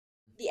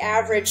the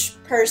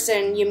average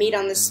person you meet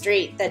on the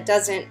street that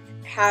doesn't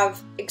have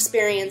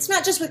experience,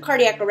 not just with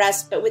cardiac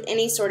arrest, but with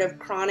any sort of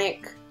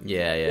chronic,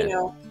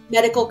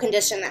 medical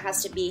condition that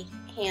has to be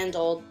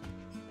handled.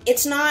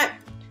 It's not,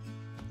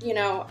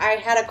 I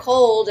had a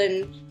cold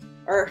and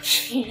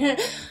then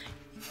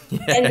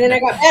I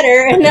got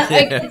better, and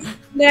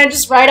then I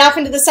just ride off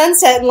into the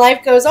sunset and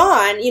life goes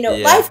on.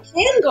 Life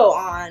can go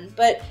on,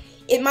 but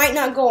it might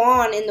not go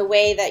on in the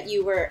way that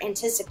you were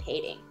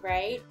anticipating,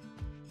 right?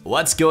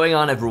 What's going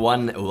on,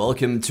 everyone?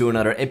 Welcome to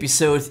another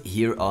episode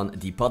here on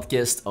the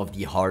podcast of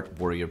the Heart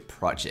Warrior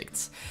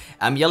Project.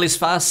 I'm Jellis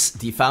Vaas,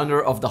 the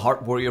founder of the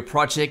Heart Warrior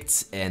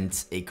Project and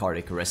a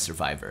cardiac arrest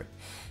survivor.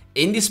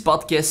 In this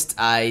podcast,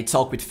 I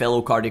talk with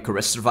fellow cardiac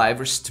arrest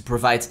survivors to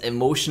provide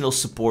emotional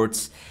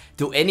support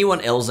to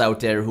anyone else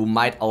out there who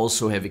might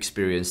also have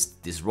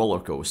experienced this roller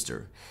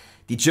coaster.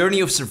 The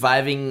journey of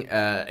surviving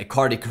a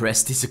cardiac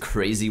arrest is a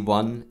crazy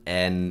one,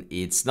 and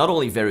it's not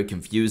only very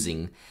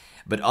confusing,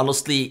 but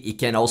honestly, it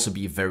can also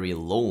be very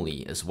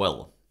lonely as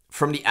well.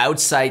 From the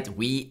outside,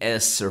 we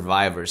as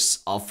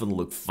survivors often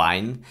look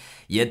fine,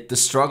 yet the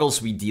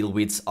struggles we deal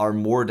with are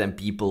more than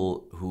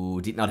people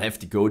who did not have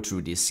to go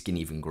through this can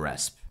even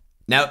grasp.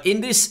 Now,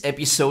 in this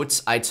episode,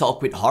 I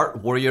talk with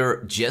Heart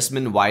Warrior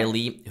Jasmine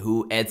Wylie,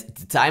 who at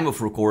the time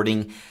of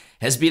recording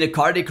has been a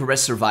cardiac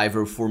arrest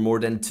survivor for more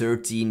than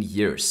 13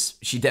 years.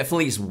 She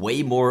definitely is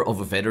way more of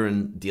a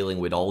veteran dealing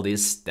with all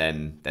this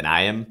than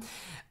I am.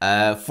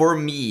 For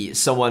me,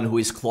 someone who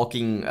is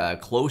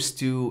clocking close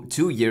to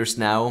 2 years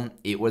now,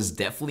 it was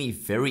definitely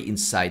very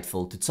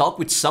insightful to talk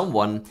with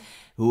someone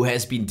who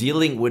has been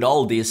dealing with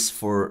all this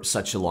for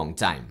such a long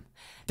time.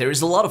 There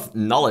is a lot of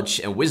knowledge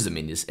and wisdom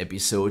in this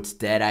episode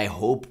that I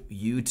hope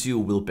you too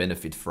will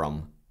benefit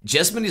from.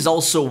 Jasmine is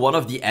also one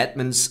of the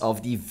admins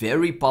of the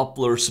very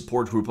popular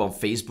support group on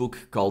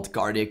Facebook called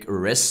Cardiac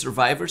Arrest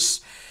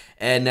Survivors.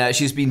 And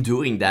she's been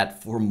doing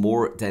that for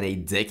more than a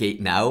decade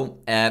now.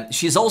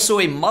 She's also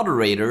a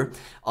moderator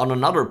on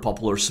another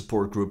popular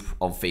support group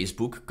on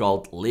Facebook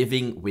called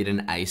Living with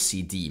an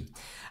ICD.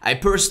 I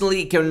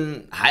personally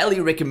can highly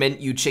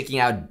recommend you checking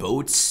out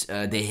both.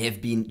 They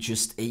have been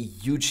just a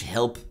huge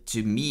help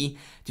to me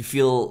to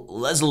feel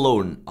less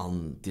alone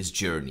on this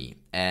journey.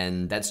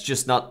 And that's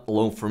just not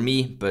alone for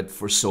me, but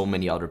for so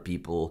many other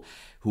people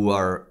who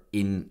are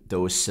in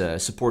those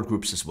support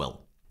groups as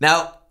well.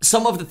 Now,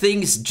 some of the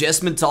things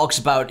Jasmine talks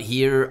about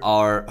here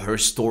are her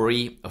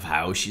story of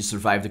how she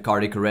survived a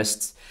cardiac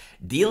arrest,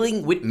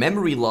 dealing with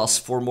memory loss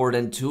for more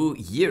than 2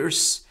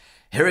 years,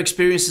 her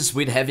experiences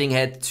with having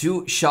had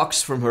 2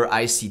 shocks from her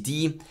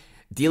ICD,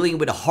 dealing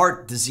with a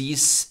heart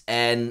disease,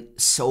 and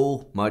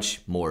so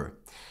much more.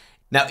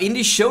 Now, in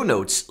the show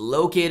notes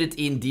located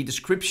in the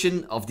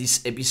description of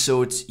this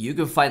episode, you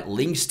can find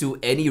links to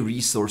any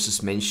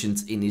resources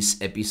mentioned in this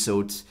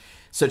episode,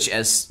 such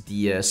as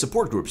the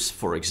support groups,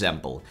 for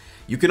example.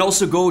 You can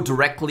also go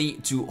directly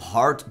to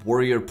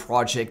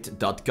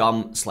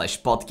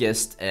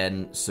heartwarriorproject.com/podcast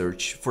and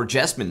search for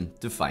Jasmine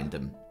to find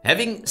them.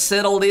 Having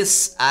said all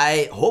this,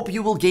 I hope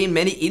you will gain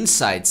many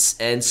insights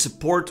and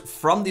support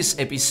from this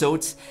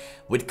episode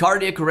with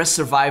cardiac arrest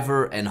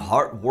survivor and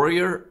heart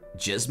warrior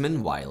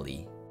Jasmine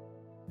Wylie.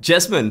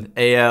 Jasmine,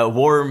 a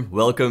warm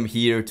welcome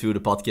here to the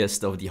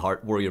podcast of the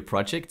Heart Warrior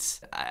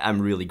Project.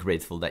 I'm really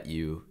grateful that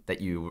you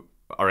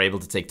are able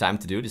to take time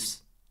to do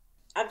this.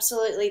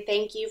 Absolutely.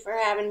 Thank you for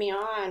having me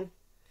on.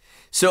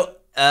 So,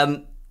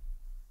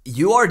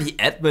 you are the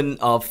admin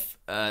of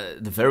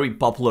the very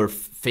popular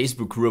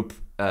Facebook group,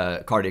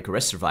 Cardiac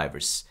Arrest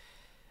Survivors.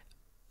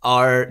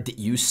 Did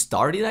you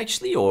start it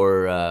actually,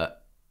 or?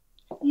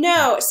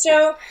 No.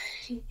 So,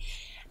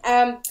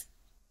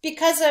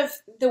 because of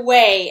the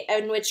way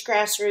in which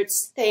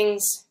grassroots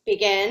things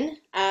begin,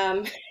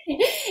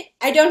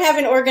 I don't have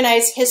an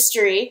organized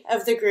history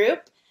of the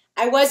group.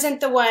 I wasn't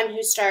the one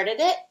who started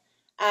it.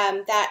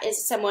 That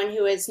is someone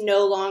who is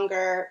no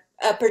longer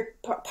a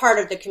part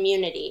of the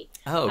community.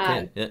 Oh,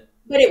 okay. Yeah.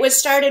 But it was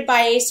started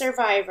by a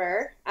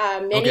survivor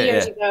many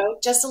years ago,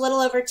 just a little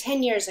over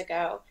 10 years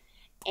ago.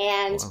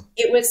 And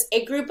It was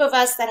a group of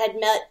us that had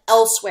met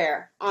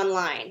elsewhere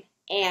online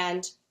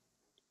and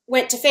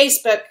went to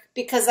Facebook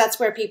because that's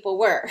where people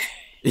were.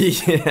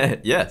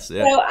 Yeah.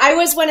 So I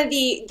was one of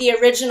the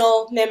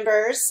original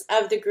members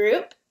of the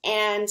group,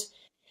 and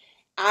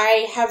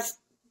I have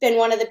been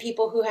one of the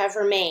people who have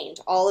remained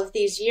all of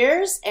these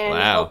years and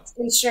helped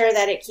ensure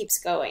that it keeps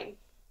going.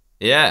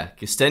 Yeah,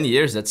 because 10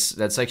 years,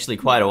 that's actually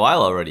quite a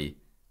while already.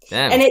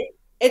 Damn. And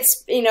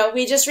it's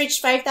we just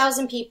reached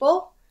 5,000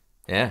 people.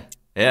 Yeah.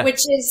 Which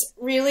is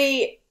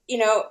really,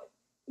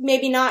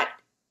 maybe not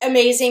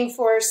amazing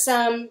for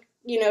some,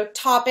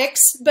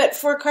 topics, but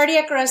for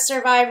cardiac arrest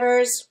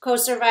survivors,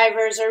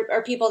 co-survivors,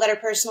 or people that are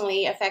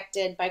personally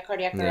affected by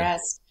cardiac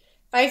arrest,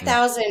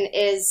 5,000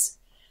 is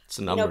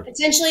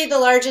potentially the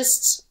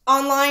largest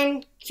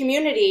online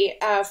community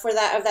of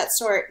that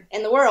sort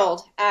in the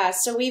world.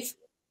 So we've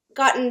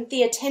gotten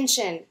the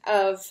attention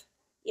of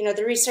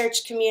the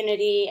research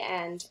community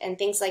and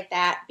things like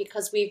that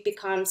because we've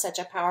become such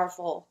a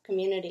powerful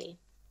community.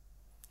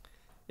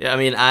 Yeah, I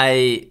mean,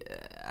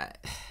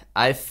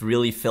 I've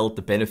really felt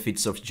the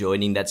benefits of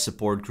joining that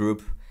support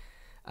group.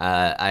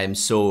 I'm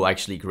so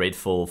actually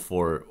grateful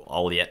for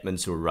all the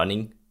admins who are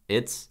running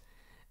it,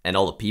 and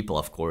all the people,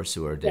 of course,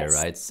 who are there,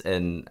 Yes. right?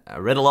 And I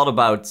read a lot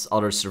about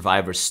other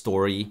survivors'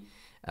 story,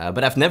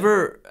 but I've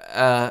never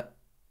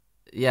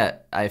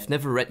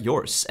read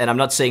yours. And I'm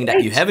not saying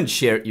that you Right. haven't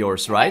shared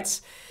yours,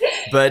 right?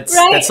 But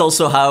Right. that's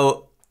also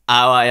how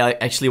I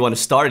actually want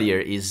to start here,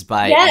 is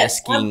by Yes,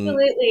 asking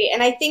absolutely.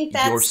 And I think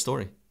your that's,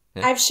 story.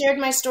 Yeah. I've shared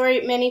my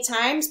story many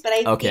times, but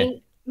I Okay.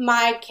 think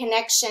my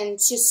connection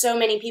to so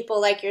many people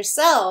like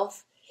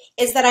yourself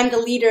is that I'm the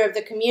leader of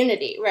the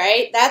community,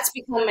 right? That's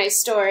become my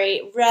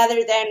story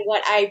rather than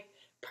what I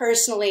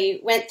personally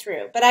went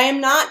through. But I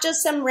am not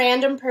just some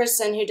random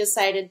person who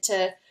decided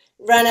to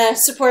run a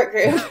support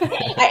group.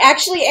 I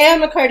actually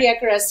am a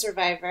cardiac arrest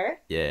survivor.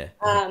 Yeah.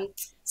 Um,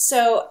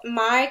 so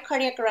my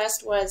cardiac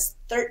arrest was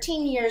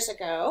 13 years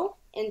ago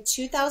in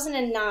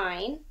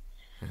 2009.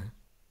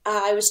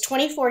 I was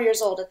 24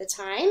 years old at the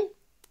time.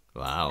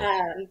 Wow.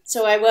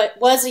 So I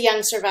was a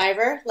young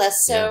survivor, less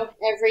Yeah. so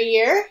every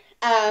year.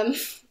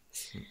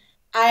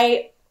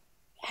 I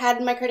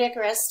had my cardiac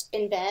arrest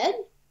in bed.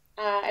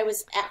 I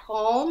was at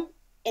home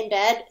in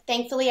bed.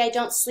 Thankfully, I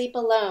don't sleep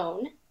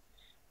alone.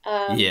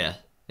 Um, Yeah.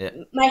 Yeah.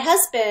 my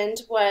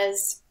husband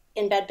was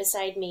in bed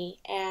beside me,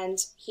 and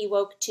he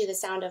woke to the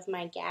sound of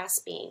my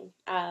gasping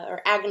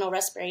or agonal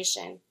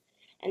respiration.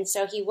 And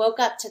so he woke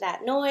up to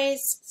that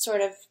noise,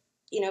 sort of,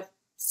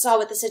 saw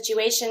what the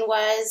situation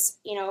was.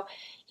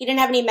 He didn't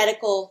have any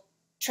medical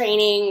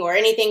training or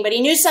anything, but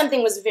he knew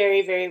something was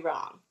very, very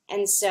wrong.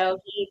 And so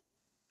he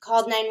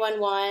called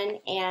 911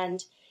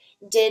 and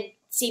did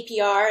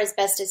CPR as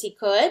best as he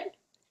could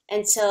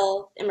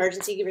until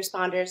emergency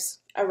responders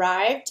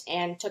arrived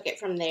and took it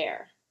from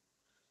there.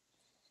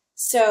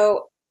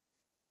 So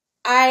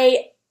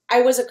I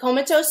I was a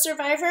comatose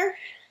survivor.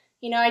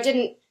 I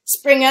didn't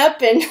spring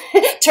up and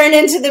turn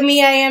into the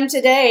me I am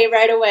today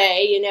right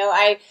away.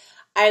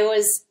 I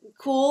was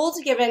cooled,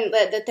 given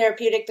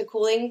the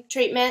cooling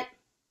treatment.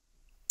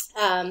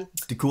 Um,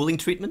 The cooling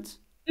treatment?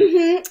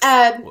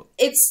 Wha-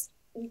 it's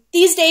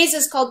these days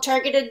is called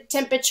targeted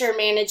temperature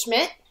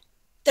management.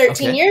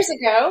 13 Okay. years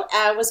ago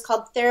was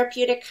called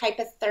therapeutic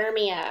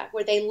hypothermia,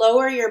 where they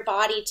lower your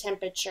body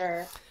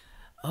temperature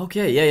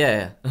Okay. Yeah. Yeah.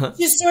 Yeah. Uh-huh.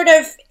 to sort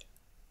of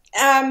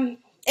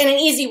in an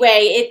easy way,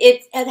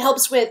 it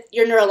helps with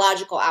your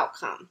neurological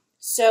outcome.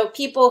 So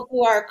people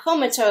who are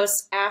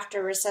comatose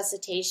after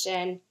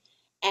resuscitation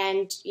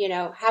and,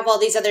 have all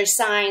these other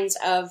signs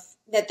of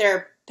that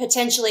they're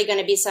potentially going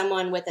to be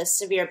someone with a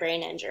severe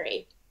brain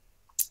injury.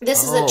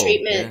 This is a Oh.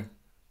 treatment Yeah.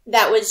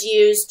 that was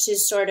used to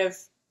sort of,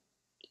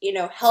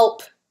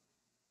 help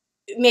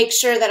make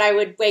sure that I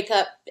would wake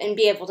up and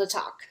be able to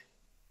talk.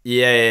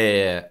 Yeah.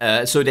 Yeah.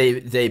 Yeah. So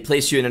they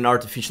place you in an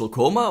artificial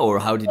coma, or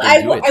how did they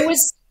I, do I it?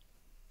 was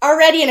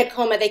already in a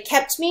coma. They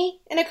kept me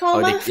in a Oh,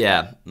 coma.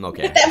 yeah. If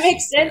Okay. I that see.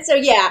 makes Yeah. sense. So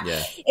yeah,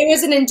 Yeah. it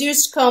was an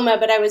induced coma,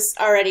 but I was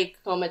already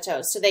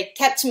comatose. So they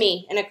kept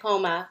me in a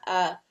coma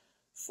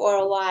for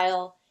a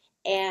while,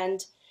 and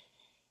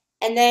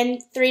then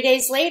 3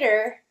 days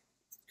later,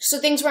 so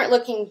things weren't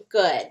looking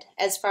good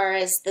as far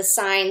as the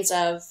signs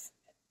of,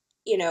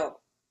 you know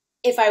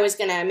if I was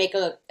going to make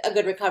a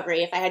good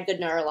recovery, if I had good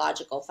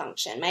neurological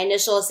function. My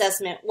initial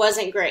assessment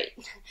wasn't great,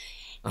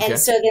 and Okay.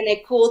 so then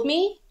they cooled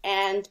me,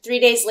 and 3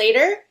 days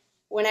later,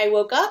 when I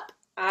woke up,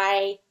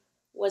 I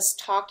was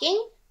talking.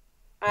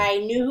 Yeah. I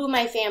knew who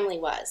my family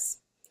was,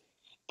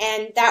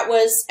 and that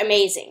was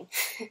amazing.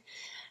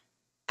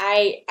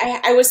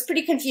 I was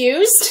pretty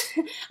confused.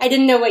 I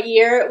didn't know what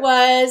year it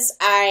was.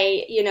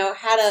 I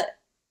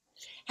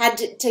had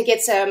to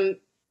get some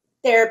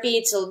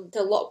therapy to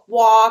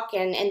walk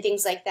and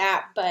things like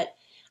that, but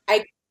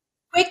I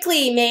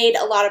quickly made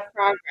a lot of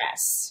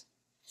progress.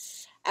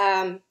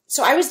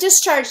 So I was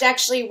discharged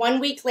actually 1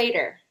 week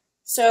later.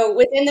 So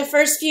within the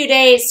first few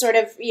days, sort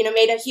of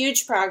made a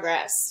huge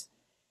progress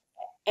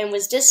and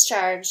was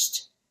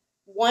discharged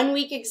 1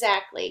 week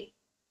exactly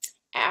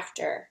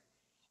after.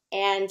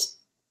 And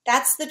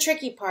that's the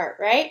tricky part,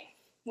 right?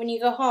 When you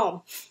go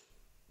home.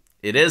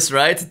 It is,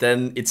 right?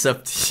 Then it's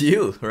up to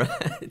you,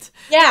 right?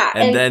 Yeah,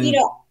 And and then,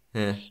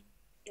 yeah.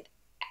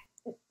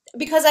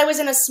 because I was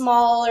in a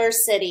smaller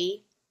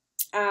city,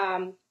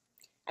 um,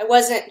 I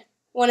wasn't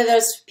one of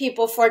those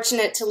people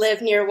fortunate to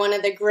live near one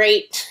of the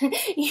great,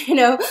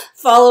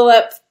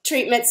 follow-up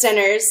treatment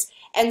centers.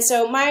 And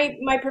so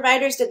my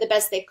providers did the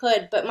best they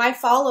could, but my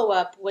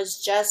follow-up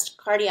was just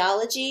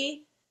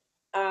cardiology,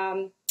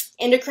 um,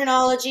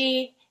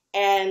 endocrinology,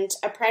 and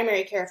a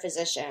primary care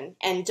physician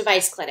and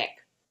device clinic.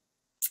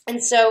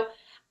 And so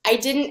I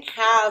didn't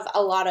have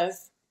a lot of,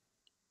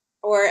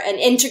 or an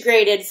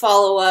integrated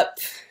follow up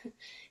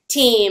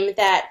team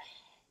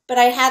but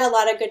I had a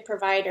lot of good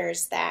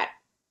providers that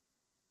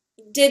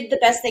did the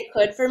best they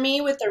could for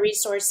me with the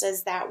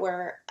resources that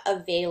were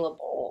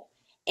available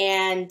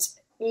and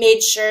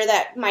made sure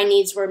that my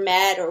needs were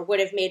met or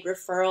would have made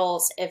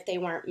referrals if they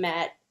weren't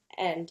met.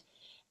 And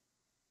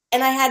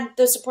I had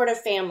the support of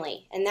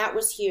family, and that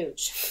was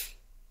huge.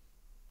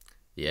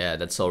 Yeah,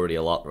 that's already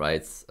a lot,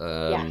 right?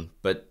 Yeah.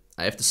 But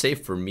I have to say,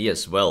 for me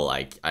as well,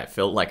 like I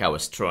felt like I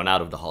was thrown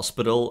out of the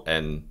hospital,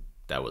 and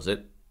that was it.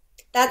 It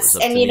was That's,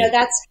 up and to me.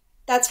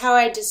 that's how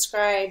I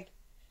describe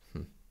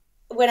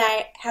when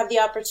I have the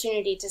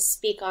opportunity to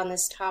speak on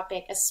this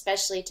topic,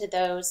 especially to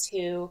those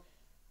who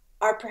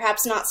are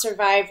perhaps not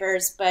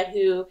survivors, but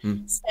who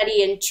Hmm.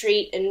 study and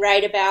treat and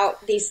write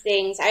about these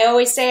things. I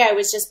always say I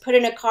was just put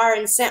in a car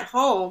and sent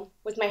home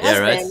with my Yeah,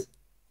 right. husband,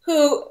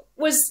 who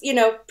was,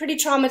 pretty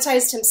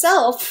traumatized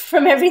himself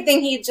from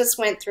everything he just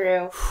went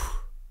through.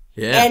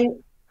 Yeah.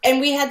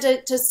 And we had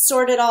to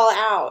sort it all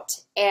out.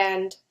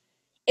 And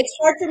it's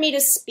hard for me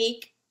to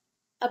speak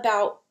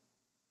about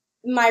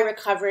my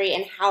recovery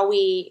and how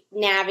we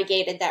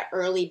navigated that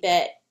early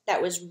bit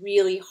that was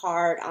really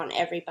hard on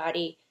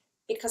everybody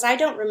because I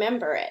don't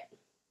remember it.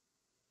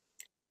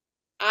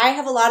 I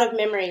have a lot of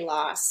memory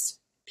loss.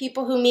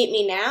 People who meet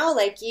me now,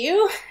 like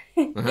you,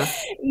 Uh-huh.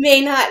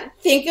 may not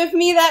think of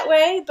me that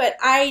way, but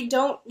I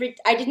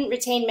didn't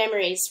retain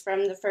memories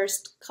from the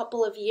first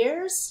couple of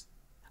years.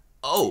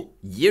 Oh,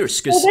 years,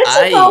 So because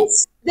I.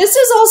 this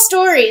is all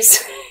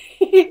stories.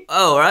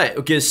 Oh, right.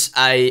 Because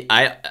I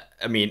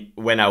mean,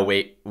 when I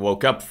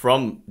woke up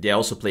from, they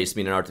also placed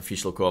me in an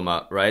artificial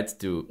coma, right,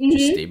 to Hmm.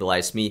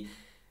 stabilize me.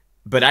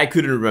 But I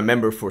couldn't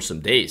remember for some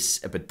days.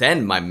 But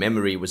then my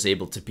memory was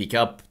able to pick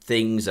up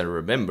things I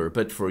remember.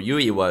 But for you,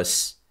 it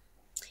was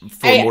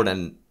for I more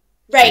than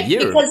a Right, year,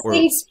 because or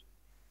things,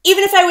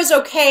 even if I was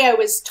okay, I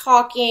was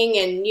talking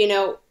and,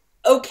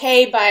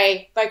 okay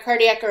by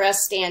cardiac arrest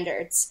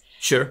standards.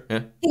 sure,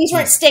 yeah. Things Hmm.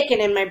 weren't sticking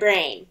in my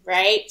brain,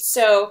 right?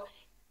 So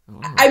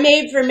I Oh.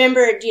 may have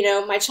remembered,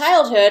 my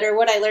childhood or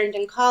what I learned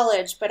in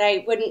college, but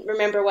I wouldn't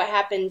remember what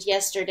happened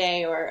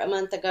yesterday or a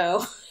month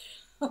ago.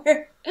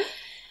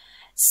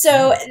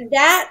 So Oh.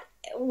 that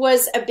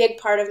was a big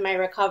part of my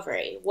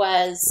recovery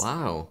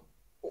Wow.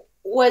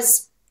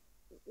 was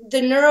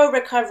the neuro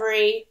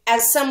recovery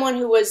as someone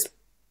who was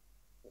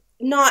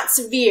not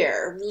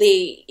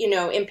severely,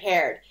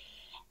 impaired.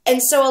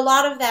 And so a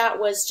lot of that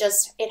was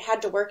just, it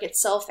had to work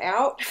itself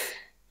out.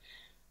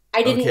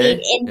 I didn't need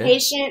Okay. Yeah.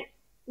 inpatient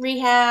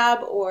rehab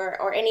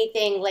or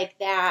anything like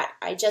that.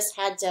 I just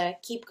had to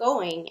keep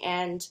going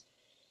and,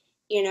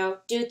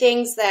 do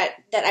things that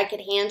I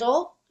could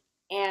handle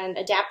and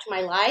adapt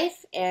my life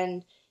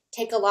and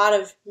take a lot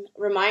of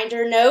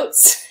reminder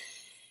notes,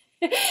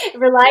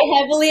 rely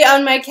heavily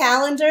on my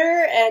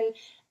calendar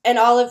and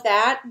all of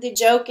that. The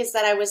joke is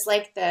that I was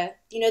like the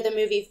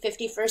movie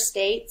 50 First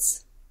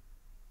Dates.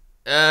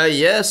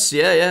 Yes.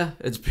 Yeah. Yeah.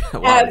 It's been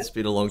wow. Um, It's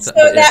been a long so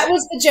time, but yeah. that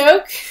was the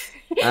joke.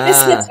 That's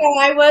Ah. how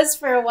I was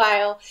for a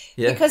while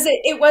Yeah. because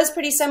it was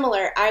pretty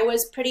similar. I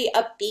was pretty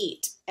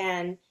upbeat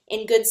and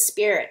in good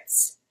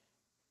spirits,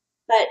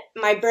 but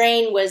my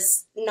brain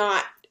was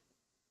not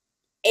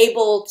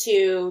able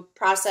to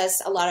process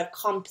a lot of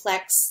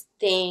complex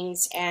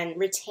things and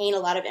retain a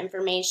lot of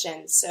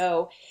information.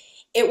 So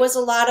it was a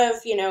lot of,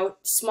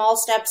 small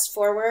steps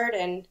forward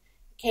and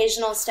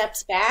occasional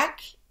steps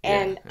back Yeah.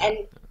 and Yeah. and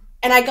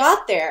and I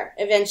got there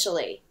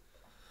eventually.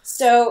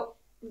 So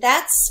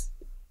that's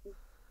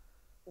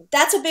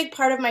a big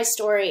part of my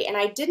story and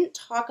I didn't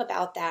talk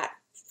about that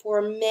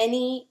for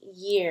many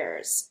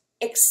years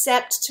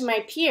except to my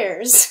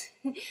peers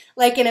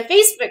like in a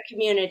Facebook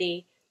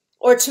community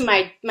or to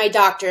my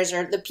doctors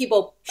or the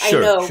people I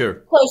Sure. know Sure.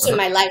 close in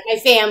Uh-huh. my life, my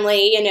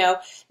family,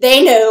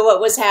 they know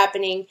what was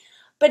happening.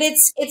 But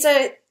it's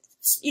a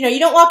you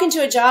don't walk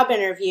into a job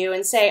interview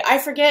and say, I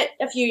forget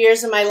a few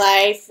years of my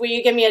life. Will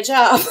you give me a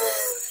job?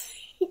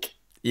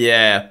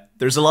 Yeah.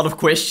 There's a lot of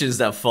questions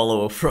that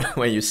follow from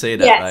when you say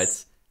that, right?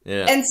 Yes.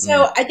 Yeah. And so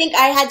Mm. I think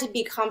I had to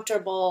be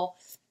comfortable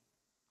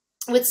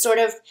with sort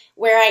of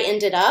where I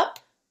ended up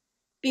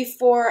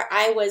before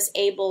I was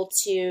able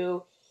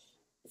to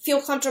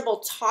feel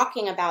comfortable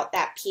talking about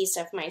that piece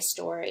of my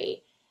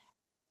story.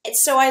 And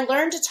so I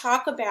learned to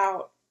talk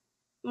about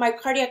my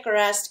cardiac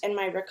arrest and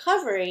my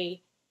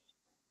recovery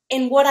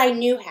in what I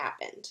knew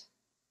happened,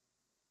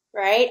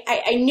 right?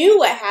 I knew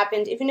what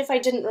happened even if I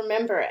didn't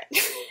remember it.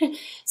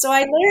 So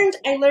I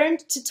learned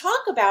to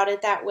talk about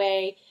it that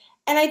way.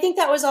 And I think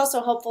that was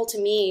also helpful to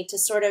me to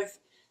sort of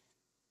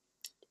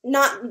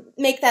not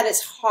make that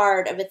as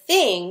hard of a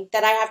thing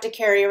that I have to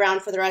carry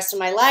around for the rest of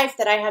my life,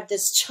 that I have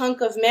this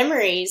chunk of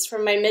memories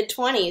from my mid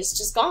 20s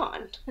just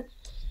gone.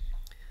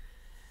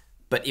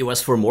 But it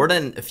was for more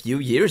than a few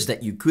years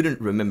that you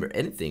couldn't remember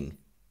anything.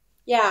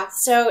 Yeah,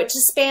 so it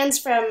just spans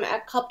from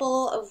a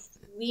couple of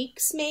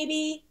weeks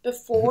maybe Mhm.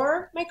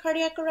 before my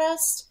cardiac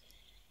arrest.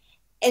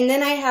 And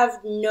then I have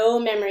no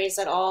memories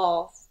at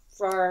all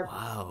for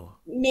Wow.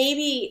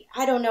 maybe,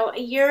 I don't know, a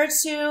year or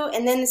two,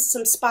 and then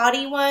some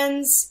spotty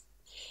ones.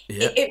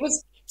 Yeah.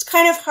 It's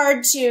kind of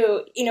hard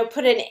to,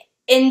 put an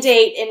end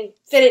date and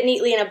fit it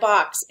neatly in a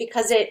box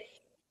because it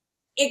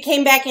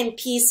came back in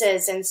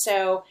pieces. And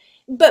so,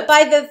 but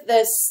by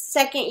the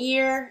second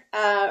year,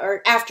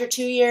 or after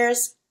 2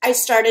 years, I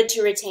started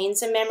to retain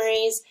some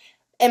memories.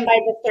 And by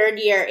the third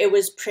year, it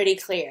was pretty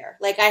clear.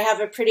 Like I have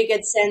a pretty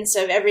good sense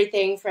of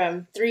everything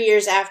from 3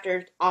 years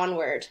after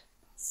onward.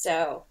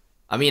 So,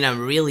 I mean, I'm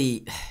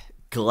really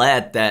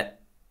glad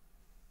that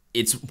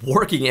it's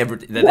working, that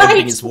everything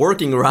Right. is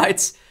working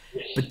right.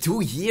 But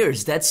 2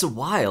 years, that's a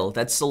while.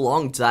 That's a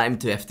long time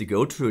to have to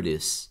go through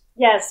this.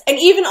 Yes. And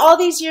even all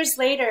these years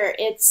later,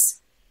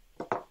 it's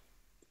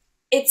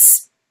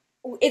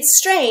it's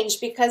strange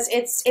because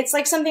it's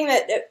like something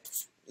that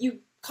you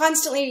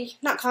constantly,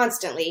 not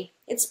constantly,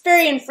 it's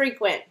very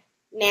infrequent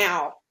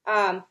now.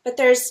 But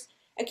there's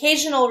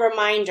occasional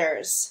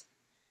reminders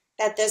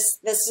that this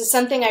is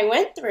something I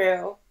went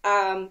through.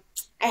 I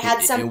had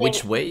In something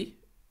which way?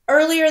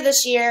 earlier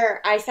this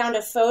year. I found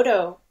a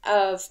photo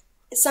of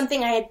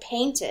something I had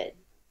painted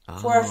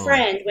for a Oh,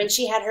 friend when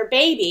she had her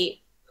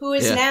baby, who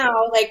is yeah.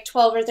 now like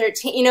 12 or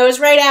 13. You know, it was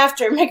right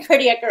after my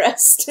cardiac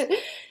arrest.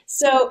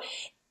 So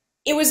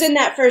it was in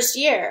that first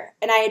year,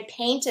 and I had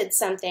painted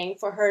something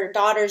for her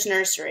daughter's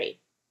nursery.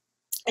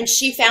 And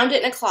she found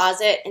it in a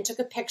closet and took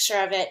a picture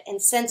of it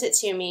and sent it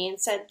to me and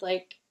said,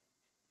 like,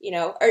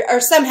 or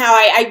somehow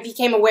I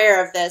became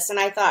aware of this, and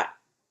I thought,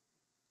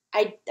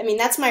 I mean,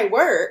 that's my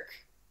work,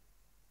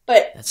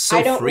 but That's so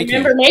I don't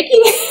remember freaky.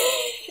 making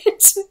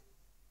it.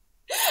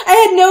 I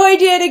had no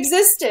idea it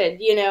existed,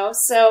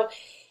 So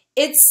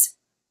it's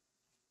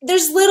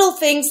there's little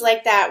things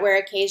like that where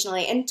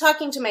occasionally, and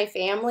talking to my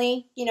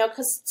family,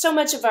 because so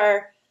much of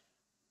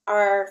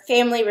our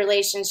family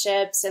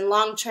relationships and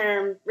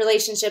long-term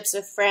relationships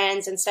with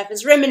friends and stuff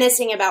is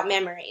reminiscing about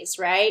memories,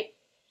 right?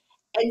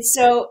 And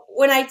so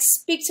when I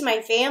speak to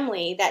my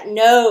family that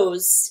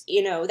knows,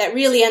 that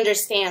really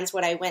understands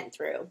what I went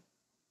through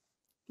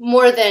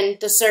more than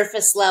the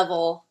surface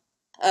level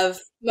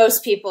of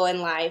most people in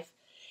life,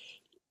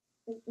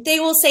 they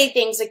will say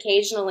things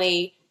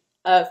occasionally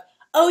of,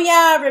 oh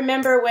yeah,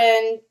 remember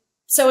when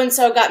so and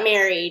so got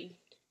married?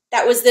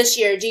 That was this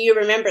year. Do you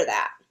remember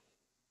that?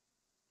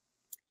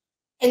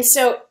 And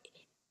so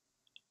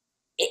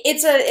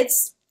it's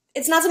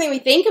not something we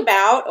think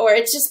about, or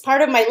it's just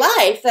part of my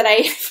life that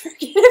I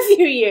forget a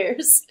few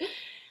years.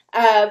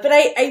 But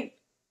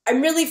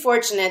I'm really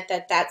fortunate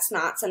that that's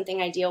not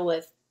something I deal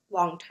with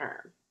long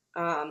term.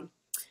 Um,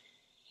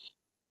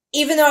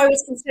 Even though I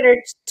was considered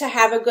to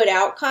have a good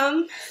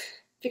outcome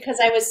because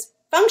I was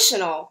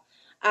functional,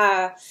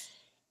 uh,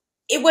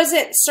 it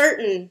wasn't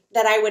certain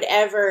that I would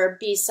ever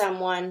be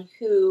someone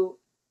who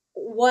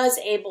was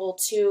able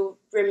to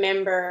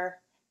remember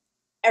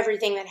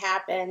everything that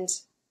happened,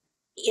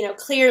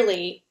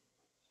 clearly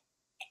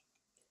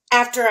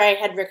after I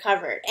had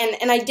recovered.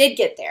 And I did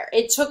get there.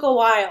 It took a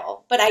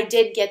while, but I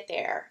did get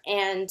there.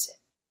 And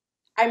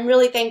I'm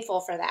really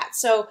thankful for that.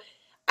 So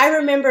I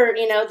remember,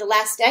 the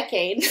last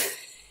decade.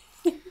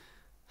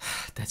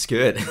 That's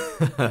good.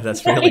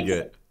 That's really Right?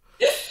 good.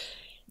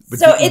 But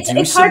So did you do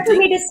it's hard for me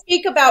something? to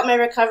speak about my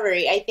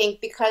recovery, I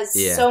think, because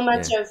Yeah, so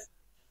much yeah. of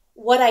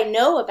what I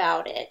know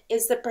about it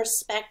is the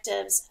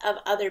perspectives of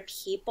other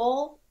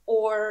people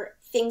or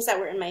things that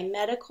were in my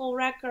medical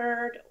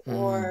record,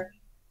 Mm,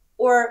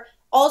 or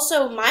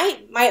also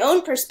my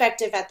own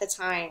perspective at the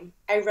time.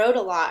 I wrote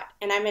a lot,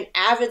 and I'm an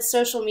avid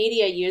social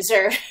media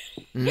user.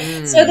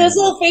 So those mm.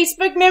 little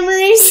Facebook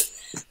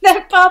memories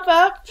that pop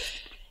up,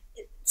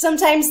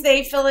 sometimes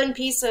they fill in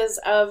pieces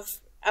of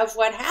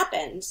what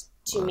happened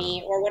to Wow.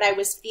 me or what I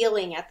was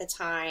feeling at the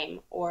time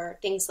or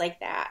things like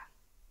that.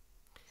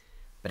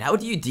 But how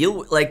do you deal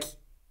with, like,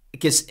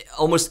 because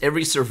almost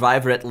every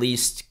survivor at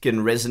least can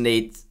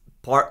resonate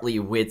partly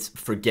with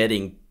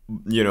forgetting,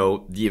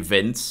 the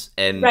events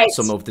and Right.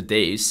 some of the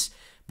days.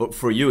 But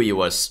for you, it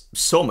was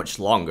so much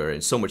longer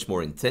and so much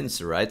more intense,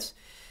 right?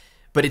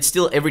 But it's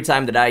still every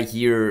time that I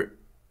hear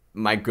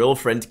my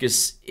girlfriend,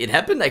 because it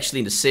happened actually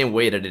in the same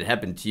way that it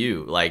happened to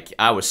you. Like,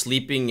 I was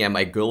sleeping and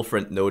my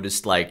girlfriend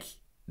noticed, like,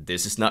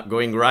 this is not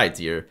going right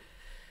here.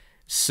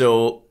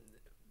 So,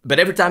 but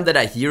every time that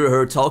I hear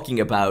her talking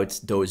about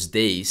those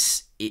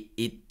days,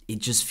 it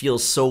just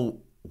feels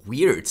so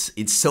weird.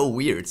 It's so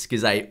weird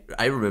because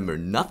I remember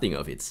nothing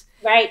of it.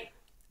 Right.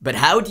 But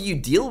how do you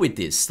deal with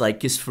this? Like,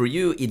 because for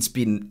you, it's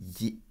been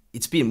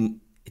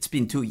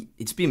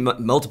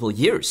multiple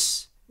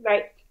years.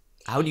 Right.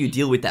 How do you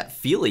deal with that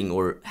feeling?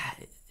 Or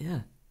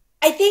yeah,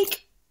 I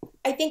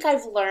think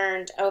I've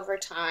learned over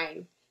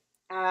time,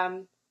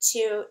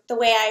 to the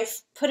way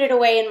I've put it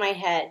away in my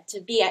head,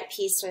 to be at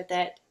peace with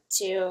it,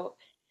 to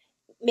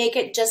make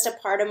it just a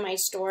part of my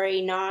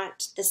story,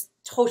 not this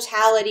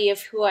totality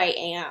of who I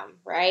am,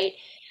 right?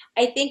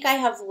 I think I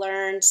have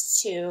learned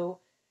to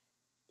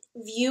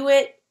view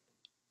it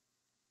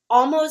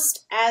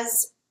almost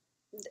as,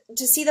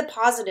 to see the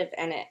positive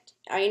in it.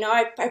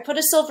 I put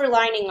a silver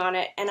lining on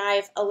it, and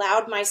I've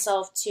allowed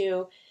myself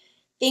to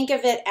think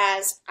of it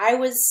as I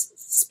was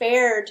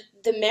spared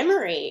the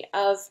memory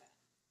of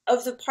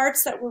the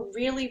parts that were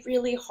really,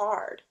 really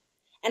hard.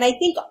 And I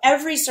think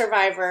every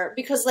survivor,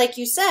 because like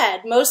you said,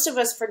 most of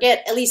us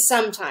forget at least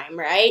sometime,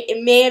 right?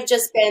 It may have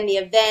just been the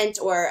event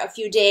or a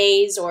few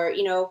days or,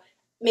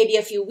 maybe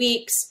a few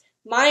weeks.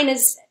 Mine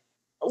is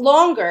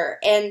longer.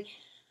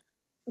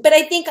 But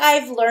I think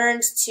I've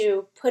learned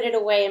to put it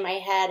away in my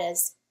head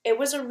as it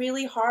was a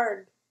really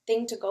hard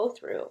thing to go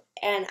through.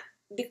 And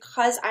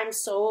because I'm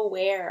so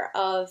aware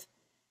of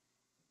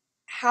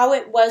how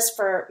it was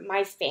for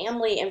my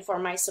family and for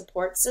my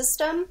support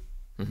system.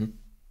 Mm-hmm.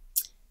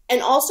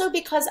 And also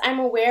because I'm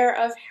aware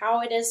of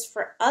how it is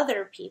for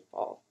other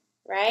people,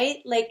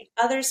 right? Like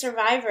other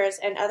survivors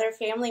and other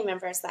family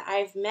members that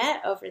I've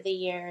met over the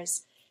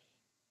years.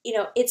 You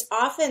know, it's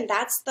often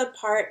that's the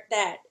part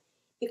that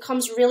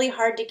becomes really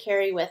hard to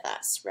carry with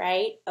us,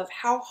 right? Of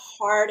how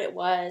hard it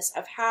was,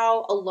 of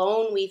how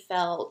alone we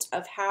felt,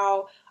 of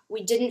how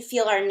we didn't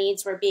feel our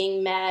needs were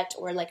being met,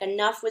 or like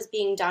enough was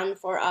being done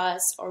for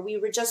us, or we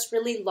were just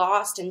really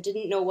lost and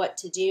didn't know what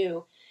to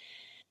do.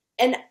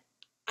 And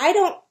I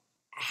don't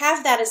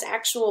have that as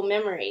actual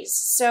memories.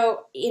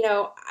 So, you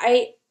know,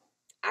 I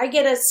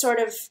get to sort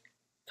of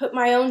put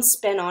my own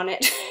spin on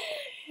it.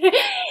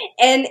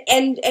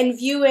 and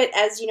view it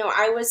as, you know,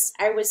 I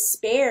was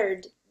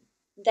spared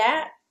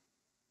that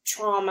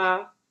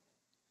trauma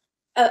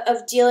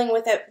of dealing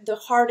with it, the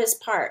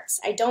hardest parts.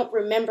 I don't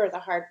remember the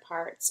hard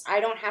parts. I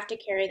don't have to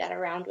carry that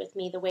around with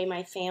me the way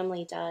my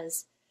family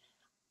does.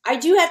 I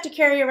do have to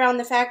carry around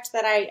the fact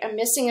that I am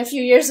missing a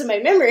few years of my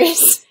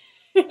memories.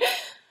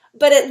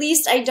 But at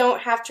least I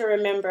don't have to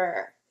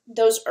remember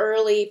those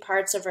early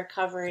parts of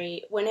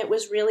recovery when it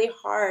was really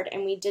hard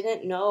and we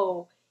didn't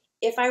know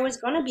if I was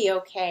going to be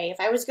okay,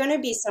 if I was going to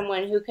be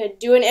someone who could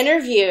do an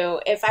interview,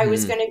 if I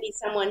was going to be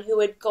someone who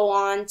would go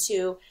on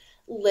to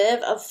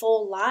live a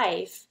full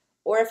life,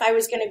 or if I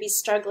was going to be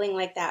struggling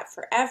like that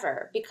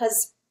forever.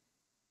 Because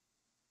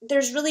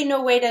there's really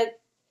no way to,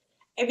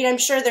 I mean, I'm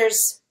sure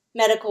there's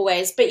medical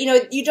ways, but, you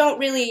know, you don't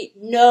really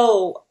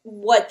know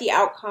what the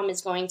outcome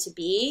is going to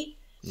be.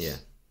 Yeah,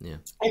 yeah.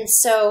 And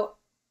so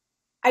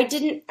I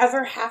don't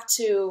have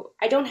to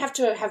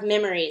have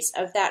memories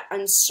of that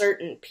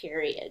uncertain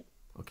period.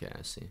 Okay,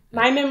 I see.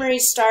 Yeah. My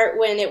memories start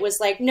when it was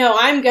like, no,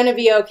 I'm going to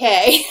be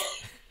okay.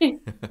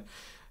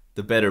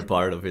 The better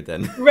part of it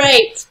then.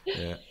 Right.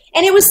 Yeah.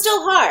 And it was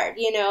still hard,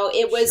 you know,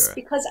 it was Sure.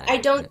 because I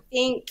don't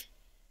think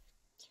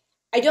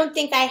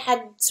I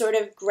had sort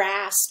of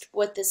grasped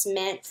what this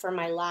meant for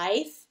my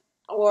life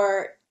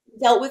or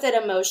dealt with it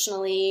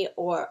emotionally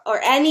or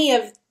any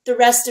of the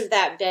rest of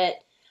that bit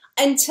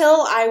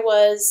until I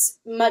was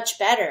much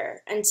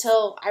better,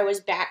 until I was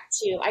back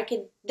to, I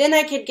could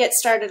get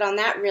started on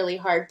that really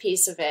hard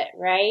piece of it,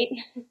 right?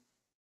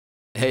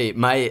 Hey,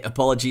 my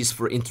apologies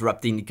for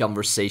interrupting the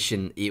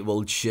conversation. It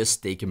will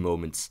just take a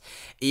moment.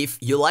 If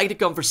you like the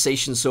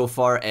conversation so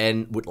far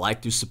and would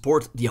like to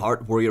support the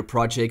Heart Warrior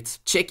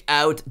Project, check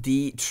out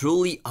the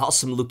truly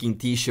awesome looking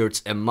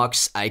t-shirts and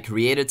mugs I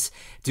created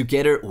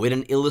together with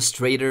an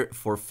illustrator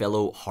for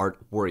fellow Heart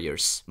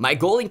Warriors. My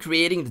goal in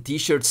creating the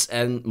t-shirts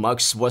and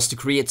mugs was to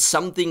create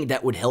something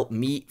that would help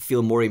me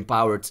feel more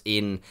empowered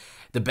in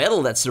the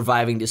battle that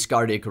surviving this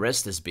cardiac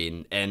arrest has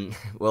been, and,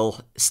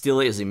 well, still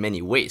is in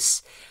many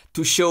ways.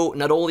 To show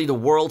not only the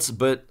world,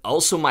 but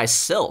also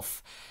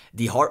myself,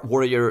 the Heart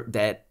Warrior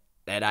that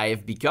I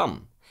have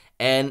become.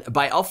 And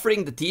by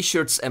offering the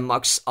t-shirts and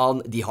mugs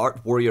on the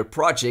Heart Warrior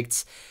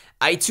Project,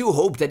 I too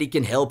hope that it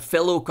can help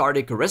fellow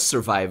cardiac arrest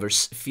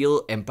survivors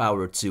feel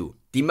empowered too.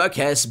 The mug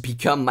has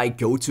become my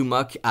go-to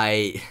mug.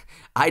 I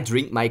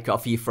drink my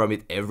coffee from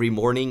it every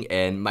morning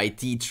and my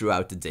tea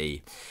throughout the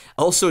day.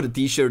 Also, the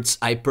t-shirts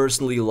I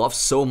personally love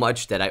so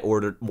much that I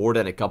ordered more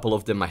than a couple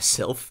of them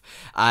myself.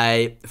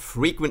 I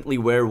frequently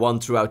wear one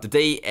throughout the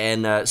day,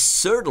 and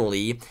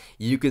certainly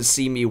you can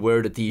see me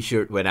wear the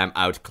t-shirt when I'm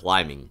out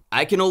climbing.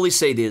 I can only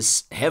say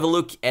this: have a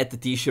look at the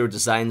t-shirt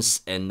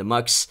designs and the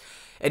mugs,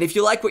 and if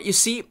you like what you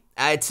see,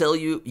 I tell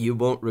you, you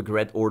won't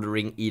regret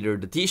ordering either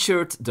the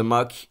t-shirt, the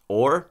mug,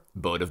 or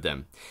both of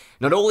them.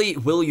 Not only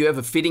will you have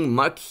a fitting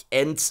mug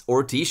and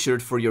or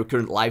t-shirt for your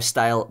current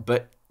lifestyle,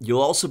 but you'll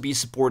also be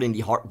supporting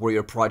the Heart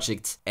Warrior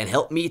Project and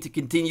help me to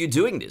continue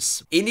doing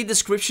this. In the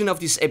description of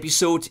this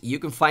episode, you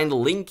can find a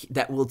link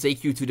that will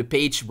take you to the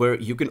page where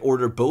you can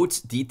order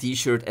both the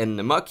t-shirt and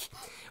the mug,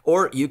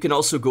 or you can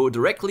also go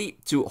directly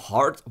to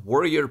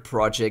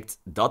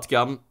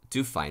heartwarriorproject.com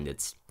to find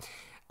it.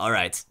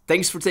 Alright,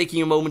 thanks for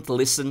taking a moment to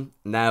listen.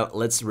 Now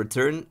let's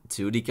return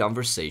to the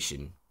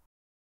conversation.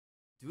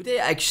 Do they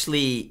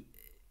actually,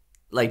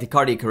 like the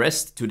cardiac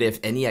arrest, do they have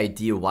any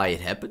idea why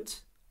it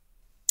happened?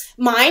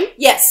 Mine?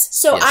 Yes.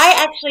 So Yes. I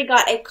actually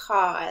got a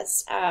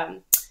cause.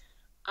 I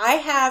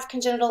have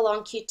congenital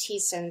long QT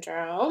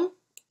syndrome,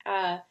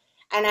 and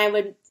I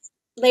would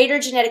later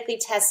genetically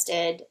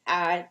tested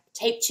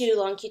type 2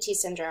 long QT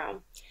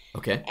syndrome.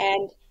 Okay.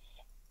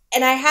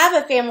 And I have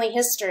a family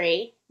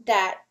history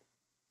that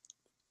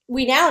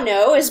we now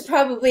know is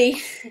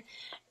probably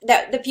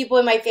that the people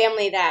in my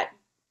family that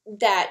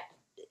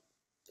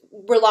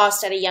were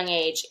lost at a young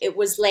age, it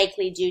was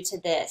likely due to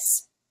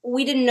this.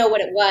 We didn't know what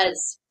it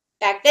was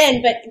back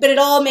then, but it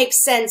all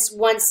makes sense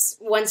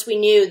once we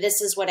knew this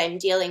is what I'm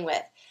dealing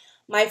with.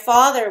 My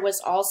father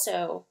was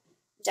also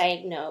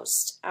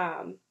diagnosed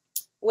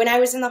when I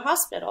was in the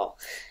hospital.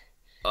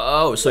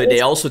 Oh, so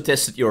they also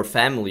tested your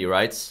family,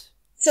 right?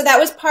 So that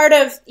was part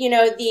of, you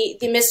know,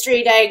 the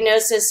mystery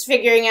diagnosis,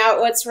 figuring out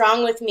what's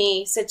wrong with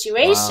me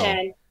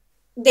situation. Wow.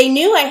 They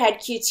knew I had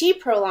QT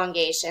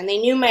prolongation. They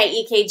knew my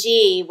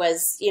EKG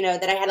was, you know,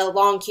 that I had a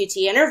long QT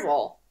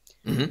interval.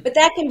 Hmm. But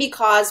that can be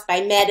caused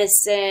by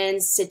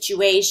medicines,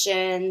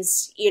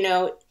 situations,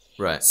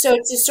 Right. So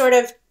to sort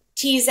of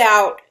tease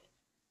out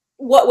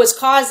what was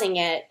causing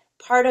it,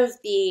 part of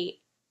the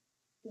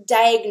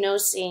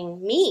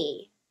diagnosing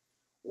me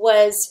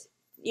was,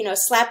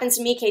 slapping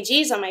some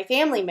EKGs on my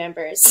family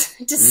members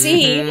to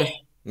see,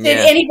 Hmm. did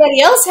Yeah.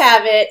 anybody else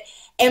have it?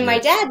 And my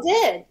Yeah. dad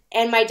did.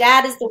 And my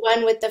dad is the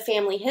one with the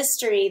family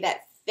history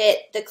that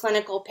fit the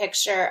clinical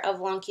picture of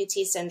long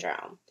QT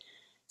syndrome.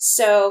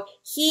 So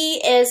he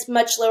is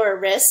much lower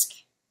risk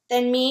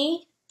than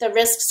me. The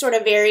risk sort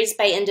of varies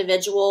by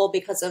individual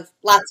because of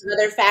lots of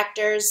other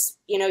factors,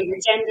 your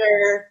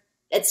gender,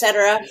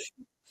 etc.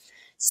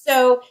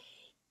 So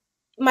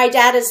my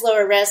dad is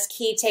lower risk.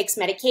 He takes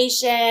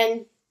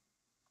medication,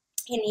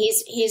 and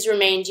he's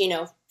remained,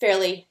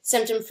 fairly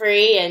symptom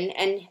free,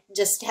 and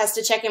just has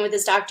to check in with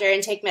his doctor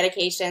and take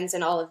medications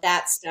and all of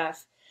that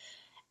stuff.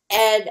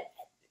 And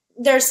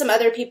there's some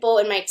other people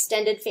in my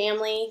extended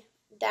family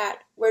that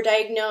were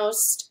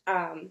diagnosed.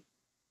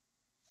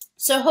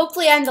 So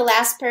hopefully I'm the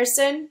last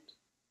person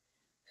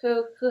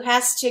who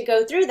has to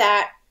go through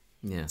that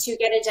Yeah. to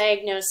get a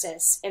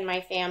diagnosis in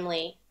my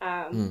family.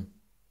 Mm.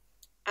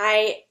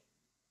 I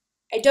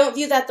I don't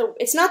view that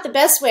it's not the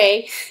best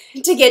way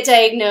to get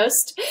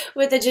diagnosed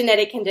with a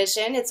genetic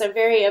condition. It's a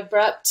very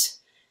abrupt,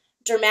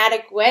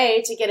 dramatic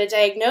way to get a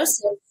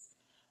diagnosis,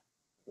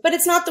 but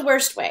it's not the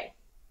worst way.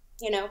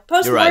 You're right.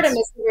 Postmortem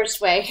is the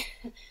worst way.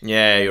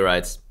 Yeah, you're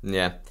right.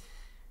 Yeah.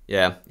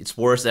 Yeah. It's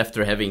worse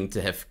after having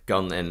to have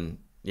gone and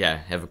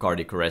have a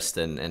cardiac arrest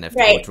and have to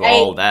go Right. through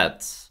all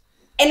that.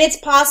 And it's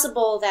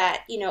possible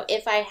that,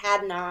 if I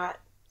had not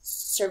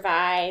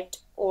survived,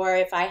 or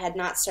if I had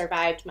not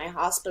survived my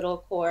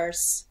hospital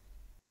course,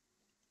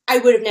 I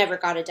would have never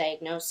got a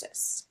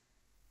diagnosis.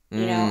 I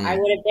Mm.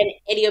 would have been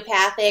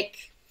idiopathic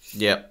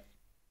Yeah.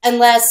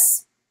 unless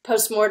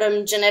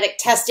postmortem genetic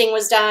testing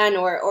was done,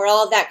 or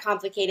all of that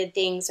complicated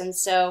things. And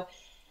so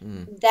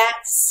Mm.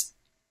 that's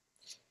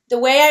the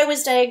way I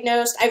was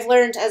diagnosed. I've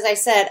learned, as I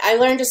said, I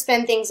learned to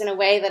spend things in a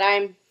way that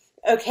I'm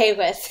okay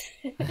with.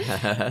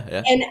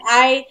 Yeah. And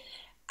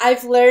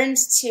I've learned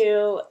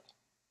to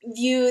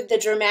view the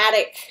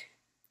dramatic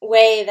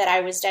way that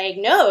I was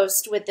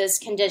diagnosed with this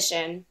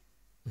condition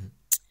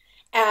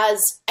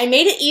as I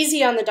made it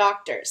easy on the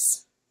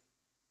doctors.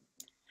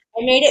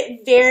 I made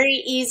it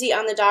very easy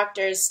on the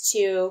doctors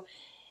to,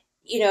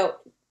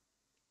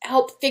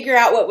 help figure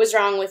out what was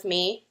wrong with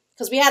me,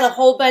 because we had a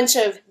whole bunch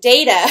of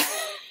data,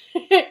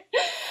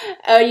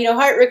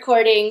 heart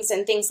recordings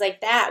and things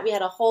like that. We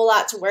had a whole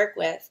lot to work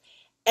with.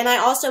 And I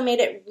also made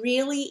it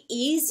really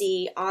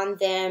easy on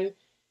them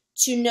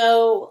to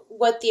know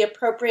what the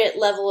appropriate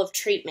level of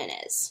treatment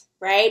is,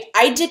 right?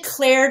 I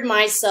declared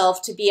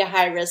myself to be a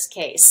high-risk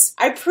case.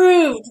 I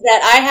proved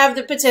that I have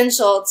the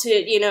potential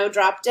to,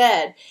 drop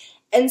dead.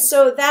 And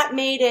so that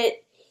made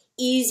it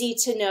easy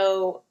to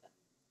know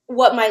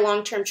what my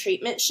long-term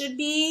treatment should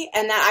be,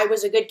 and that I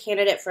was a good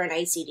candidate for an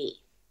ICD.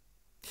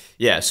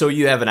 Yeah, so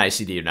you have an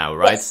ICD now,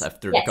 right? Yes.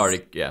 After the Yes.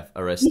 cardiac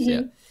arrest, Mm-hmm.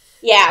 yeah.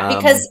 Yeah,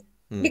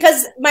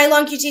 because my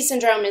long QT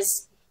syndrome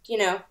is,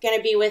 going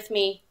to be with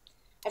me.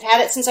 I've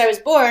had it since I was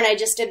born. I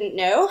just didn't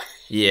know.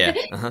 Yeah.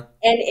 And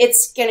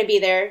it's going to be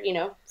there,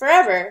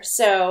 forever.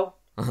 So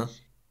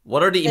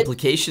What are the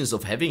implications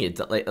of having it?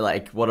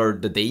 Like, what are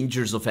the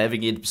dangers of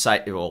having it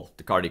besides, well,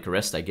 the cardiac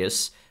arrest, I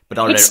guess. But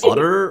are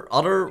there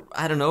other,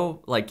 I don't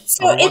know, like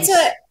so other ones?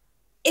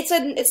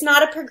 it's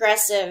not a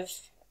progressive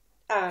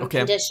Okay.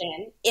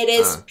 condition. It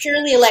is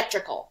purely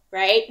electrical,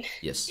 right?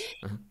 Yes.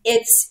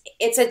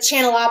 It's a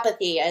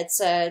channelopathy. It's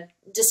a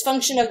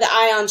dysfunction of the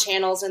ion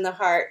channels in the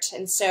heart.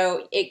 And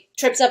so it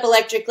trips up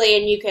electrically,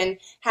 and you can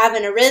have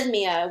an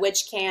arrhythmia,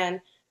 which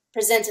can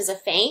present as a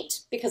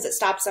faint because it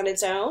stops on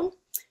its own,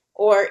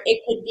 or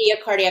it could be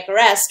a cardiac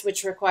arrest,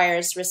 which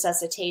requires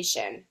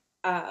resuscitation.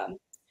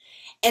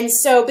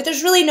 But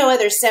there's really no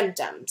other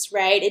symptoms,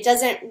 right? It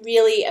doesn't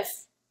really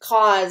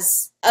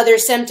cause other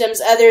symptoms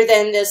other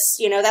than this,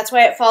 that's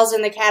why it falls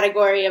in the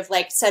category of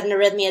like sudden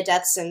arrhythmia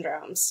death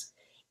syndromes.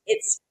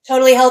 It's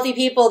totally healthy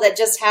people that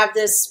just have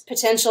this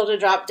potential to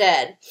drop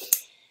dead.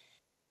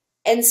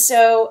 And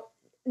so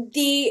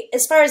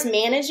as far as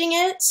managing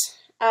it,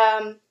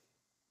 I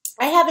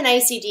have an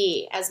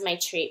ICD as my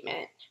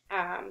treatment.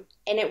 And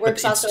it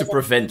works But it's also to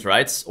prevent,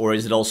 right? Or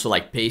is it also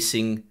like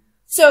pacing?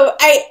 So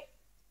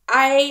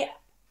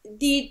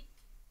the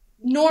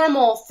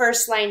normal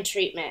first line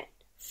treatment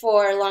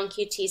for long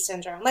QT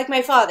syndrome, like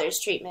my father's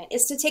treatment,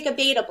 is to take a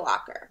beta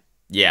blocker.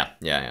 Yeah.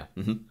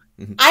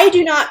 I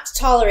do not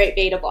tolerate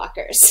beta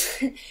blockers.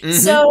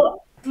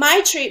 So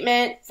my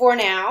treatment for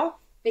now,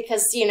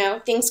 because,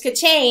 things could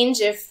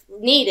change if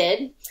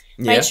needed,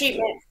 my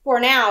treatment for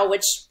now,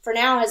 which for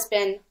now has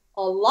been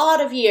a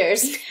lot of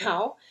years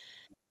now,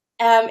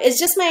 is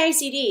just my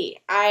ICD.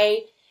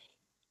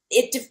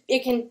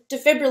 It can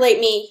defibrillate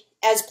me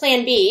as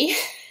plan B,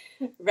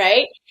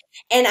 right?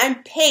 And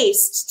I'm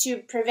paced to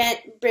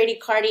prevent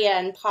bradycardia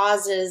and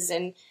pauses,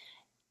 and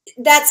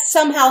that's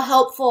somehow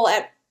helpful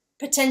at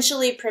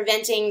potentially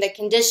preventing the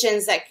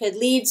conditions that could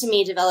lead to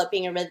me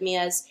developing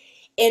arrhythmias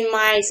in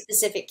my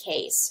specific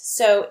case.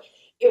 So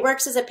it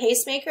works as a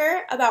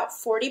pacemaker about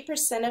 40%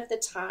 of the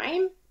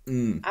time.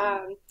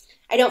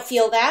 I don't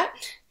feel that.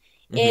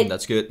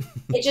 That's good.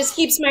 It just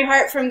keeps my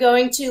heart from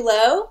going too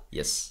low.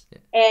 Yes.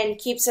 And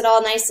keeps it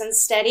all nice and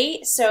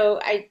steady. So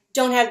I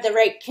don't have the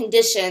right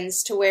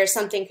conditions to where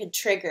something could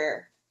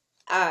trigger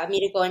me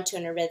to go into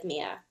an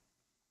arrhythmia,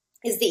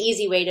 is the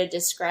easy way to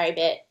describe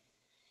it.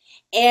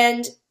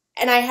 And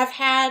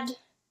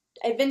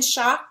I've been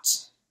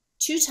shocked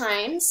 2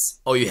 times.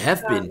 Oh, you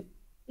have been?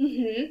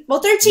 Well,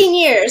 13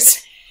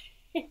 years.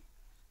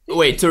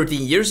 Wait,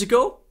 13 years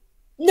ago?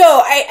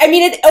 No, I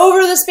mean,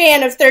 over the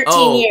span of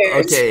 13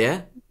 years. Okay,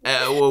 yeah.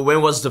 Well,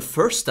 when was the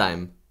first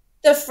time?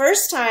 The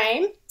first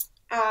time,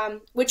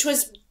 which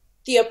was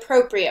the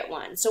appropriate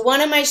one. So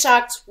one of my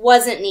shocks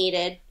wasn't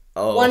needed.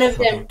 One of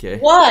them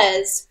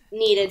was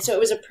needed, so it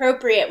was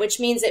appropriate, which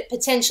means it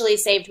potentially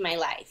saved my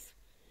life.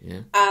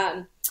 Yeah.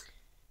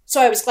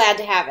 So I was glad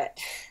to have it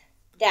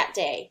that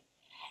day.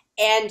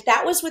 And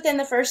that was within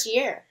the first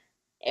year.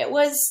 It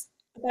was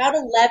about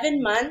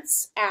 11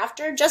 months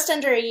after, just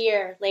under a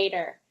year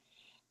later.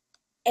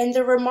 And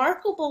the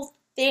remarkable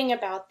thing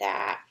about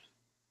that,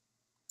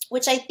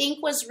 which I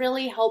think was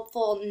really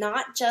helpful,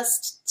 not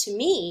just to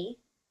me,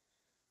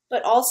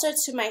 but also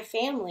to my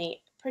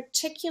family,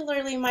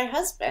 particularly my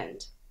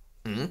husband,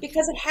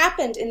 because it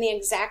happened in the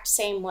exact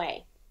same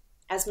way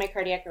as my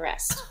cardiac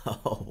arrest.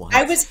 Oh, what?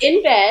 I was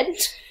in bed.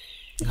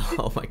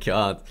 Oh my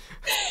God.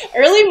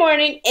 Early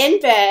morning, in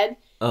bed.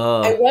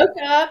 I woke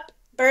up.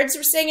 Birds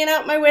were singing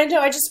out my window.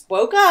 I just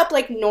woke up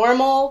like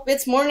normal.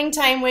 It's morning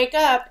time, wake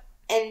up.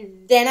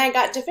 And then I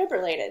got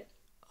defibrillated.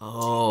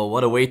 Oh,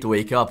 what a way to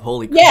wake up.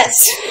 Holy crap.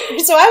 Yes.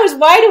 So I was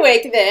wide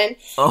awake then.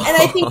 Oh. And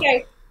I think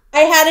I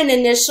had an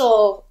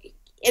initial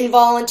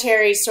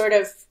involuntary sort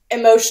of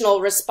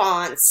emotional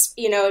response,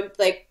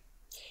 like,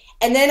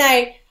 and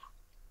then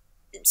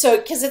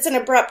because it's an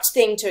abrupt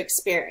thing to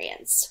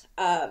experience.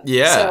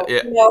 Yeah.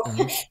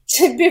 It's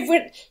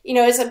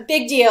a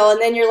big deal.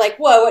 And then you're like,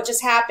 whoa, what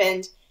just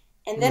happened?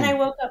 And then I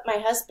woke up my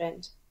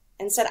husband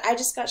and said, I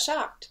just got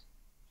shocked.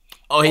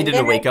 Oh, he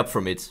didn't wake up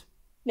from it.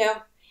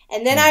 No.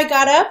 And then I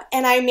got up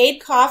and I made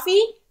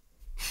coffee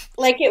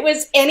like it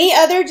was any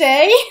other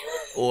day.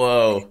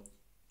 Whoa.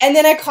 And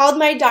then I called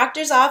my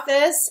doctor's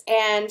office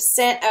and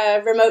sent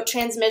a remote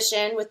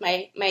transmission with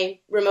my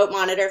remote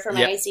monitor for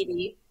my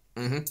ICD.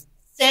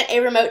 Sent a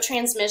remote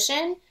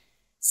transmission,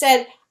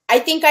 said, I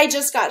think I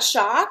just got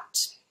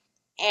shocked.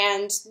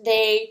 And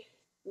they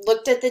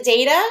looked at the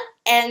data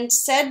and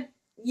said,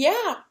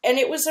 yeah, and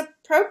it was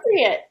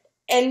appropriate.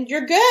 And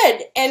you're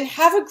good. And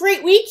have a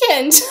great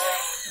weekend.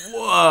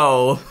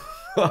 Whoa.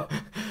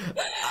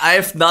 I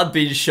have not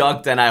been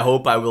shocked, and I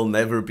hope I will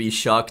never be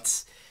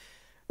shocked.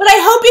 But I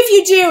hope if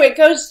you do, it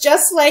goes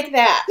just like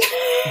that.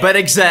 But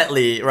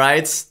exactly,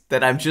 right?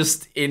 That I'm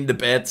just in the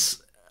bed,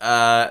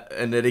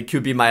 and that it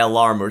could be my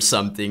alarm or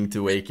something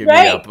to wake me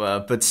up.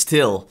 But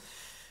still.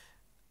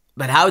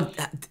 But how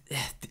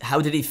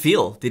did it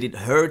feel? Did it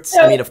hurt?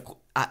 So, I mean,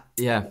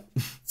 yeah.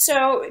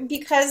 So,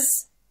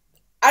 because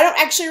I don't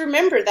actually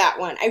remember that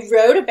one. I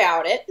wrote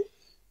about it.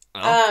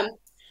 But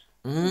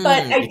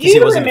I do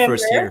it was remember. In the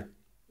first year.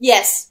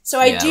 Yes. So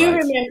I do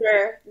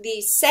remember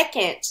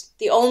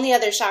the only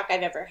other shock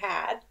I've ever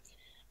had,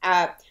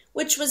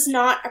 which was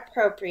not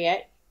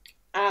appropriate.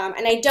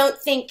 And I don't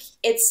think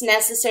it's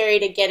necessary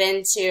to get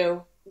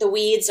into the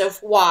weeds of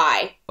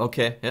why.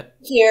 Okay. Yeah.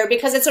 Here,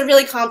 because it's a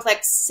really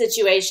complex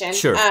situation.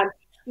 Sure.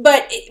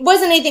 But it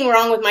wasn't anything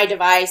wrong with my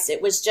device.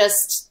 It was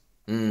just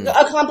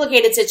a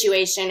complicated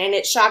situation, and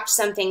it shocked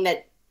something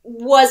that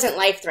wasn't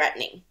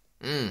life-threatening.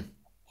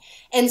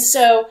 And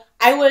so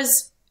I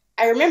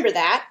remember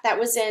that. That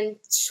was in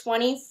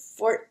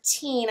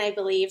 2014, I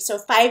believe. So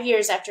 5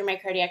 years after my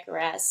cardiac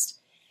arrest.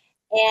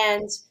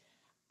 And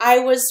I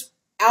was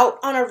out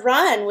on a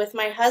run with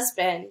my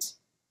husband.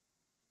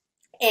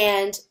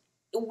 And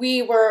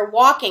we were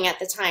walking at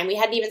the time. We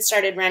hadn't even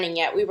started running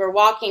yet. We were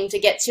walking to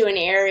get to an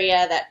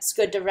area that's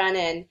good to run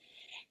in.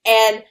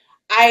 And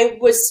I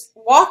was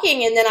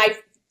walking, and then I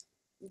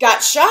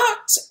got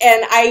shocked.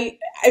 And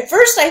at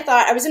first I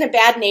thought I was in a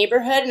bad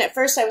neighborhood. And at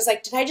first I was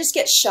like, did I just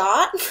get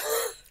shot?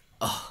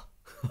 Oh.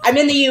 I'm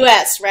in the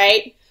U.S.,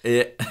 right?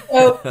 Yeah.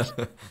 So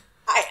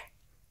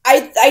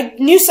I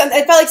knew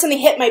something. I felt like something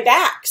hit my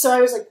back. So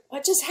I was like,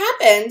 what just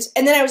happened?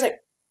 And then I was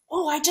like,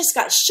 oh, I just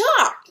got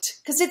shocked.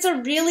 Because it's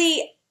a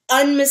really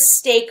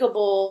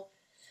unmistakable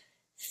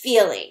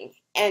feeling.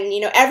 And,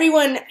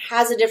 everyone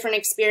has a different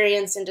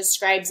experience and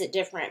describes it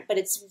different. But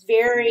it's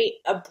very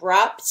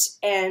abrupt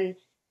and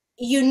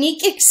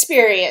unique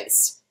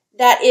experience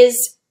that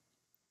is,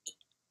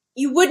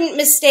 you wouldn't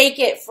mistake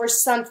it for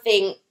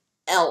something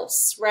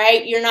else,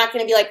 right? You're not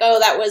going to be like, oh,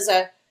 that was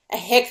a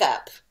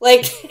hiccup.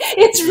 Like,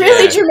 it's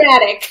really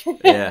dramatic.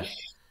 Yeah.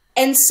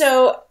 And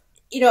so,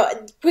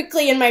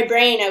 quickly in my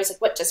brain, I was like,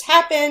 what just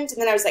happened?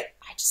 And then I was like,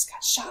 I just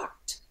got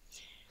shocked.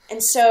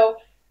 And so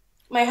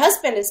my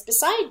husband is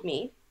beside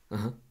me,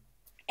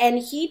 and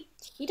he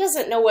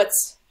doesn't know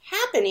what's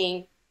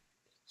happening.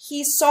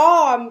 He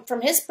saw,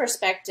 from his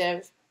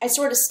perspective, I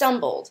sort of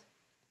stumbled.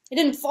 I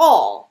didn't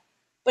fall,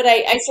 but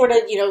I sort of,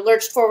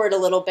 lurched forward a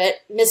little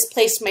bit,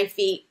 misplaced my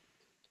feet.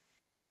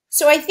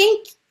 So I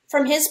think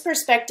from his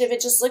perspective,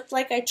 it just looked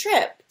like I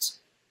tripped.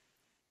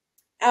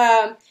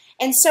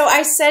 And so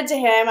I said to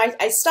him,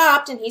 I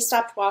stopped, and he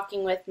stopped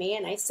walking with me,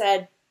 and I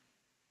said,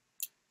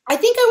 I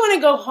think I want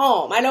to go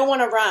home. I don't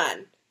want to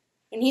run.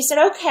 And he said,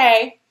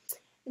 okay.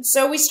 And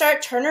so we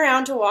turn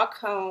around to walk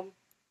home.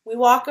 We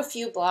walk a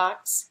few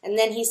blocks, and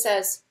then he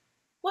says,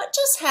 what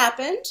just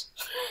happened?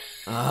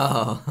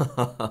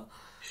 Oh.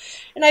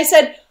 And I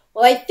said,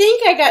 well, I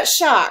think I got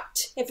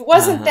shocked. If it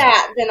wasn't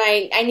that, then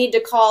I need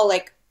to call,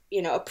 like,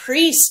 a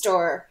priest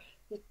or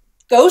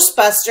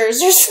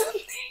Ghostbusters or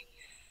something.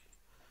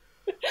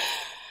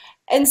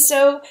 And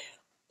so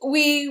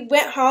we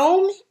went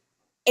home,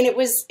 and it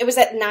was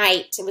at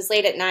night. It was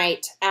late at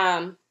night.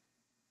 And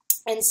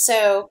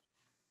so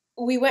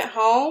we went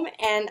home,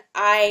 and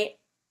I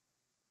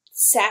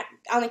sat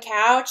on the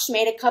couch,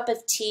 made a cup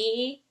of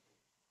tea.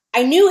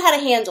 I knew how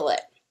to handle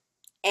it,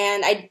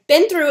 and I'd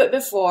been through it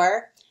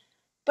before,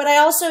 but I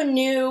also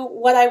knew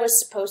what I was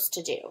supposed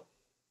to do.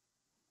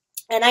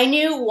 And I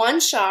knew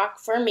one shock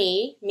for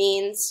me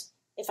means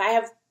if I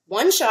have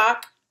one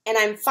shock and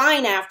I'm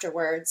fine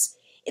afterwards,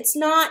 it's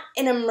not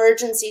an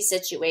emergency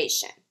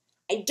situation.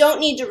 I don't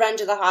need to run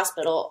to the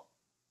hospital.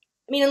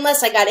 I mean,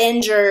 unless I got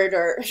injured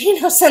or,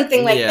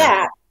 something like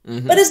that.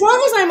 Mm-hmm. But as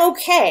long as I'm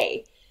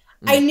okay,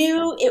 I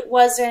knew it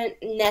wasn't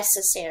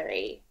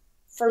necessary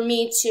for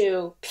me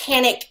to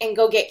panic and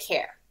go get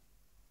care.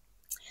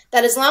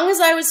 That as long as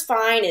I was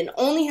fine, and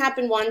only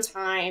happened one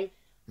time,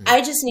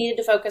 I just needed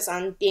to focus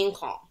on being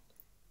calm.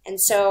 And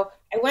so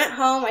I went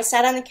home, I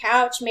sat on the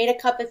couch, made a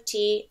cup of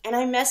tea, and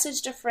I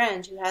messaged a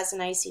friend who has an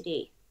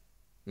ICD.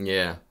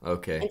 Yeah,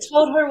 okay. And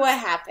told her what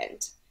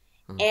happened.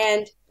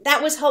 And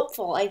that was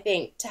helpful, I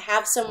think, to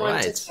have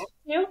someone to talk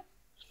to.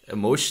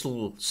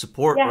 Emotional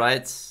support,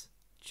 right?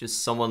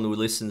 Just someone who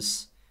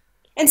listens.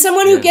 And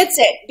someone who gets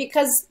it,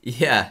 because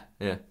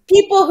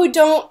people who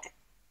don't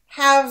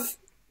have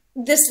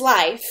this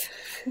life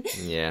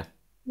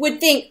would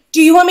think,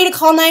 do you want me to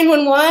call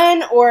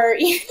 911? Or,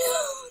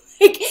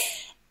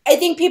 I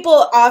think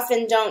people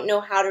often don't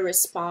know how to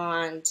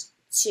respond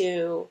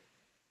to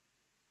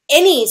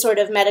any sort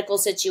of medical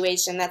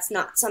situation that's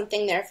not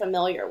something they're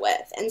familiar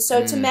with. And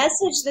so to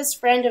message this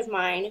friend of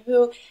mine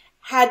who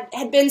had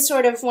been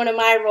sort of one of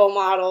my role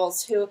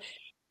models, who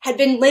had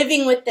been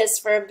living with this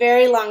for a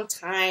very long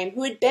time,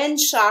 who had been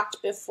shocked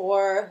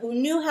before, who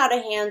knew how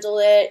to handle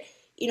it,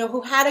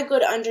 who had a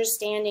good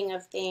understanding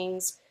of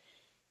things.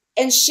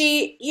 And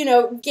she,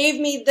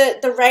 gave me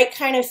the right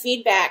kind of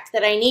feedback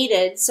that I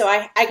needed. So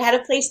I had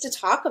a place to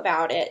talk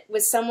about it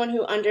with someone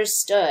who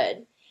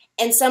understood.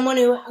 And someone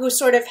who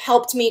sort of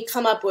helped me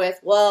come up with,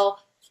 well,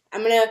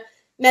 I'm going to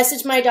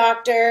message my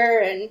doctor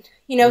and,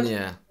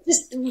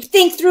 just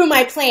think through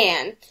my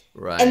plan.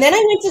 Right. And then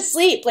I went to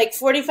sleep like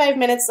 45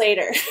 minutes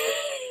later.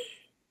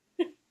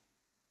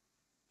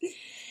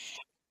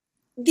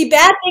 The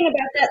bad thing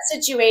about that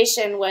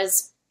situation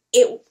was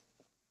the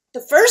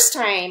first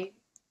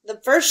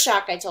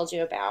shock I told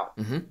you about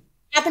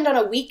happened on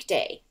a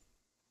weekday.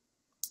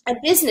 A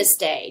business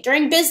day,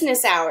 during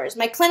business hours.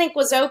 My clinic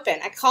was open.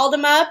 I called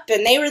them up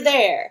and they were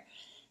there.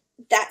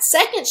 That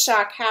second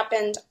shock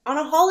happened on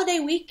a holiday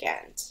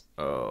weekend.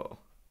 Oh.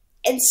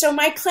 And so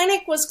my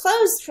clinic was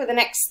closed for the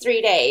next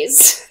 3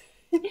 days.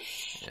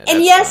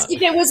 And yes,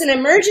 if it was an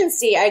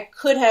emergency, I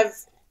could have,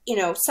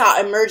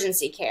 sought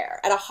emergency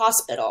care at a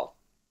hospital.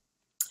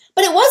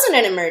 But it wasn't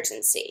an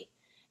emergency.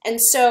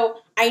 And so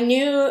I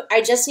knew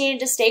I just needed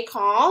to stay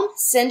calm,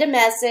 send a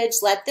message,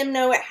 let them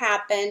know it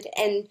happened,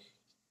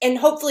 and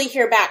hopefully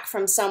hear back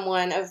from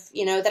someone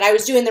that I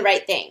was doing the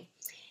right thing.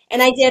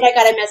 And I did. I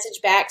got a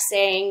message back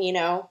saying,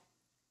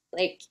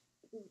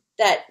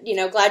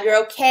 glad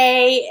you're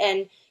okay,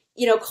 and,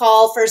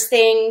 call first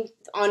thing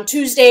on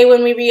Tuesday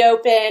when we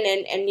reopen,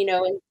 and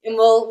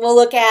we'll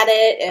look at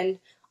it and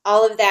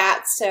all of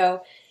that.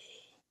 So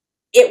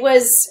it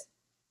was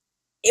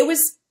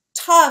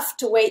tough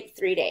to wait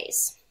 3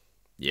 days.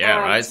 Yeah,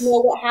 right. To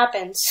know what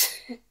happened.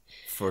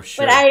 For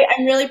sure. But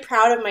I'm really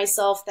proud of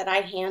myself that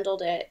I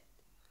handled it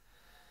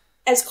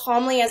as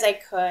calmly as I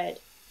could,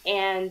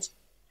 and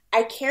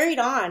I carried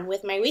on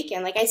with my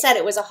weekend. Like I said,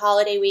 it was a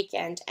holiday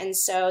weekend, and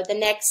so the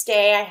next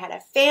day I had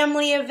a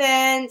family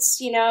event,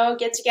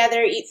 get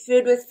together, eat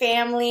food with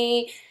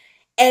family,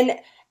 and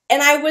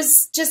I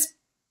was just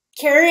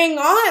carrying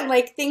on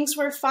like things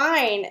were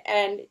fine.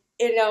 And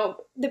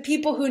the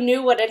people who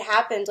knew what had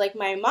happened, like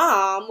my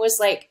mom, was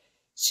like,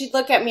 she'd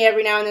look at me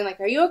every now and then like,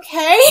 are you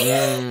okay?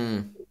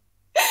 I'm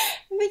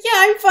like, yeah,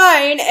 I'm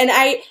fine. And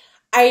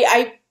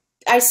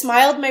I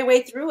smiled my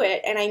way through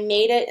it, and I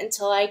made it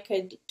until I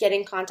could get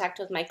in contact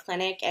with my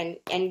clinic and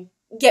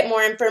get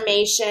more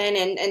information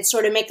and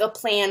sort of make a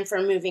plan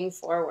for moving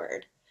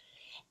forward.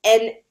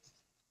 And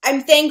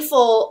I'm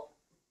thankful,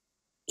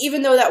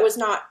 even though that was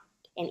not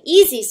an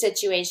easy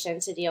situation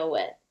to deal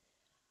with,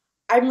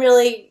 I'm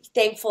really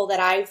thankful that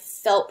I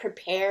felt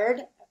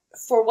prepared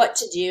for what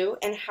to do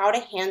and how to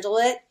handle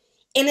it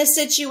in a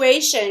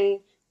situation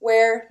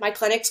where my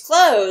clinic's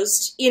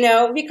closed,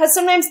 because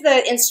sometimes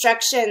the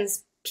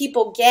instructions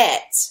people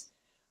get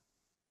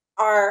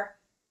are,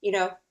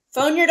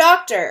 phone your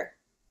doctor.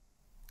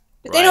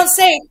 But they don't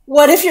say,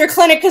 what if your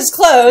clinic is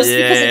closed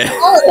because it's a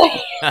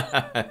holiday?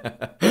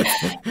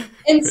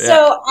 And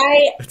so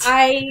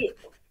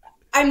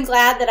I'm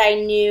glad that I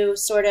knew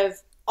sort of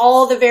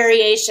all the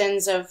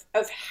variations of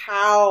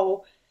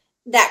how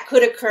that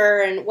could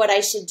occur and what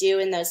I should do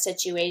in those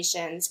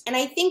situations. And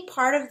I think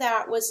part of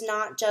that was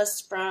not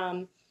just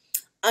from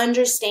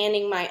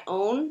understanding my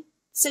own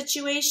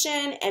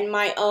situation and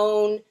my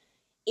own,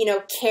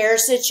 care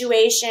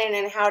situation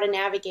and how to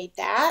navigate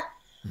that.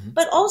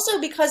 But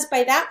also because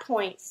by that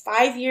point,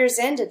 5 years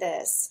into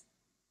this,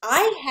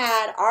 I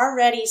had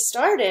already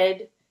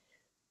started,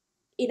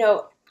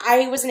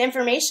 I was an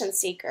information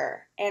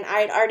seeker and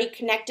I had already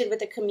connected with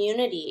the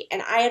community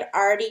and I had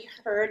already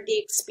heard the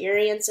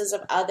experiences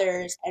of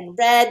others and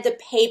read the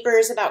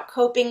papers about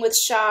coping with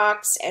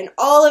shocks and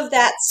all of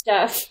that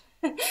stuff.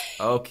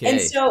 Okay.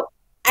 And so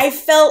I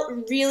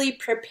felt really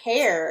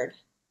prepared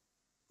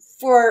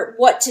for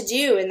what to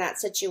do in that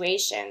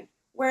situation.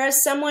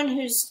 Whereas someone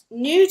who's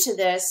new to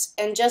this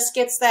and just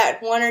gets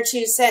that 1 or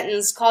 2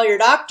 sentence, call your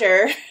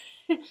doctor,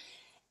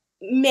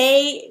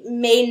 may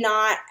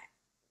not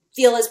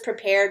feel as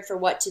prepared for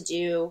what to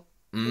do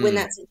when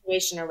that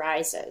situation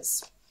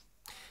arises.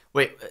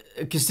 Wait,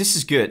 because this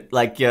is good.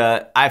 Like,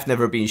 I've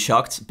never been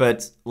shocked,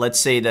 but let's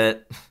say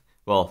that,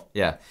 well,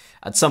 yeah,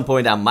 at some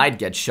point I might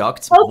get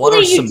shocked. Hopefully what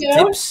are you some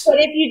don't, tips? but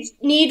if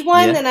you need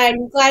one, then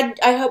I'm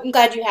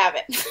glad you have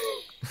it.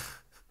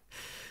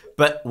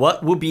 But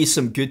what would be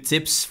some good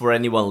tips for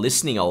anyone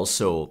listening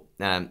also?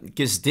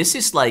 Because this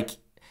is like,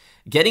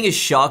 getting a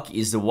shock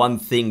is the one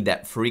thing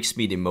that freaks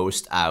me the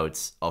most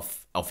out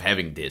of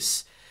having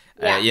this.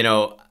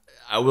 Yeah.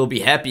 I will be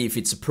happy if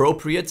it's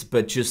appropriate,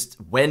 but just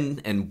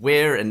when and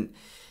where, and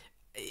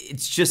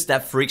it's just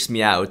that freaks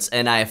me out.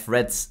 And I have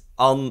read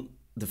on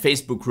the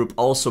Facebook group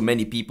also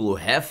many people who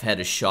have had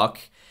a shock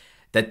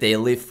that they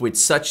live with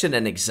such an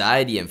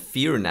anxiety and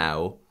fear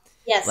now.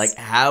 Yes. Like,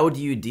 how do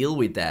you deal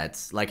with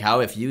that? Like, how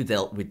have you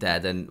dealt with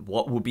that? And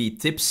what would be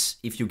tips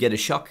if you get a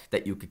shock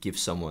that you could give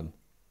someone?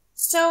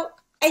 So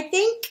I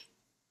think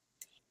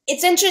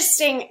it's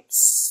interesting.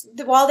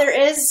 While there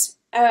is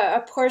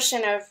a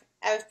portion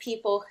of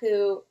people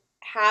who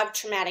have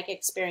traumatic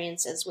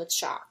experiences with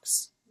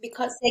shocks,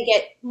 because they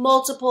get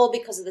multiple,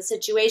 because of the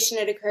situation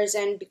it occurs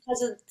in,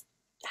 because of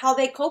how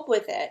they cope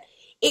with it,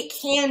 it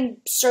can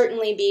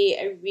certainly be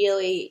a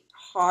really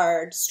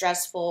hard,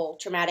 stressful,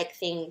 traumatic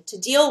thing to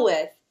deal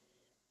with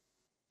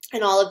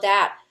and all of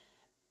that.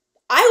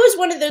 I was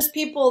one of those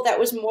people that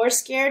was more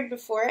scared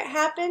before it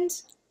happened.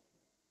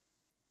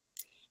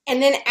 And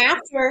then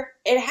after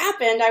it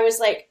happened, I was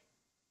like,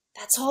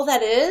 that's all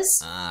that is?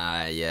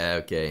 Yeah,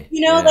 okay.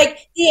 Like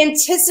the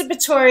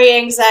anticipatory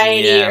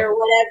anxiety or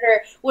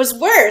whatever was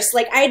worse.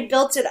 Like I had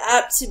built it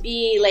up to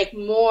be like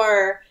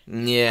more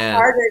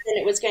harder than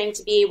it was going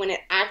to be when it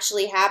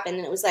actually happened.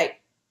 And it was like,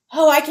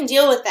 oh, I can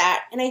deal with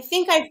that. And I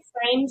think I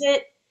framed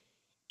it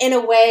in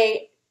a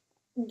way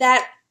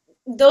that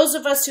those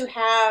of us who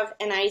have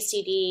an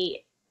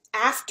ICD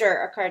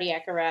after a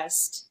cardiac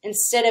arrest,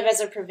 instead of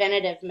as a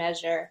preventative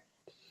measure,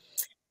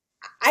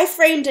 I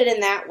framed it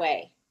in that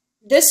way.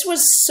 This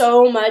was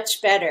so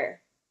much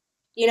better.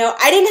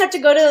 I didn't have to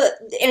go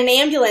in an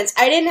ambulance.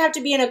 I didn't have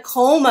to be in a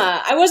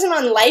coma. I wasn't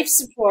on life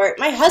support.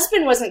 My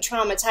husband wasn't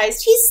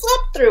traumatized. He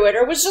slept through it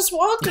or was just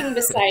walking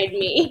beside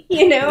me,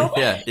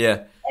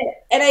 Yeah.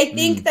 And I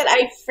think that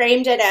I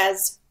framed it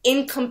as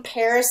in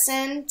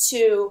comparison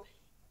to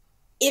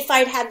if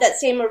I'd had that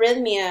same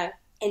arrhythmia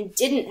and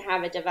didn't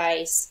have a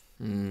device,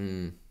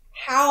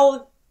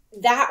 how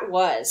that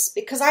was,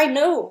 because I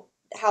know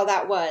how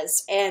that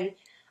was. And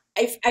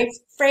I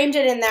framed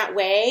it in that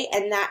way,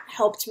 and that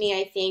helped me,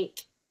 I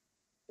think,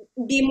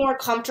 be more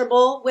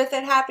comfortable with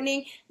it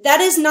happening.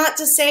 That is not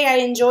to say I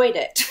enjoyed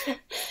it.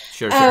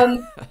 Sure.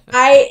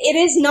 It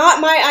is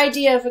not my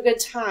idea of a good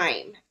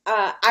time.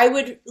 I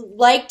would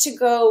like to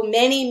go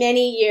many,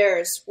 many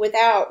years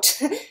without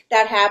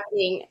that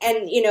happening,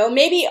 and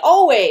maybe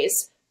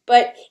always.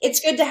 But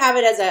it's good to have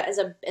it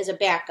as a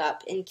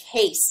backup in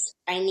case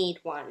I need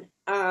one.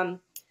 And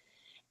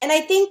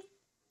I think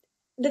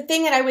the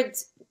thing that I would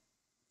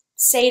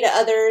say to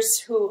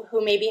others who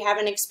maybe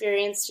haven't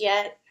experienced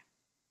yet,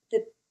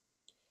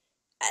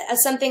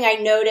 something I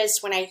notice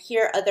when I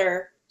hear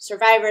other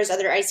survivors,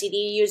 other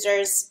ICD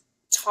users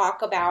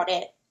talk about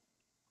it,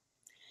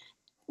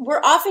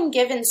 we're often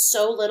given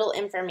so little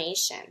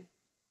information,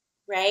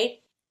 right?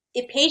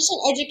 The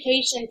patient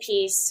education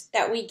piece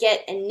that we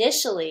get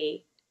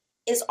initially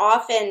is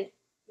often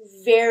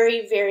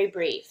very, very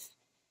brief.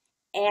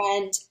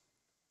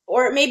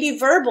 Or it may be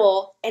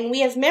verbal and we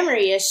have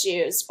memory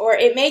issues, or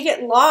it may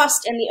get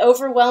lost in the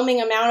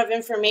overwhelming amount of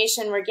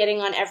information we're getting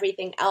on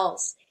everything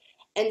else.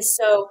 And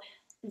so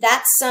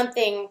that's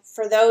something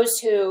for those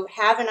who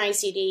have an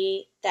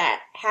ICD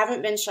that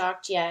haven't been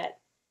shocked yet.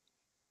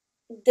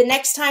 The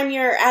next time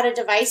you're at a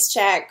device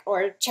check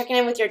or checking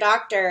in with your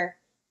doctor,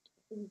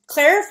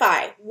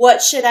 clarify,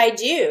 what should I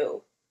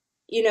do,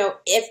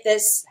 if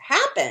this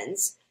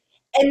happens,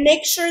 and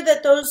make sure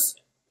that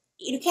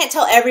you can't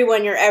tell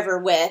everyone you're ever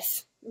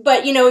with,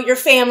 but, your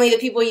family, the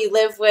people you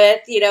live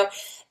with,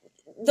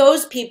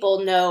 those people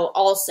know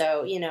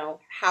also,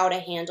 how to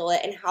handle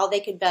it and how they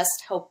could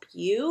best help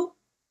you,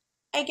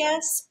 I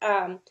guess.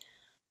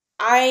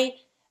 I,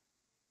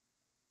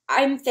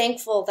 I'm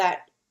thankful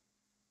that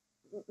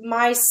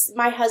my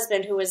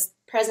husband, who was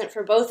present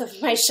for both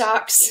of my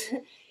shocks,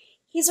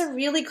 he's a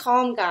really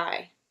calm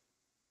guy.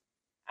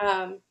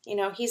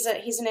 He's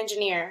an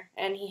engineer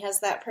and he has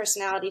that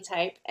personality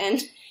type,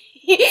 and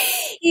he,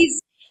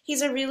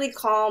 he's a really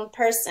calm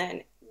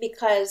person,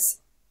 because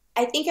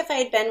I think if I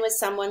had been with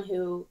someone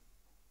who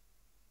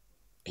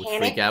Would freak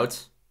panicked,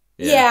 out.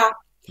 Yeah.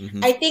 yeah,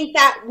 Hmm. I think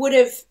that would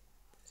have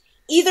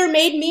either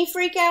made me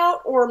freak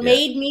out or Yeah.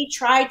 made me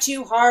try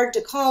too hard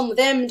to calm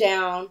them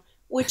down,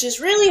 which is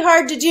really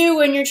hard to do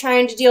when you're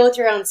trying to deal with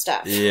your own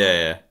stuff. Yeah,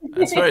 yeah.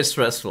 That's very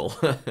stressful.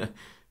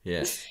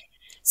 Yeah.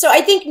 So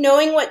I think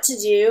knowing what to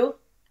do,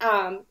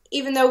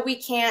 even though we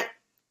can't,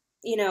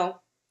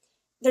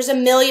 there's a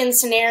million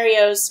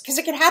scenarios, because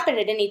it could happen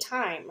at any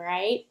time,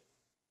 right?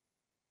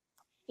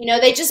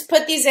 They just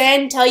put these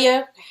in, tell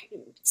you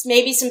it's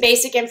maybe some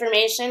basic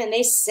information, and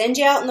they send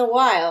you out in the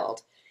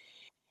wild.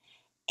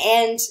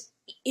 And,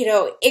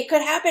 it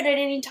could happen at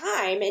any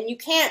time, and you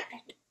can't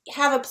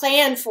have a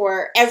plan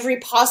for every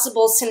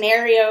possible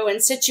scenario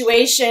and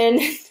situation,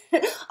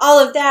 all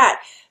of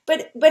that.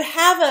 But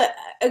have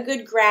a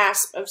good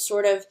grasp of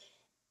sort of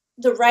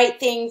the right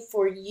thing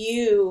for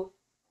you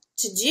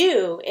to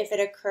do if it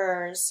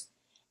occurs.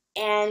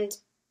 And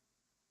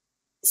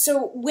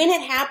so when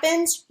it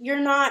happens, you're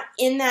not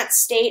in that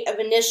state of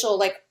initial,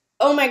 like,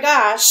 oh my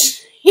gosh,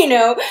 you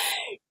know,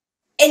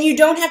 and you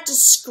don't have to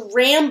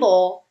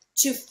scramble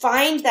to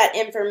find that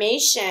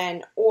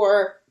information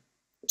or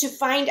to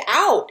find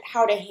out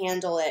how to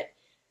handle it,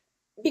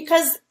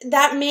 because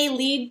that may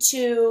lead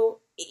to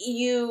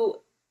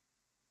you.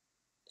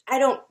 I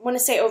don't want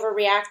to say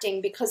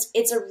overreacting, because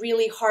it's a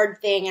really hard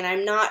thing, and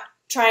I'm not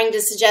trying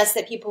to suggest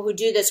that people who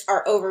do this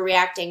are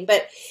overreacting,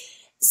 but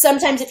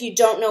sometimes if you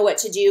don't know what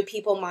to do,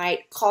 people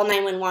might call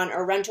 911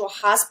 or run to a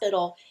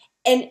hospital,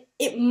 and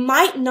it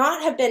might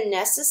not have been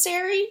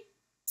necessary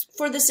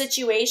for the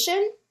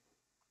situation,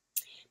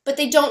 but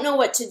they don't know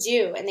what to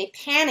do, and they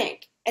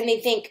panic, and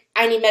they think,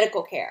 I need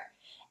medical care.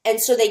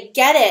 And so they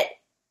get it,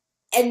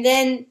 and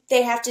then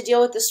they have to deal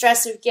with the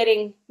stress of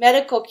getting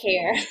medical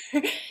care.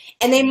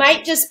 And they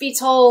might just be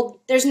told,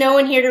 there's no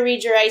one here to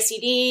read your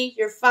ICD,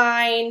 you're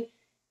fine,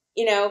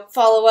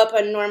 follow up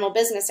on normal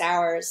business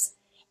hours.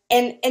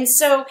 And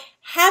so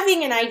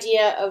having an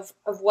idea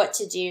of what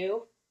to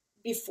do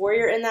before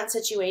you're in that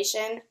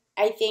situation,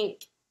 I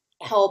think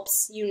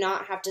helps you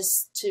not have to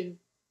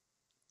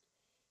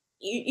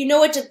you know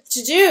what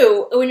to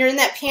do when you're in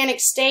that panic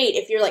state.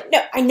 If you're like,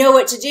 no, I know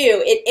what to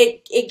do,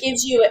 it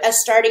gives you a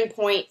starting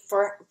point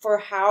for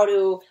how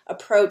to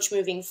approach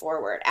moving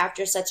forward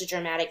after such a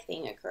dramatic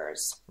thing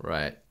occurs.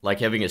 Right. Like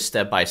having a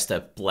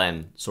step-by-step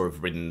plan sort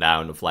of written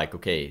down of like,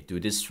 okay, do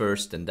this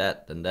first and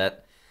that and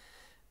that,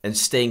 and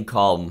staying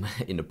calm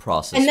in the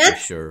process, And for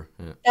sure.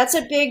 Yeah. that's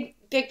a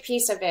big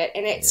piece of it.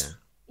 And it's,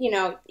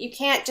 Yeah. you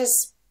can't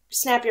just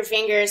snap your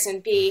fingers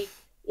and be,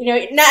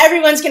 not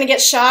everyone's going to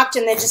get shocked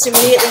and then just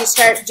immediately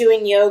start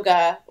doing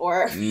yoga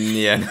or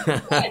Yeah.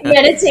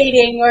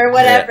 meditating or Yeah.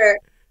 whatever.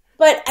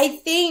 But I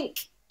think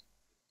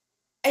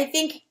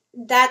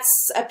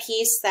that's a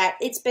piece that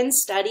it's been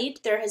studied.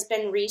 There has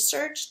been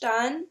research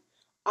done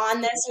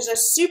on this. There's a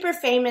super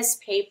famous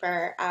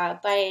paper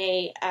by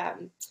a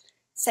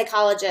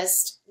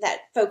psychologist that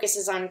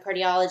focuses on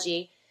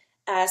cardiology,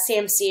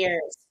 Sam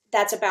Sears,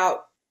 that's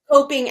about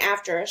coping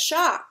after a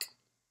shock.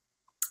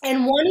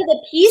 And one of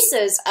the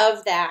pieces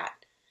of that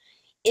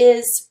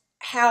is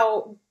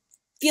how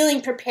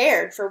feeling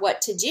prepared for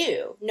what to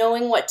do,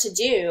 knowing what to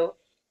do.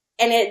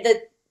 And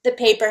the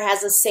paper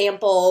has a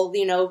sample,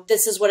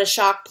 this is what a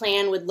shock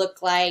plan would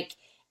look like.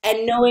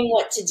 And knowing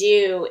what to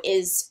do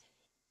is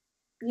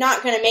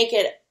not going to make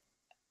it,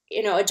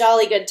 a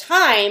jolly good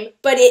time,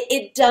 but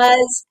it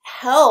does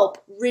help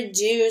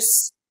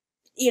reduce,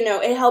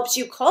 it helps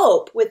you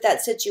cope with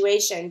that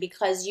situation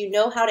because you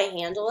know how to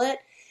handle it.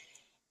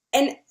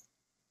 And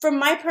from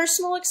my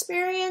personal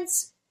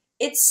experience,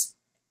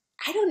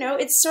 I don't know,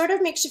 it sort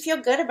of makes you feel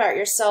good about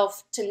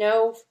yourself to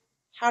know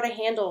how to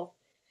handle.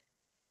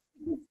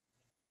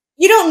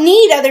 You don't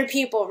need other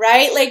people,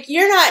 right? Like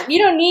you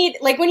don't need,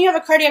 like when you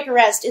have a cardiac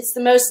arrest, it's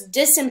the most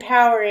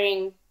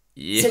disempowering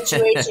Yeah.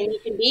 situation you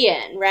can be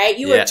in, right?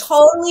 You are Yeah.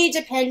 totally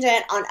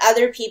dependent on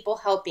other people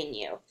helping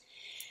you.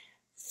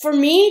 For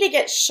me to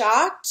get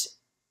shocked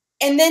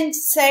and then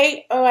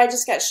say, oh, I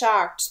just got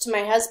shocked to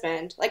my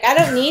husband, like I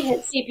don't need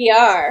his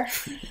CPR.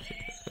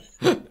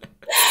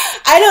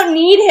 I don't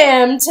need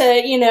him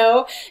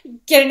to,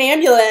 get an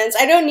ambulance.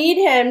 I don't need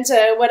him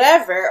to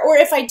whatever. Or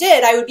if I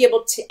did, I would be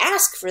able to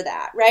ask for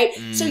that, right?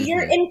 So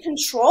you're Mhm. in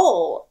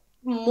control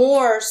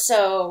more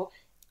so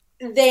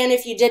than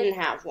if you didn't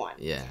have one.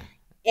 Yeah.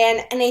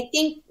 And I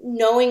think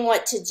knowing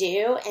what to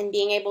do and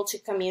being able to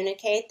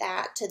communicate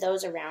that to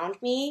those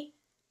around me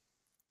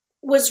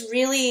was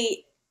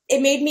really,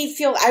 it made me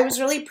feel, I was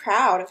really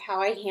proud of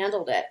how I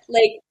handled it.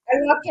 Like, I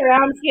walked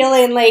around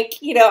feeling like,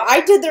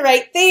 I did the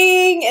right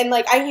thing and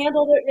like I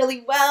handled it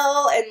really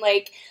well. And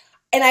like,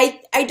 and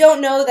I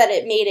don't know that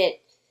it made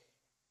it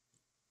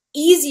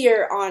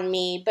easier on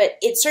me, but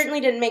it certainly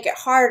didn't make it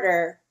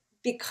harder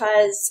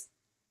because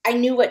I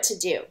knew what to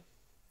do.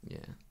 Yeah.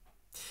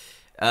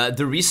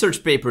 The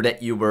research paper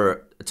that you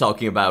were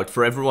talking about,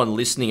 for everyone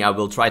listening, I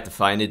will try to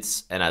find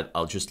it and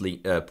I'll just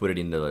put it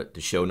in the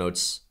show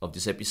notes of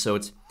this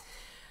episode.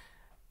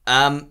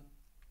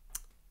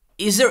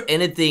 Is there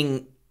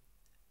anything,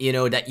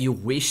 that you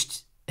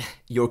wished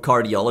your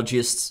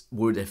cardiologists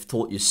would have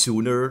told you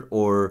sooner,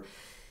 or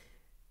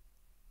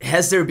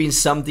has there been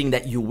something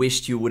that you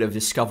wished you would have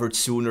discovered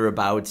sooner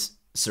about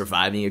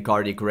surviving a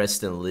cardiac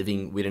arrest and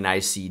living with an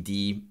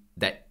ICD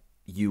that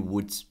you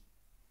would,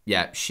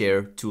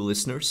 share to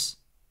listeners?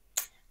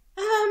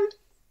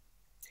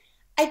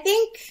 I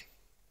think,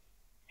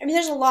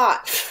 there's a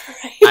lot.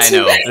 Right? I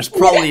know, there's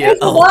probably a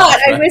lot.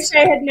 Right? I wish I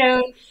had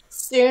known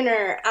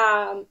sooner.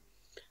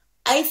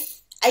 I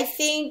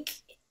think,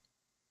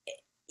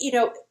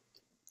 you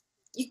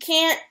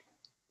can't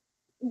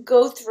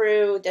go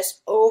through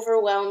this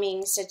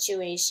overwhelming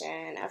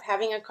situation of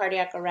having a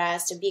cardiac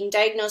arrest, of being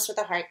diagnosed with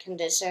a heart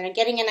condition, and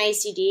getting an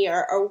ICD,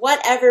 or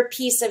whatever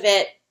piece of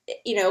it,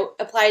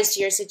 applies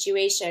to your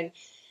situation.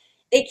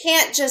 They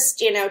can't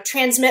just,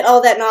 transmit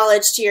all that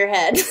knowledge to your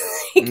head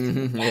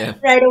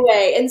right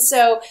away. And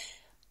so,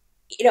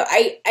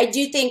 I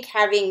do think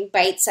having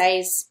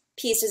bite-sized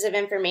pieces of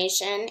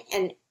information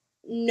and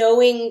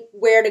knowing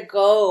where to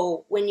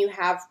go when you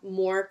have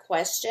more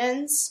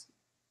questions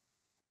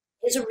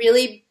is a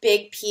really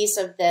big piece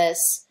of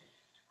this.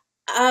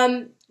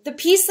 The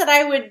piece that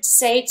I would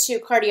say to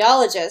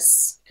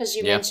cardiologists, because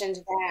you mentioned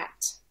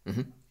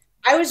that,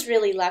 I was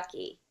really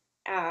lucky.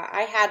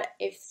 I had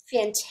a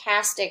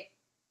fantastic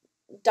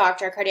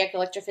doctor, a cardiac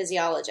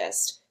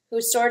electrophysiologist,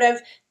 who sort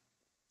of,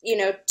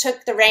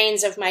 took the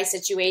reins of my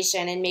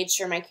situation and made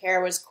sure my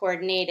care was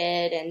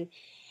coordinated and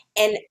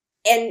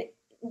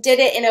did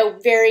it in a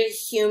very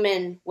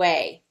human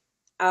way.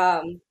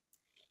 And,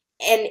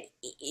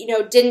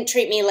 didn't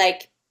treat me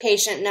like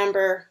patient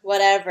number,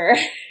 whatever.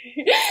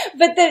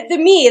 But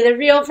the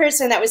real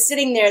person that was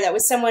sitting there, that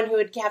was someone who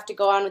would have to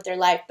go on with their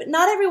life. But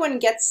not everyone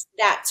gets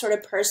that sort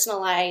of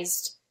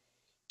personalized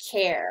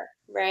care,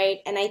 right?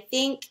 And I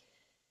think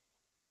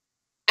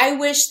I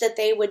wish that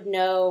they would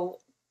know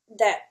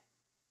that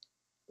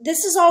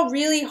this is all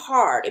really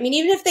hard.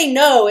 Even if they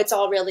know it's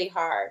all really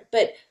hard,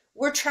 but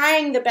we're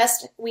trying the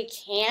best we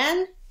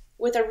can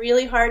with a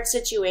really hard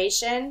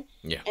situation.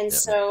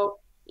 So,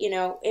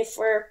 if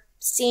we're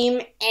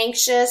seem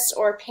anxious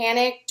or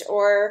panicked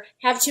or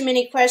have too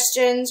many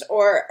questions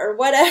or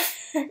whatever,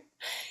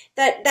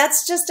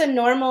 that's just a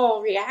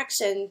normal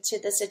reaction to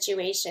the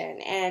situation.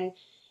 And,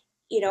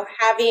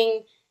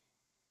 having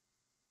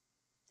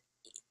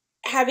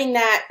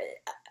that,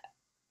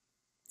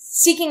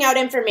 seeking out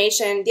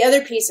information. The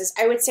other piece is,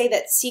 I would say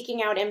that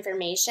seeking out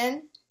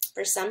information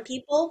for some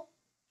people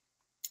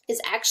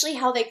is actually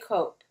how they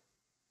cope.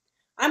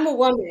 I'm a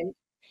woman,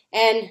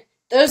 and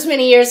those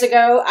many years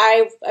ago,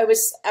 I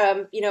was,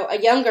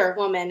 a younger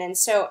woman, and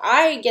so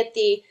I get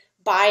the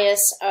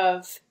bias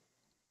of,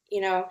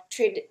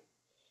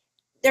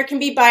 there can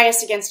be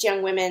bias against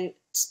young women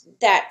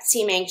that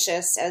seem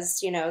anxious, as,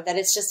 that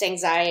it's just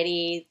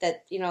anxiety,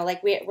 that,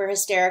 like we're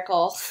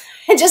hysterical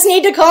and just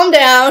need to calm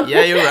down.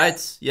 Yeah, you're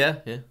right. Yeah.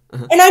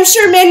 And I'm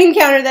sure men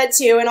encounter that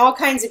too, and all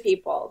kinds of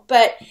people.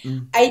 But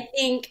I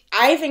think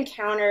I've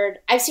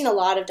seen a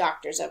lot of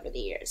doctors over the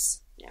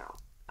years now.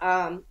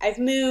 I've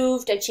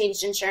moved, I've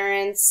changed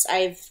insurance, so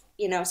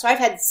I've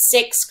had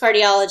 6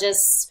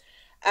 cardiologists.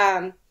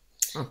 I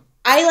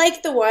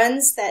like the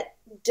ones that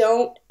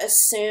don't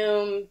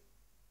assume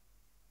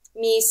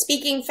me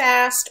speaking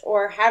fast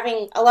or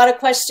having a lot of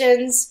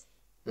questions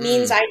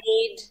means I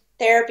need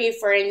therapy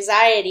for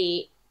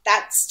anxiety.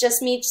 That's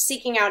just me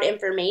seeking out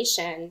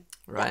information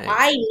that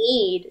I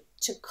need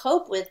to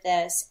cope with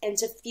this and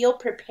to feel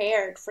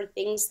prepared for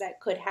things that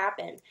could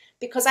happen,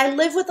 because I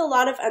live with a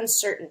lot of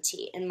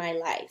uncertainty in my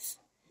life,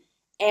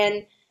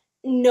 and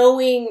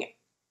knowing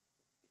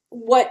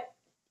what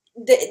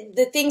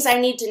the things I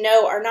need to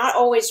know are not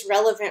always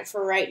relevant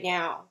for right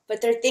now,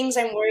 but they're things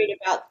I'm worried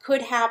about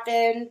could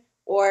happen.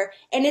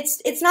 And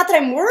it's not that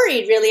I'm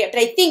worried really, but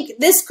I think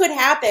this could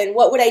happen.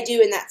 What would I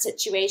do in that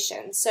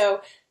situation?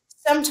 So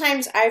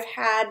sometimes I've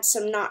had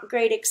some not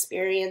great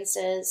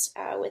experiences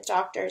with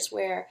doctors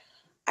where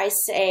I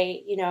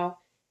say,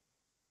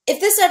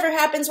 if this ever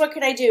happens, what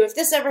could I do? If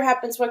this ever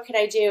happens, what could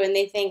I do? And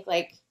they think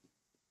like,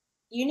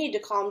 you need to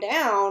calm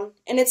down.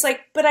 And it's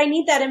like, but I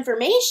need that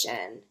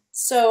information.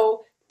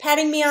 So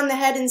patting me on the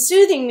head and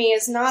soothing me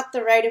is not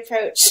the right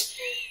approach.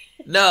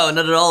 No,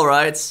 not at all,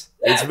 right?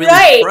 It's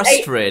really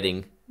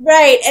frustrating.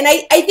 Right. And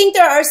I think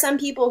there are some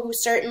people who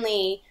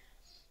certainly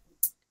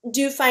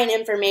do find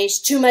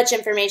too much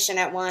information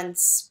at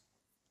once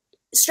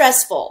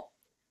stressful.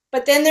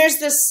 But then there's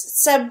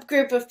this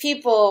subgroup of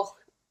people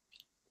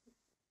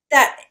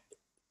that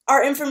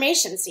are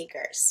information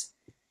seekers.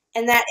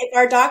 And that if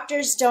our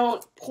doctors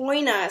don't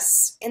point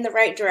us in the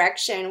right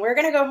direction, we're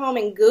going to go home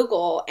and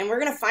Google and we're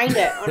going to find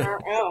it on our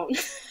own.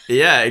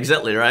 Yeah,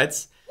 exactly,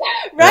 right?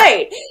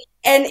 Right.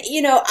 And,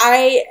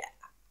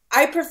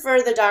 I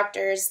prefer the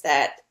doctors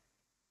that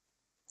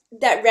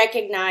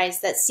recognize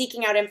that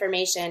seeking out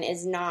information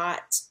is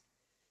not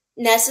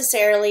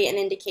necessarily an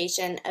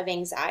indication of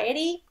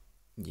anxiety.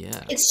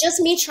 Yeah. It's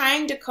just me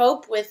trying to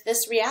cope with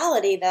this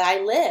reality that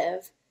I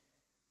live,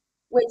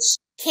 which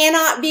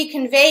cannot be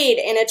conveyed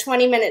in a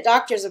 20-minute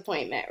doctor's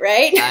appointment,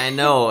 right? I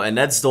know, and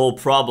that's the whole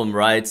problem,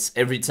 right?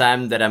 Every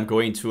time that I'm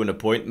going to an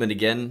appointment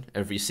again,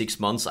 every 6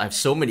 months, I have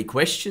so many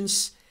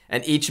questions.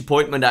 And each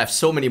appointment, I have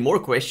so many more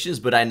questions,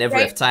 but I never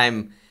have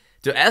time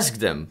to ask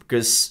them.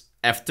 Because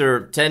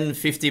after 10,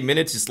 15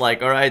 minutes, it's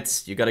like, all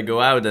right, you got to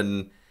go out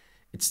and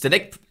it's the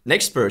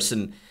next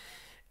person.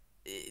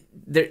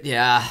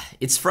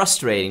 It's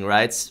frustrating,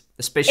 right?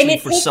 Especially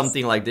for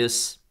something like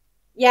this.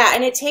 Yeah,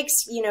 and it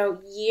takes,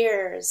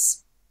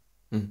 years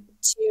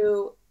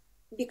to,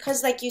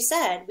 because like you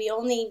said, we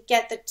only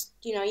get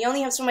you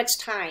only have so much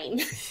time.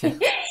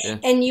 Yeah.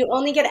 And you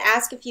only get to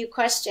ask a few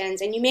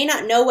questions, and you may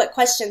not know what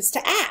questions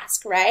to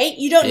ask, right?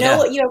 You don't know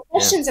what you have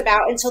questions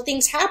about until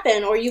things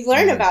happen or you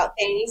learn about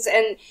things.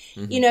 And,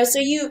 so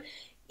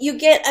you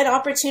get an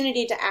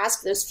opportunity to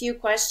ask those few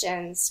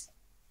questions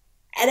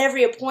at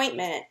every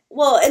appointment.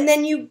 Well, and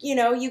then you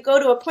go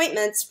to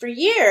appointments for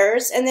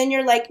years, and then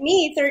you're like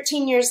me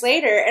 13 years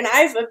later, and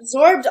I've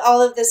absorbed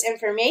all of this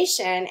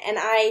information, and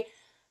I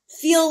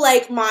feel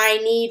like my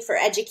need for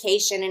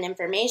education and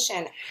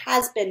information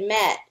has been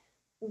met,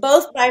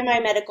 both by my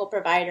medical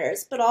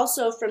providers, but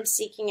also from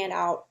seeking it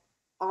out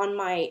on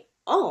my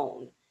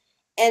own.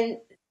 And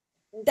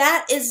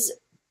that is,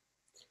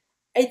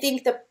 I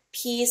think, the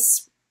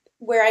piece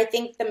where I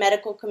think the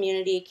medical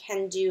community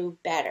can do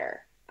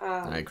better.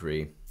 I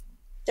agree.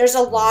 There's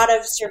a lot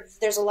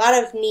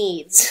of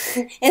needs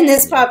in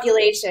this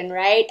population,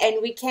 right?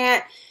 And we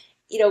can't,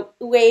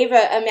 wave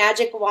a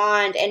magic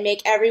wand and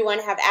make everyone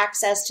have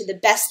access to the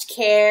best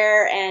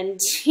care and,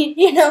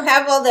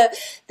 have all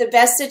the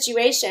best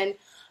situation.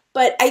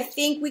 But I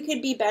think we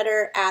could be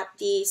better at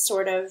the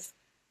sort of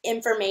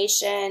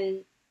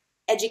information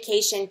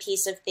education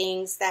piece of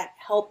things that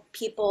help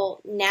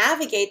people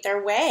navigate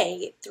their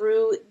way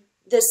through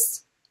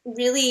this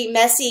really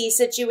messy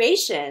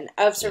situation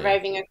of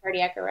surviving a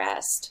cardiac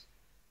arrest.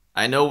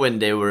 I know when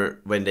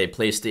they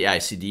placed the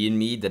ICD in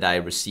me that I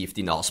received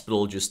in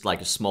hospital just like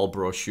a small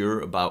brochure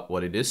about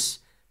what it is,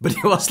 but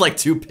it was like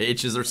 2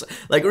 pages or so,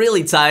 like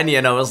really tiny,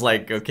 and I was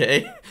like,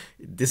 okay,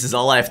 this is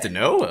all I have to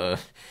know.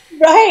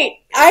 Right.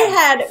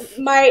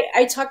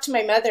 I talked to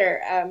my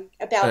mother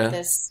about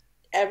this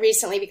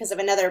recently because of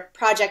another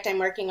project I'm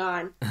working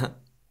on,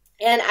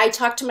 and I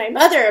talked to my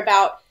mother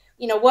about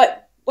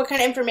what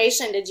kind of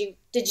information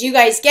did you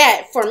guys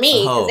get for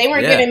me? Because they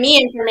weren't giving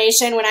me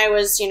information when I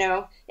was,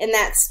 in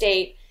that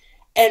state.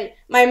 And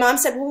my mom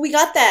said, well, we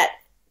got that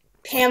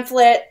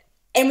pamphlet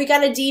and we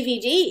got a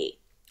DVD.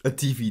 A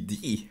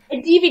DVD?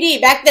 A DVD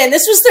back then.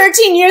 This was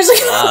 13 years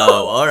ago.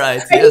 Oh, all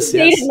right. I just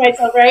dated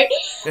myself, right?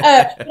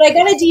 But I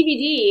got a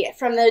DVD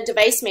from the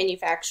device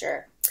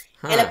manufacturer.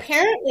 And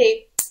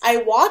apparently I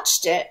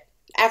watched it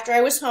after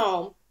I was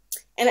home,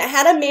 and it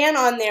had a man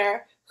on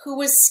there who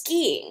was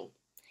skiing.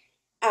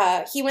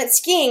 He went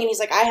skiing, and he's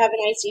like, I have an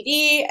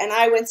ICD, and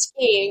I went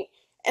skiing.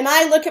 And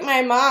I look at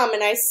my mom,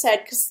 and I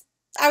said, because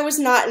I was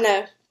not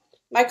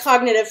my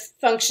cognitive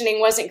functioning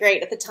wasn't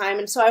great at the time,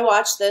 and so I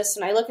watched this,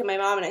 and I look at my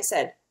mom, and I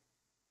said,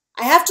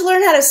 I have to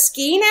learn how to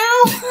ski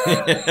now?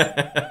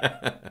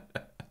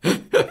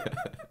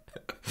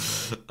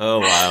 Oh,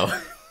 wow.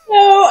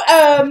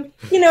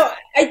 So,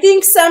 I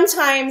think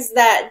sometimes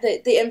that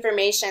the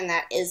information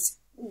that is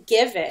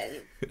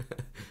given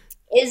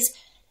is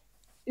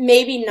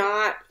maybe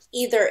not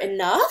either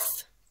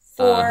enough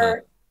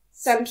for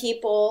some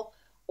people,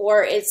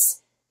 or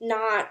it's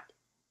not,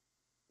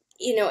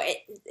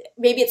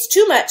 maybe it's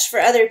too much for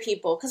other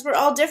people, because we're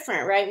all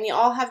different, right? We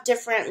all have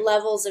different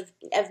levels of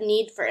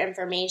need for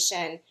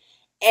information.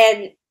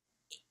 And,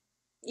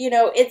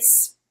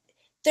 it's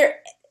there.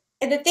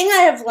 And the thing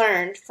I have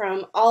learned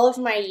from all of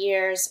my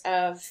years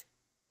of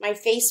my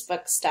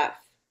Facebook stuff,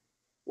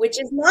 which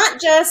is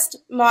not just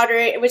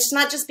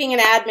being an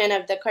admin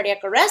of the cardiac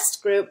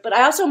arrest group, but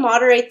I also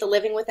moderate the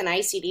Living with an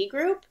ICD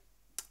group.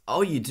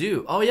 Oh, you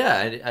do? Oh,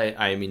 yeah.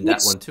 I mean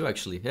that one too,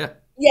 actually. Yeah.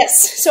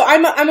 Yes. So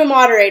I'm a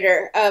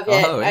moderator of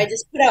it. Oh, yeah. I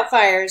just put out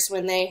fires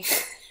when they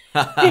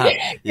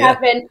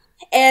happen.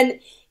 And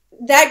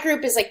that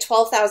group is like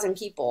 12,000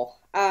 people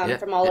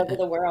from all over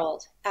the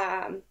world.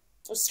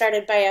 It was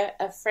started by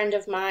a friend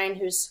of mine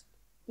who's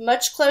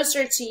much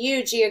closer to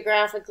you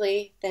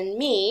geographically than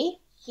me.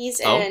 He's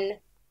in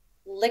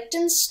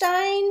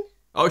Liechtenstein.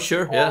 Oh,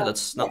 sure. Yeah,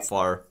 that's not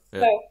far.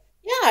 Yeah.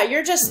 So,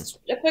 you're just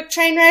a quick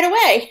train ride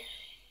away.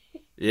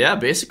 Yeah,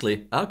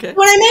 basically. Okay.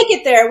 When I make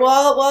it there,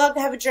 we'll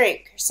have a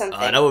drink or something.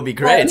 That would be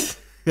great.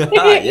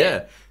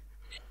 Yeah.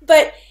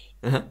 But,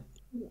 Uh-huh.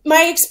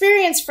 My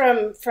experience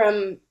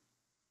from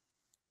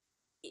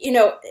you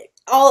know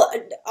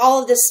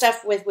all of this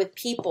stuff with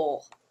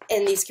people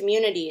in these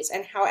communities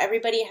and how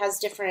everybody has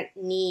different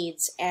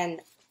needs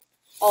and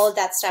all of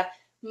that stuff.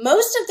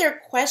 Most of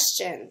their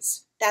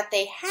questions that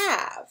they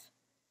have,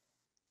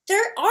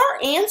 there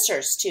are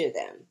answers to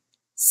them.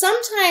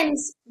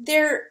 Sometimes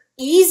they're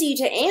easy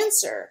to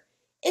answer.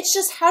 It's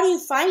just, how do you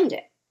find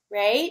it,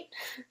 right?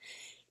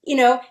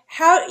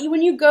 How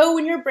when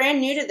you're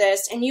brand new to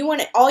this and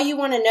all you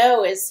want to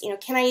know is,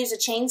 can I use a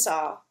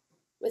chainsaw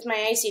with my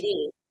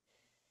ICD?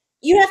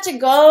 You have to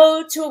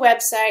go to a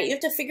website. You have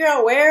to figure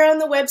out where on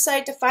the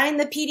website to find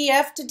the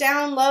PDF to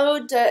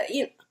download.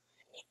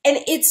 And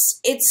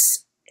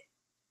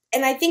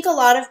and I think a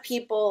lot of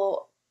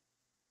people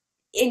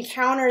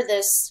encounter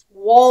this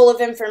wall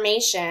of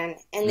information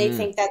and they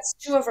think that's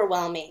too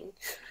overwhelming.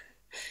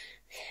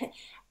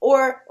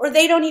 or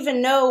they don't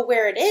even know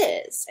where it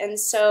is. And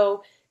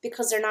so,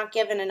 because they're not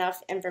given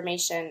enough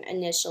information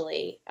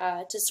initially,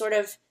 to sort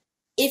of,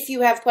 if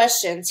you have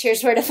questions,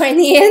 here's where to find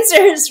the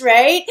answers,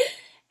 right?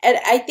 And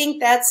I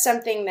think that's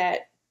something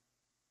that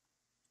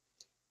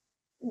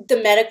the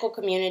medical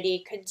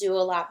community could do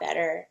a lot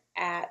better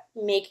at,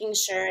 making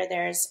sure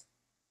there's,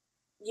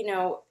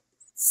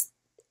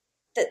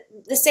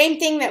 the same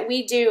thing that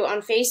we do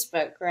on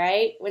Facebook,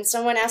 right? When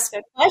someone asks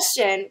a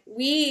question,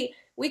 we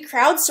we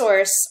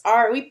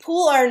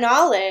pool our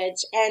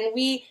knowledge, and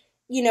we,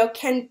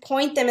 can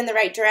point them in the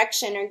right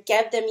direction or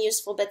give them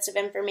useful bits of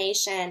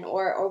information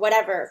or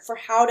whatever for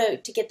how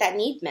to get that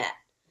need met.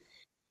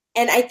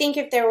 And I think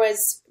if there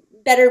was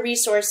better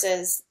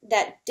resources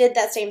that did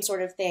that same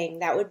sort of thing,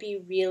 that would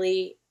be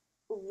really,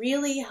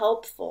 really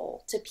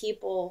helpful to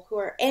people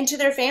and to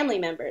their family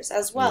members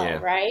as well, Yeah.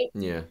 right?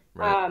 Yeah.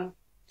 Right.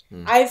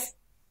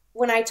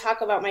 When I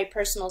talk about my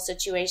personal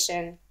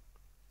situation,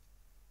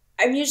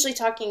 I'm usually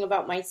talking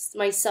about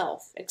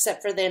myself,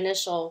 except for the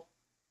initial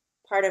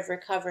part of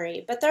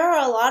recovery. But there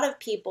are a lot of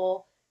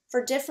people,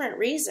 for different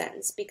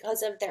reasons,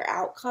 because of their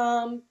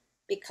outcome,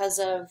 because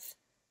of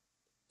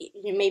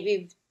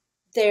maybe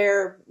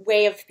their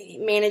way of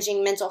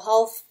managing mental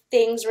health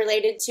things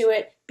related to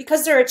it,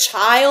 because they're a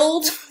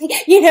child,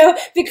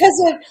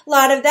 because of a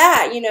lot of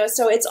that,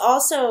 so it's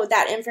also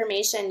that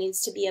information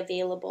needs to be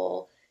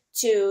available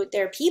to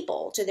their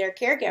people, to their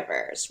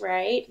caregivers,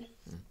 right?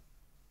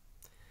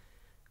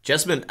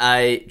 Jasmine,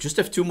 I just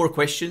have two more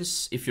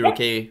questions, if you're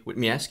okay with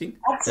me asking.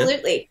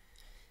 Absolutely.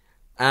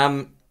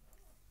 Yeah?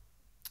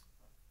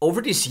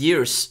 Over these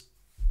years,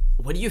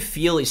 what do you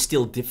feel is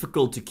still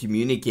difficult to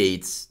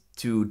communicate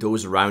to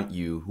those around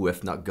you who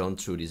have not gone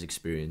through this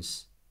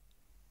experience?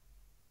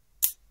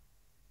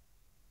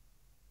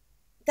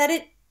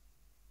 I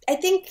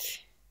think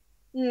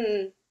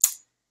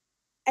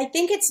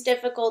it's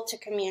difficult to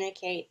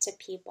communicate to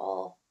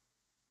people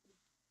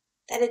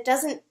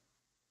that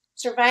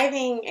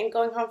surviving and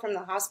going home from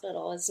the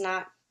hospital is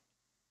not,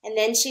 and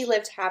then she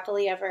lived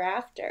happily ever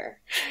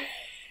after,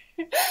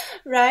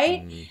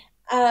 right?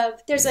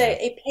 There's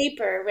a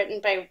paper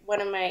written by one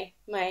of my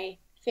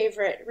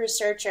favorite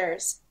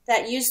researchers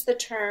that used the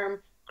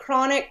term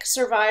chronic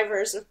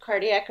survivors of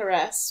cardiac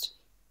arrest.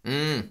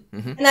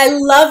 Mm-hmm. And I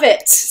love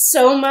it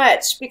so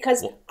much,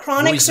 because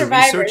chronic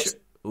survivors.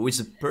 Who is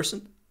the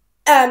person?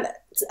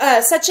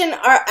 Sachin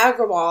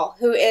Agrawal,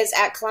 who is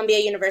at Columbia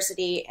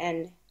University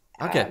in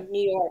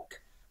New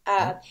York.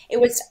 It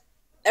was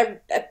a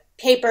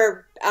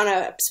paper on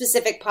a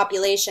specific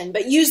population,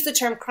 but used the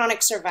term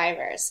chronic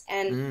survivors.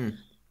 And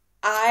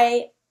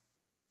I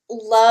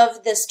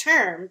love this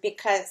term,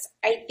 because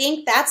I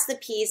think that's the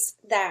piece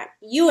that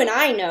you and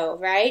I know,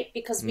 right?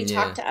 Because we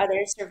talk to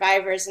other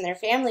survivors and their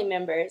family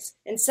members,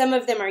 and some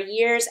of them are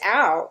years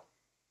out,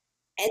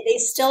 and they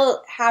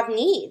still have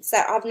needs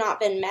that have not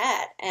been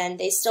met, and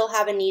they still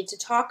have a need to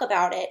talk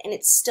about it, and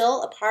it's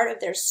still a part of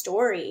their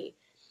story,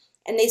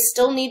 and they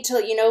still need to,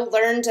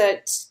 learn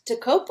to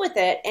cope with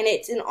it, and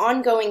it's an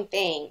ongoing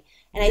thing.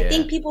 And I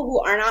think people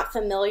who are not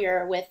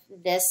familiar with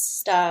this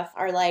stuff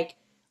are like,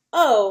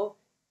 oh,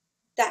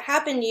 that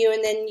happened to you,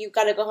 and then you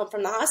got to go home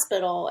from the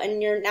hospital,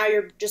 and you're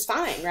just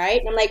fine, right?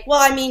 And I'm like, well,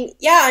 I mean,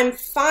 yeah, I'm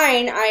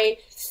fine. I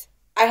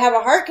have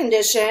a heart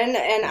condition,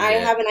 and I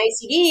have an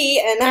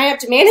ICD, and I have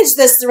to manage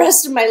this the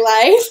rest of my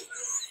life.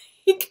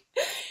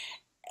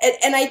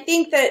 And I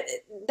think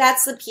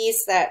that's the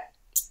piece that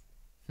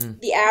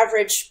the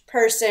average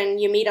person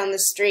you meet on the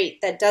street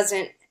that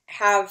doesn't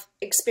have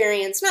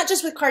experience, not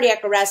just with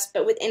cardiac arrest,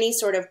 but with any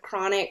sort of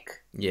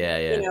chronic,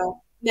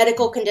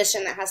 medical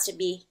condition that has to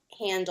be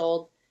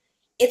handled.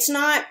 It's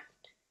not,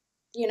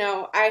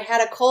 I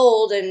had a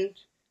cold and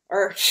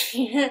then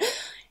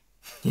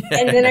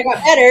I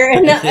got better,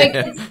 and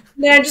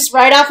then I just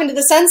ride off into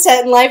the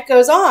sunset and life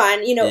goes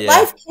on.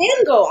 Life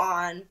can go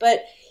on,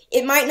 but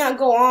it might not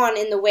go on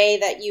in the way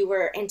that you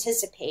were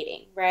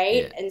anticipating,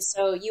 right? Yeah. And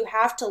so you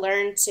have to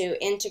learn to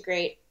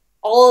integrate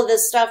all of the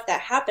stuff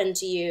that happened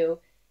to you,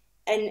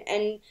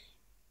 and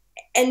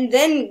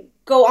then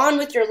go on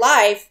with your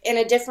life in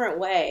a different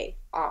way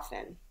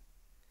often.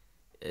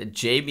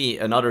 Jamie,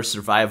 another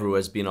survivor who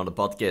has been on the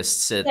podcast,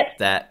 said Yeah.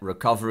 that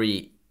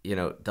recovery,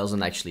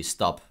 doesn't actually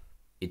stop.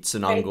 It's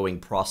an Right. ongoing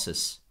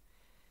process.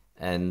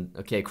 And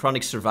okay,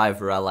 chronic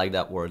survivor, I like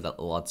that word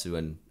a lot too,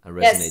 and it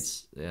Yes.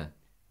 resonates. Yeah,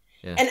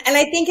 yeah, And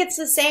I think it's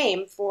the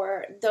same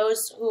for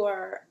those who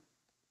are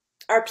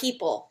our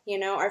people,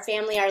 our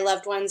family, our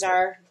loved ones,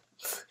 our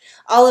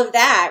all of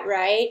that,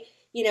 right?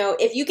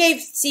 If you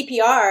gave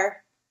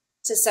CPR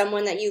to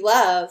someone that you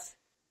love,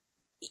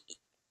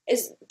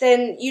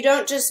 then you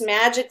don't just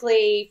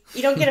magically,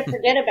 you don't get to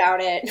forget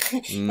about it.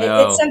 It's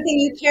no, something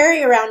you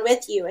carry around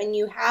with you, and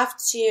you have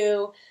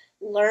to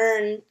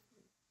learn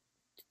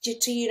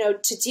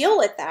to deal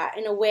with that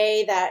in a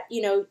way that,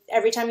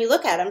 every time you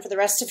look at them for the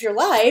rest of your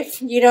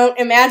life, you don't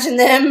imagine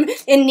them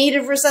in need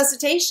of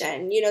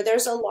resuscitation.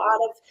 There's a lot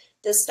of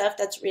this stuff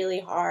that's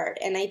really hard.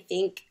 And I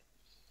think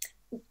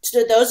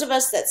to those of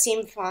us that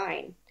seem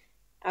fine,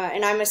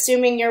 and I'm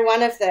assuming you're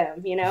one of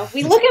them, we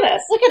look at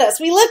us,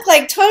 we look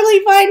like totally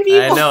fine I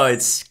people. know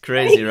it's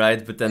crazy,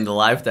 right? But then the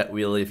life that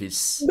we live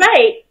is,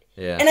 Right.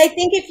 yeah, And I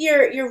think if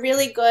you're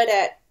really good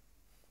at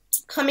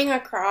coming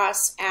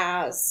across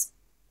as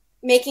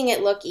making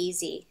it look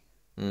easy,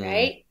 mm,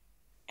 right?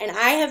 And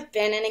I have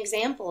been an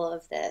example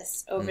of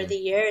this over mm, the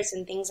years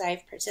and things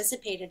I've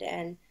participated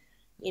in.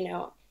 You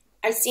know,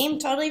 I seem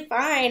totally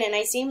fine and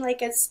I seem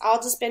like it's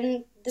all just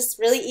been this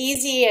really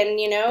easy and,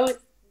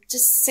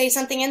 just say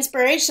something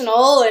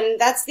inspirational and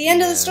that's the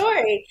end of the yeah,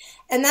 story.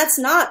 And that's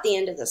not the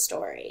end of the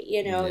story,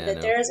 yeah, that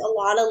no, there's a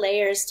lot of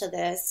layers to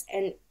this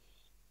and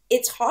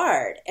it's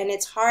hard. And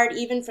it's hard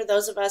even for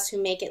those of us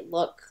who make it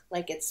look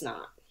like it's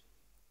not.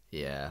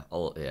 yeah,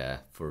 yeah,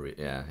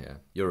 yeah, yeah.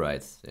 You're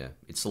right. Yeah,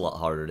 it's a lot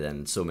harder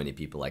than so many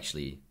people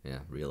actually, yeah,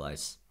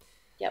 realize.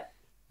 Yep.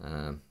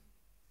 Um,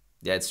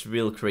 yeah, it's a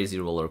real crazy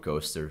roller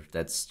coaster.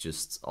 That's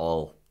just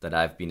all that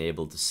I've been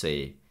able to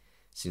say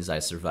since I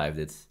survived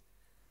it.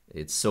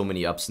 It's so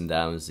many ups and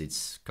downs.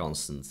 It's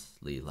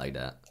constantly like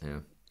that. Yeah.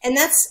 And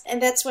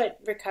that's what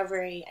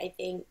recovery, I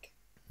think.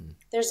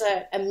 There's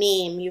a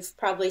meme you've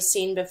probably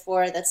seen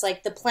before that's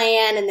like the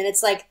plan and then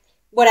it's like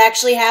what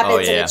actually Oh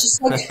happens and yeah. it's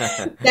just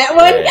like that Yeah,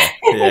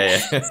 one. yeah,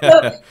 So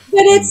yeah.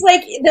 but it's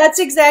like that's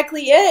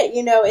exactly it.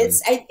 Mm,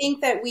 It's I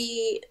think that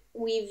we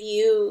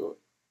view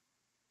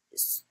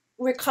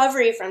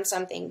recovery from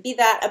something, be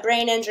that a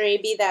brain injury,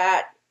 be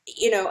that,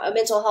 a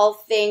mental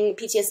health thing,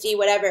 PTSD,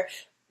 whatever.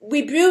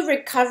 We view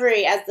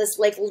recovery as this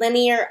like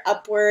linear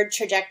upward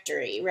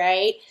trajectory,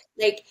 right?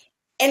 Like,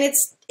 and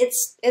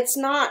it's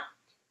not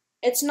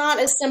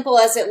as simple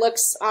as it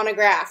looks on a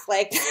graph.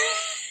 Like,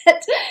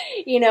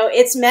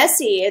 it's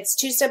messy. It's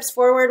two steps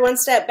forward, one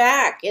step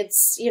back.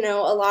 It's, a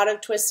lot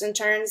of twists and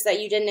turns that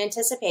you didn't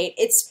anticipate.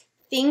 It's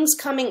things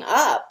coming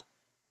up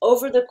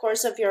over the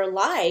course of your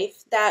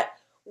life that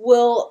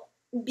will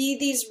be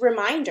these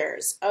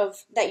reminders of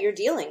that you're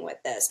dealing with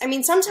this. I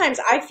mean, sometimes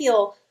I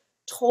feel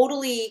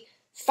totally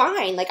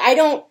fine. Like I'm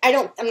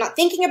not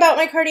thinking about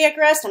my cardiac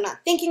arrest. I'm not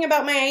thinking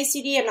about my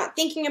ICD. I'm not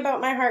thinking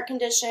about my heart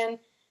condition.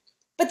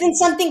 But then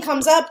something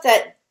comes up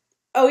that,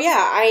 oh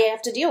yeah, I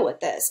have to deal with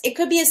this. It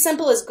could be as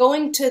simple as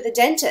going to the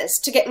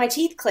dentist to get my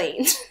teeth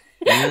cleaned,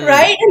 mm,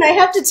 right? And I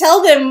have to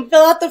tell them,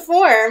 fill out the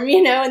form,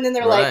 and then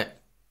they're like, right.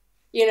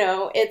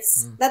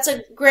 that's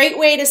a great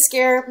way to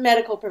scare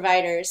medical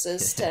providers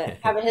is to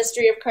have a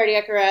history of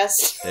cardiac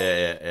arrest.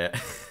 Yeah, yeah,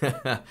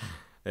 yeah.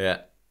 Yeah.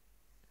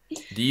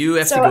 Do you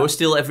have to So, go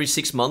still every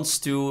 6 months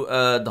to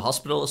the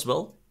hospital as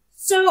well?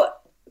 so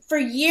for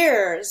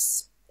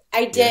years,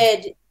 I Yeah.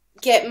 did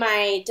get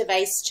my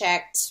device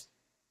checked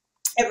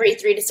every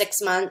 3 to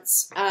 6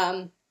 months.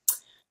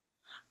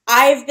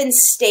 I've been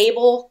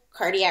stable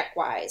cardiac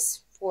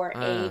wise for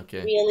Ah, a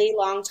okay. really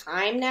long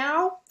time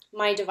now.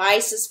 My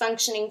device is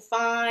functioning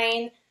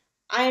fine.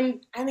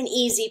 I'm an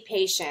easy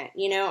patient,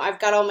 I've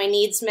got all my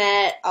needs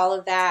met, all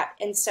of that.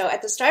 And so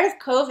at the start of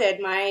COVID,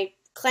 my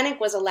clinic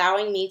was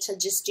allowing me to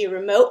just do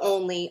remote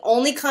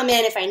only come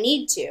in if I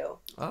need to.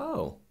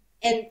 Oh.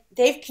 And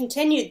they've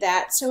continued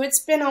that. So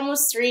it's been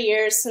almost 3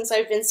 years since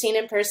I've been seen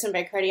in person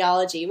by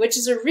cardiology, which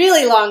is a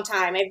really long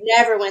time. I've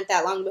never went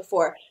that long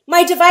before.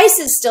 My device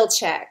is still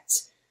checked,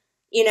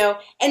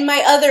 and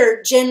my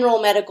other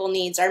general medical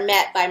needs are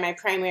met by my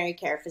primary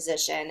care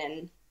physician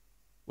and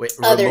Wait,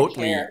 other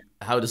remotely, care.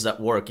 how does that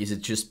work? Is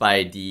it just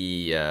by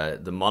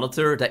the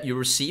monitor that you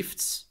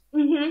received?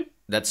 hmm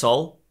That's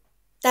all?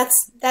 That's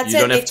You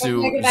don't it. They have check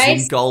my to Zoom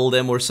device. call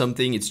them or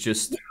something. It's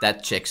just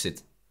that checks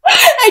it.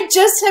 I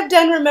just have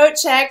done remote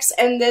checks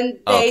and then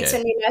they Okay.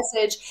 send me a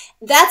message.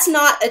 That's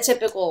not a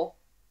typical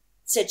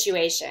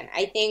situation.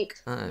 I think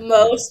Yeah.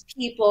 most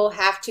people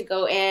have to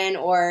go in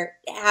or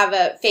have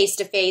a face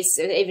to face,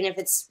 even if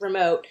it's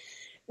remote,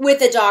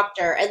 with a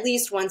doctor at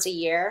least once a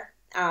year.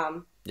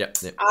 Yep.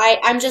 Yep.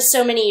 I'm just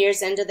so many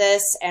years into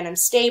this and I'm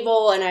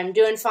stable and I'm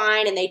doing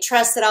fine and they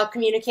trust that I'll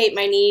communicate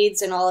my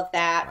needs and all of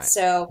that. Right.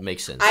 So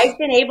Makes sense. I've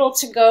been able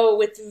to go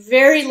with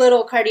very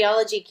little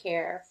cardiology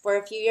care for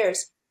a few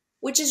years,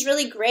 which is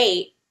really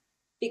great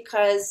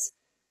because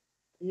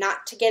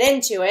not to get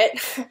into it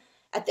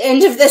at the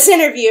end of this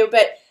interview,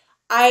 but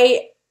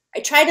I I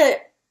try to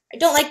I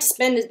don't like to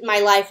spend my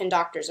life in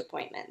doctor's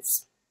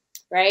appointments,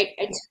 right?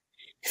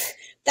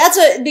 That's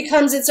what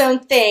becomes its own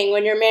thing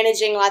when you're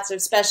managing lots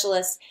of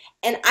specialists.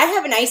 And I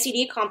have an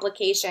ICD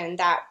complication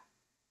that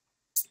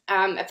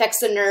affects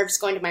the nerves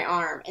going to my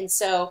arm. And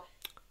so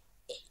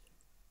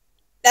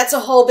that's a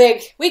whole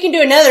big, we can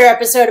do another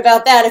episode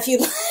about that if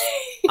you'd like.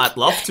 I'd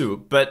love to,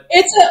 but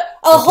it's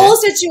a whole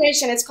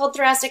situation. It's called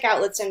thoracic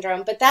outlet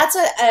syndrome, but that's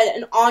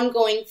an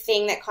ongoing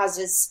thing that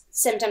causes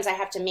symptoms I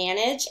have to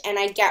manage, and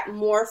I get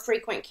more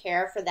frequent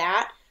care for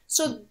that.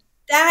 So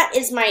that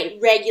is my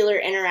regular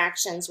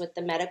interactions with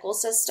the medical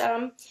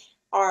system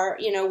are,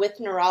 with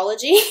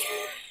neurology.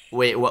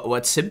 Wait,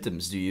 what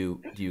symptoms do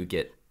you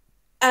get?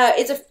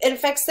 It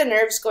affects the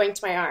nerves going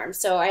to my arm.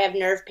 So I have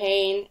nerve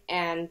pain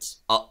and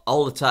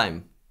all the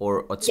time,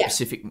 or what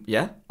specific?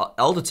 Yeah,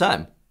 all the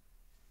time.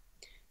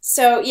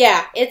 So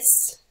yeah,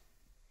 it's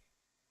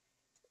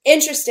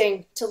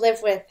interesting to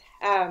live with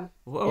and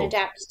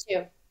adapt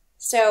to.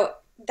 So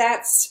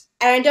that's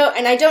and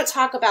I don't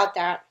talk about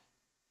that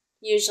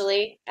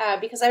usually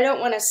because I don't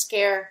want to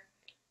scare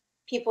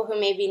people who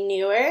may be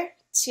newer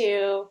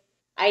to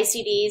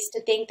ICDs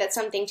to think that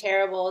something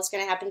terrible is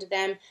going to happen to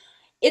them.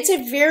 It's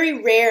a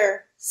very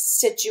rare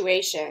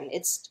situation.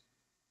 It's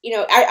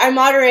I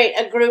moderate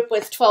a group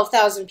with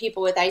 12,000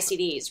 people with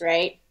ICDs,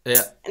 right?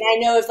 Yeah. And I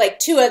know of like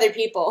 2 other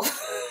people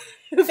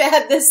who've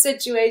had this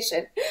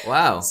situation.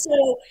 Wow. So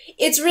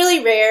it's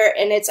really rare,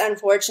 and it's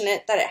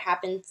unfortunate that it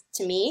happened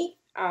to me.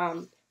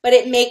 But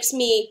it makes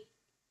me,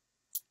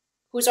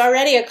 who's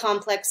already a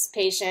complex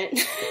patient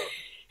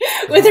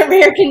with a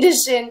rare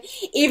condition,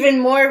 even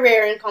more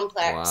rare and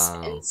complex.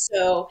 Wow. And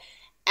so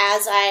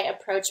as I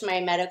approach my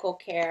medical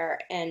care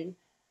and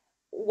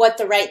what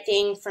the right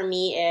thing for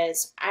me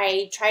is,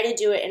 I try to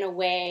do it in a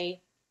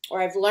way,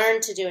 or I've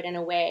learned to do it in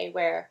a way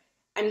where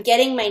I'm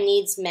getting my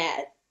needs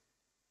met,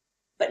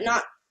 but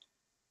I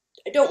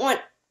don't want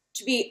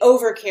to be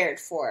over cared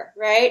for,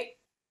 right?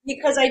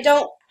 Because I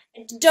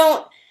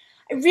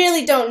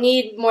really don't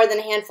need more than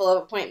a handful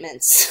of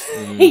appointments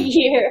a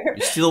year.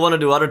 You still want to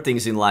do other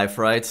things in life,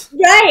 right?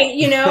 Right.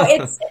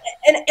 It's,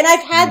 and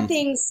I've had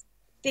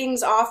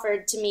things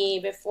offered to me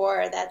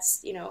before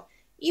that's,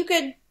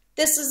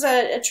 this is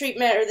a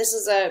treatment, or this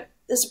is a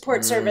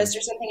support service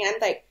or something. And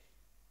I'm like,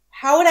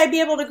 how would I be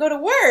able to go to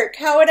work?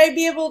 How would I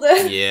be able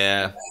to?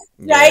 Yeah.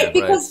 Right?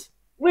 Because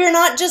we're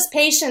not just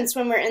patients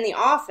when we're in the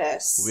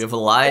office. We have a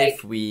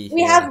life. Like,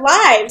 we have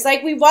lives.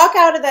 Like, we walk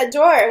out of that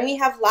door and we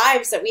have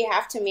lives that we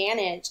have to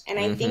manage. And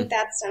I think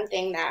that's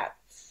something that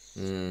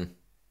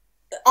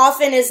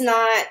often is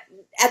not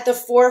at the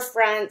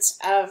forefront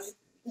of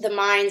the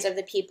minds of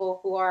the people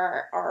who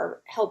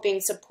are helping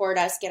support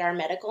us get our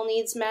medical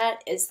needs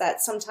met, is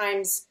that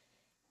sometimes,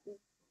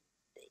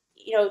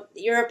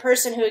 you're a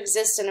person who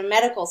exists in a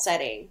medical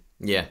setting.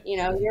 Yeah.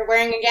 You're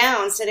wearing a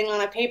gown, sitting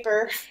on a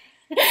paper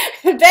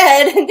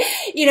bed,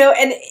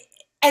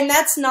 and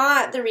that's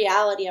not the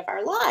reality of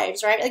our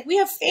lives, right? Like, we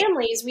have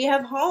families, we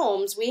have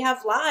homes, we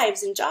have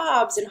lives and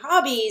jobs and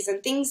hobbies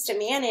and things to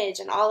manage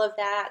and all of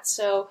that.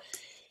 So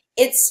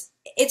it's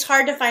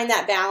hard to find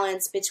that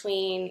balance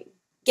between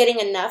getting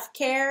enough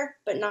care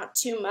but not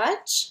too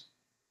much.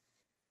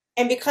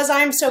 And because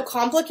I'm so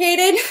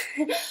complicated,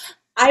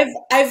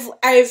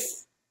 I've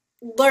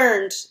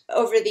learned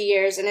over the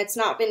years, and it's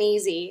not been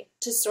easy,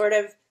 to sort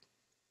of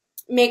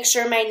make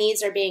sure my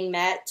needs are being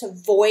met, to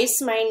voice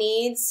my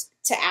needs,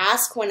 to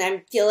ask when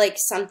I feel like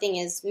something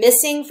is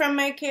missing from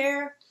my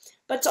care,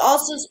 but to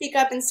also speak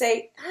up and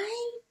say,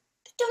 I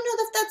don't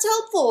know if that's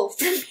helpful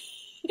for me.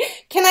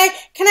 Can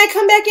I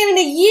come back in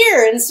a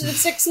year instead of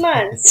 6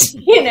 months?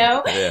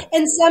 Yeah.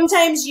 And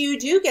sometimes you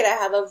do get to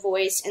have a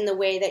voice in the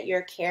way that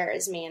your care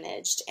is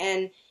managed,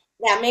 and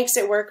that makes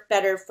it work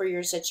better for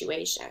your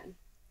situation.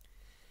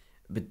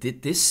 But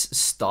did this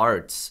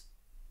start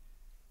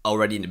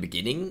already in the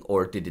beginning,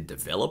 or did it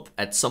develop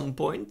at some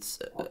point?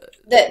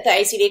 The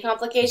ICD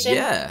complication?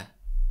 Yeah.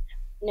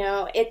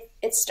 No, it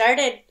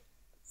started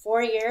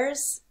 4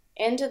 years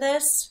into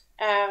this.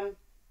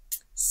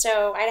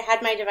 So I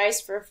had my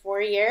device for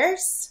 4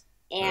 years,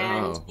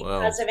 and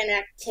because of an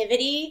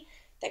activity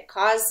that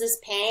caused this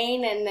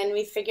pain, and then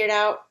we figured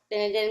out,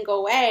 and it didn't go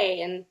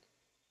away, and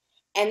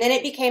then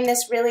it became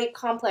this really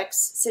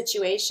complex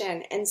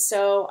situation. And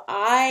so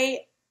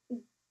I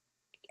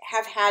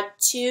have had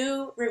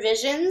 2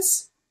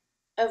 revisions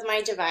of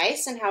my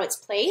device and how it's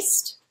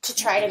placed to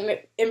try to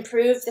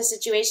improve the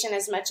situation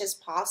as much as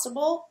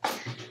possible.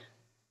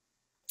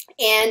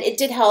 And it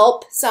did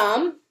help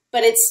some,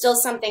 but it's still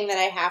something that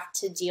I have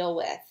to deal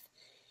with.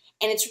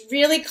 And it's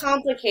really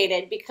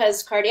complicated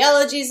because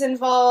cardiology is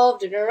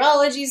involved, and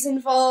neurology is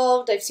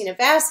involved. I've seen a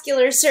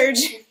vascular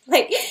surgeon.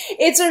 Like,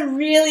 it's a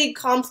really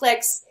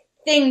complex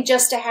thing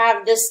just to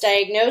have this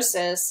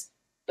diagnosis.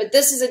 But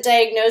this is a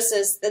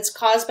diagnosis that's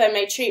caused by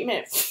my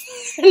treatment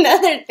for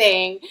another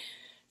thing.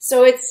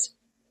 So it's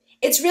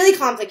really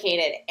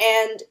complicated,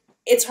 and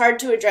it's hard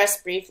to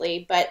address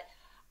briefly, but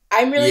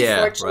I'm really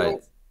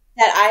fortunate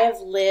that I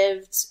have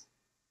lived,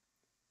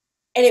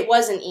 and it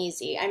wasn't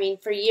easy. I mean,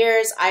 for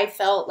years I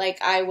felt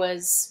like I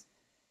was,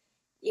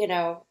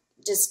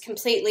 just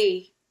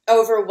completely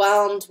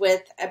overwhelmed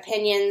with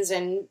opinions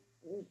and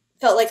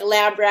felt like a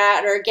lab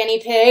rat or a guinea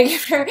pig,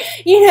 or,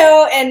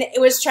 and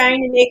it was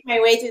trying to make my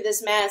way through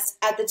this mess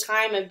at the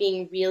time of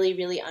being really,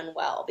 really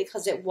unwell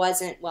because it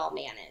wasn't well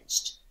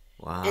managed.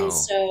 And Wow.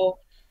 so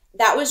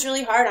that was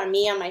really hard on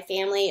me, on my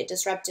family. It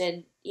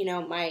disrupted,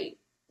 my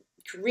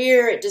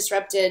career. It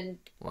disrupted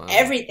Wow.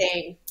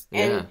 everything.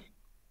 Yeah.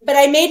 But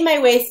I made my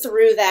way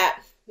through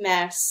that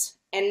mess.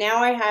 And now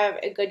I have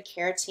a good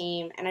care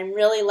team. And I'm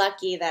really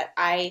lucky that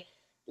I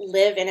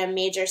live in a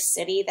major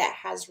city that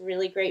has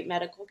really great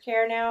medical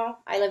care now.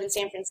 I live in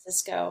San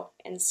Francisco.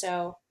 And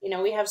so,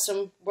 we have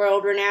some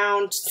world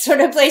renowned sort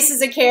of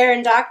places of care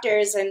and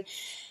doctors. And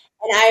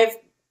I've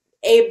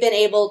been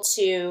able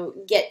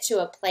to get to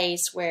a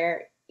place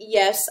where,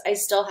 yes, I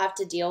still have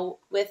to deal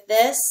with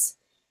this.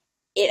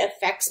 It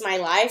affects my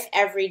life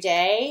every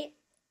day.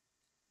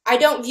 I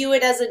don't view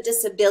it as a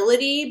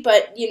disability,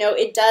 but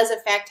it does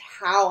affect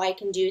how I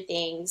can do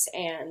things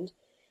and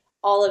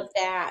all of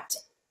that.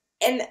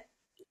 And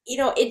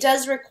it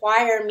does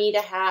require me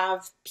to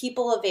have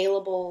people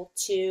available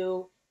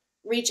to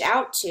reach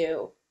out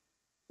to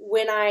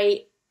when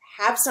I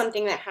have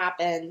something that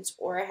happens,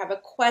 or I have a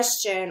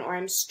question, or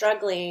I'm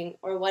struggling,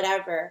 or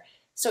whatever.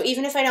 So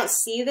even if I don't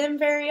see them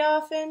very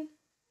often,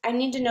 I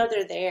need to know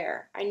they're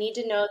there. I need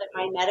to know that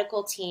my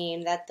medical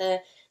team, that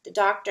the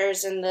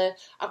doctors and the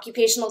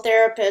occupational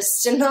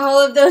therapists and all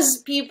of those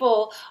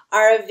people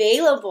are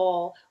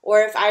available,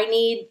 or if I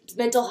need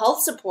mental health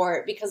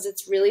support because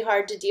it's really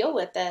hard to deal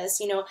with this,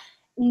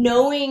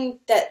 knowing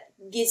that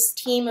this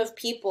team of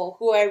people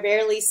who I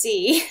rarely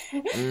see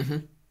Mm-hmm.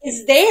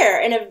 is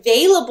there and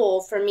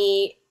available for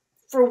me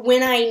for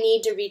when I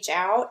need to reach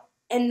out,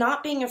 and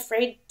not being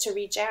afraid to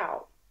reach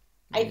out.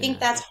 I think Yeah.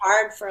 that's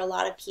hard for a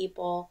lot of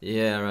people,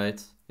 Yeah, right.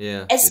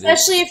 Yeah, it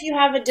especially is. if you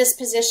have a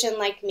disposition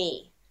like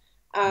me.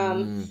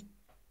 Um,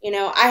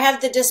 Mm. I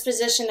have the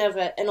disposition of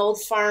an old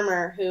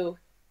farmer who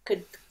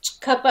could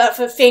cup up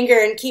a finger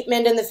and keep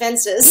mending the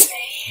fences.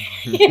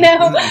 you know,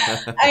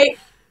 I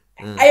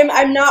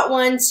I'm not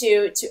one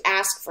to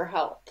ask for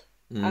help.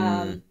 Mm.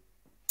 Um,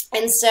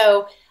 and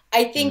so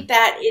I think Mm.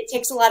 that it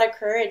takes a lot of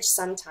courage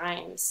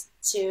sometimes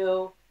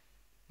to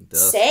It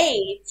does.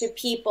 say to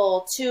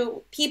people,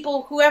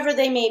 whoever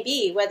they may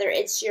be, whether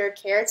it's your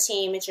care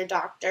team, it's your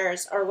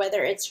doctors, or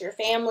whether it's your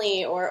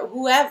family or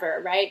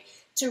whoever, right?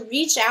 To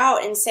reach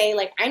out and say,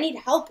 like, I need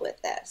help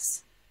with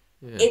this.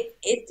 Yeah.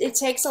 It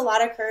takes a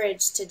lot of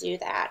courage to do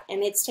that.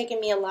 And it's taken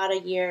me a lot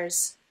of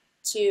years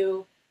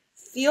to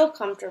feel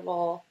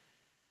comfortable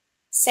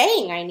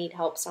saying I need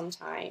help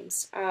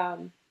sometimes.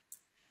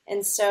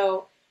 And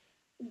so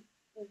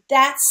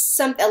that's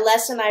a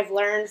lesson I've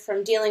learned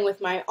from dealing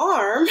with my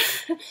arm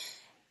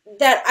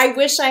that I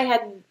wish I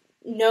had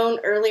known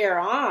earlier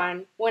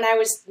on when I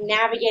was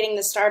navigating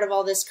the start of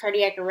all this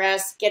cardiac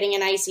arrest, getting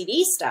an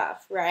ICD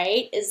stuff,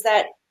 right? Is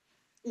that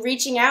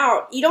reaching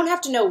out, you don't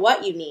have to know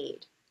what you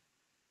need,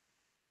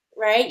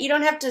 right? You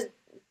don't have to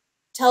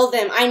tell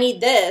them, I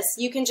need this.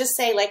 You can just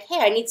say, like, hey,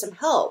 I need some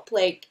help.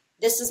 Like,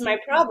 this is my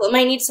problem.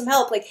 I need some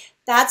help. Like,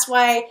 that's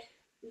why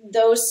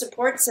those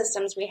support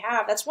systems we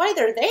have, that's why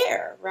they're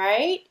there,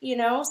 right?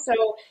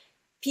 So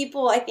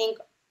people, I think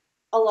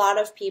a lot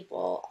of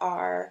people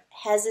are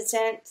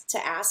hesitant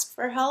to ask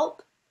for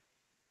help.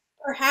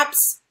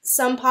 Perhaps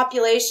some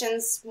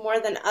populations more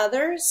than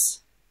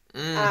others.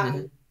 Mm-hmm.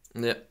 Um,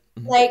 Yeah.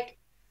 like,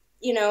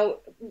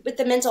 with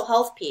the mental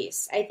health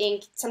piece, I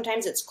think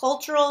sometimes it's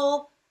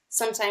cultural.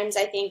 Sometimes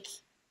I think,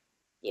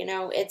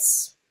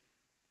 it's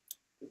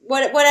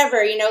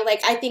whatever,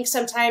 like I think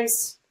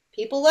sometimes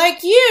people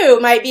like you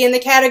might be in the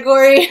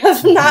category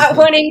of not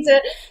wanting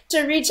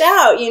to reach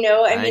out, I I mean,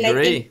 I think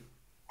agree.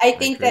 I I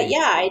think that, agree.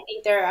 yeah, I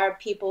think there are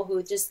people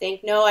who just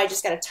think, no, I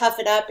just got to tough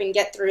it up and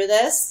get through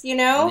this, like,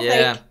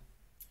 Yeah.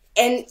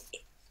 and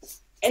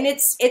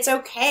it's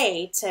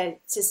okay to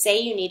say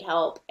you need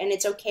help, and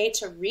it's okay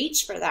to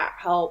reach for that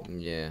help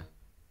Yeah.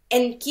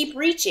 and keep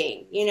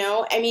reaching,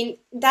 I mean,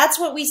 that's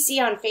what we see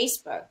on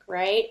Facebook,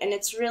 right? And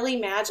it's really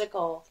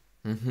magical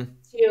Mm-hmm.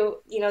 to,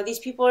 these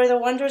people are the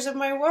wonders of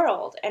my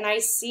world, and I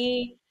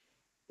see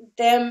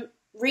them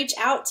reach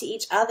out to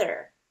each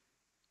other.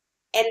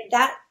 And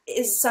that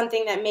is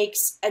something that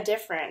makes a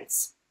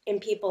difference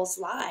in people's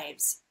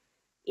lives.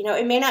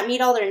 It may not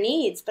meet all their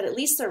needs, but at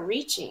least they're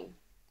reaching.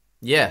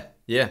 Yeah.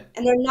 Yeah.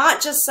 And they're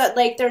not just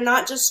like they're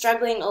not just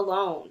struggling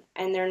alone,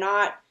 and they're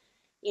not,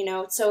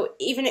 so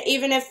even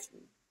if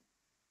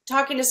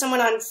talking to someone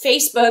on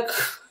Facebook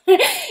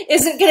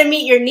isn't going to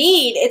meet your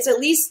need, it's at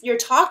least you're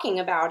talking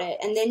about it,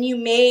 and then you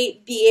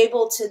may be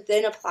able to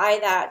then apply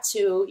that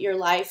to your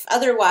life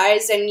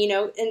otherwise, and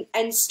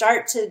and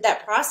start to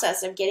that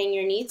process of getting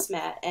your needs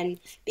met and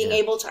being Yeah.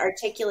 able to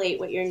articulate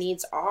what your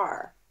needs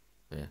are.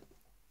 Yeah.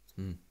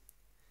 Mm.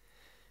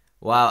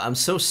 Wow, I'm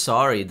so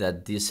sorry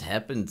that this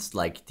happened,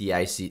 like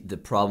the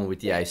problem with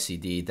the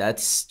ICD.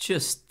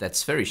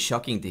 That's very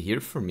shocking to hear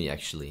from me,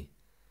 actually.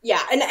 Yeah,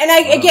 and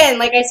I, Wow. again,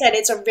 like I said,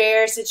 it's a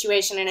rare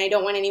situation, and I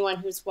don't want anyone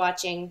who's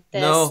watching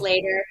this No,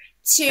 later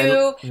and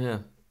to yeah.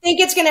 think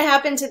it's going to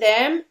happen to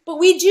them. But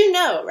we do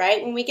know,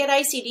 right? When we get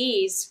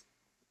ICDs,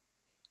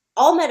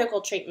 all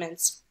medical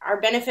treatments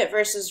are benefit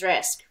versus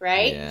risk,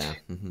 right? Yeah.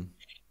 Hmm.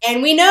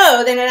 And we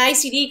know that an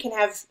ICD can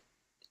have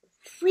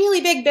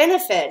really big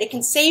benefit. It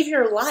can save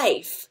your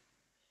life.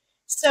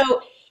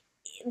 So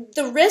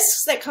the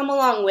risks that come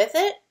along with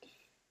it,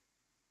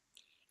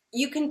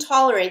 you can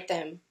tolerate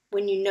them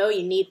when you know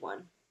you need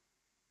one.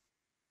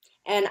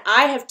 And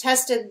I have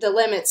tested the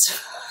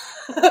limits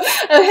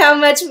of how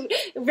much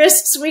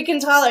risks we can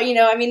tolerate.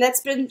 I mean,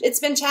 it's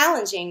been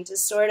challenging to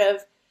sort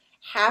of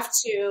have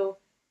to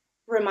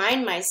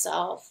remind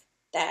myself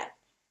that,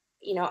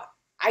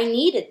 I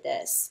needed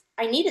this.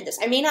 I needed this.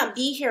 I may not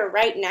be here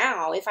right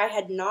now if I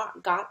had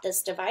not got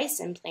this device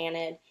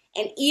implanted.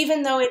 And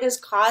even though it has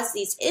caused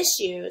these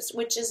issues,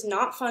 which is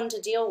not fun to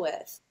deal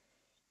with,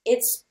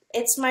 it's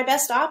my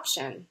best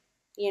option.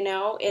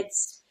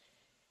 It's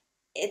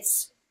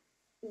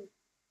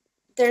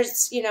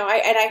there's, and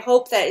I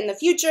hope that in the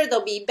future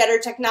there'll be better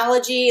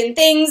technology and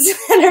things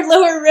that are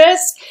lower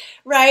risk,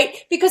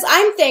 right? Because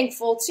I'm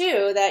thankful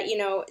too that,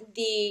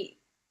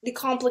 the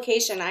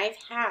complication I've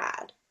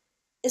had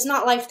is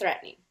not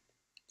life-threatening,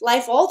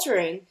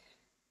 life-altering.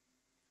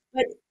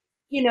 But,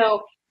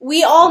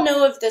 we all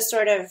know of the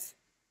sort of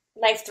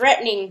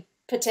life-threatening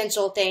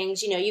potential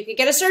things. You could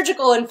get a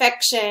surgical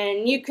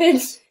infection, you could,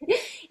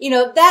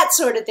 that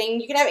sort of thing.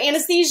 You could have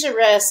anesthesia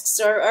risks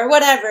or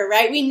whatever,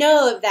 right? We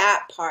know of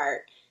that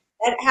part.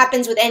 That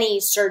happens with any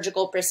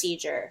surgical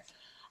procedure.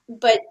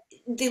 But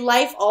the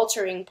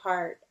life-altering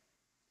part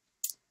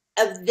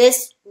of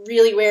this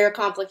really rare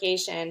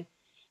complication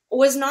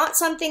was not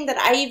something that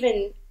I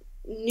even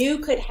knew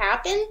could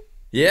happen.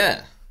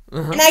 Yeah.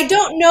 Uh-huh. And I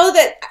don't know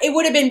that it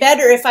would have been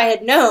better if I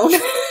had known,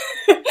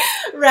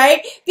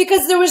 right?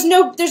 Because there's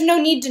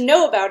no need to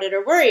know about it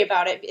or worry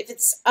about it. If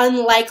it's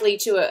unlikely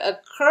to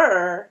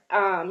occur,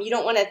 you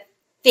don't want to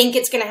think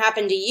it's going to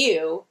happen to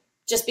you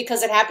just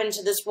because it happened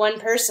to this one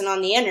person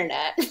on the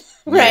internet,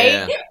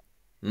 right? Yeah.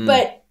 Mm.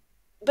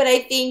 But I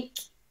think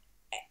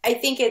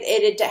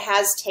it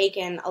has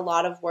taken a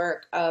lot of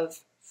work of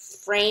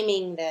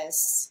framing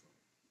this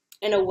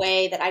in a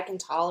way that I can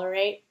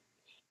tolerate.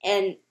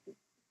 And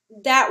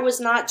that was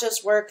not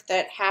just work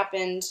that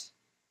happened,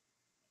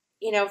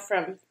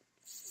 from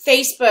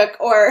Facebook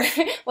or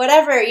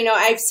whatever.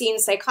 I've seen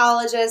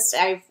psychologists.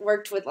 I've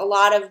worked with a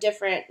lot of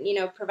different,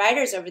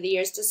 providers over the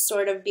years to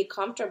sort of be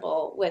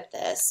comfortable with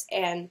this.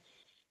 And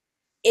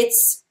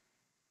it's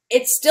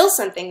still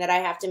something that I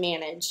have to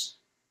manage,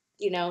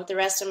 the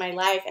rest of my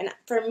life. And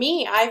for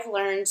me, I've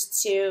learned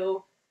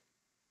to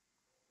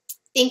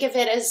think of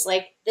it as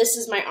like, this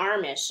is my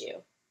arm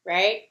issue,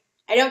 right?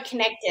 I don't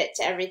connect it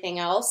to everything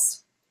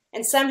else.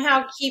 And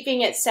somehow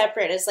keeping it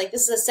separate is like,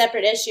 this is a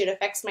separate issue. It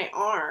affects my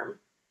arm.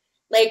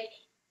 Like,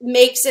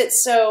 makes it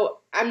so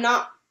I'm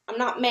not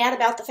mad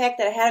about the fact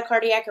that I had a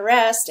cardiac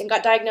arrest and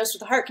got diagnosed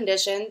with a heart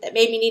condition that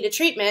made me need a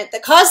treatment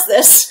that caused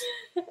this,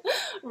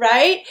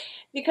 right?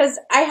 Because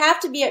I have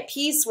to be at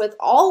peace with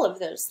all of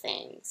those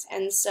things.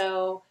 And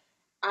so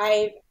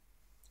I've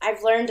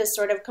learned to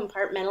sort of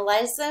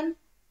compartmentalize them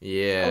a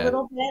Yeah.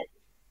 little bit.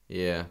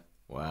 Yeah.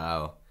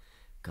 Wow.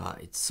 God,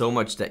 it's so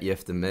much that you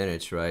have to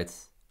manage, right?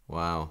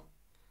 Wow.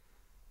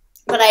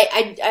 But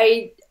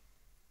I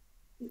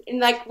and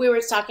like we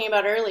were talking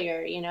about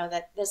earlier,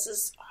 that this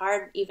is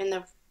hard even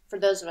though for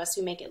those of us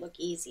who make it look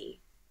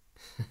easy.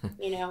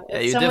 Yeah,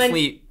 If you someone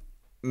definitely if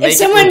make it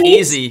someone look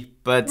needs easy,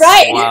 but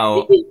right.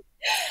 wow.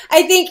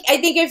 I think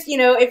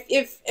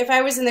if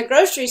I was in the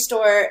grocery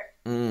store,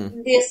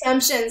 Mm. the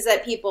assumptions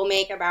that people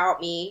make about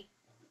me,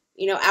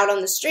 out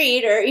on the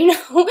street or,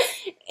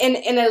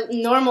 in a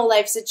normal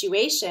life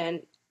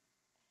situation,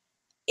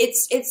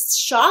 it's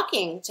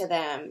shocking to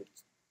them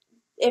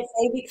if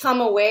they become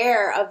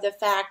aware of the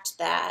fact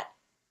that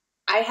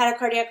I had a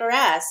cardiac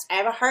arrest, I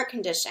have a heart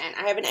condition,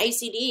 I have an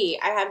ICD,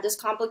 I have this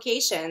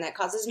complication that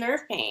causes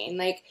nerve pain.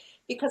 Like,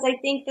 because I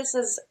think this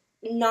is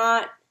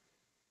not,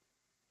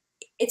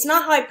 it's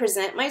not how I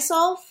present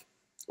myself,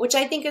 which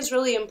I think is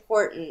really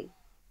important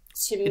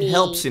to It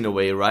helps me. in a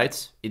way,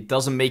 right? It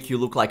doesn't make you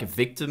look like a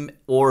victim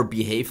or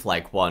behave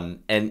like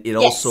one, and it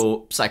Yes,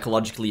 also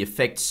psychologically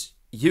affects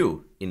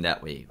you in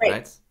that way, right,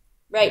 right?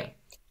 Yeah. right.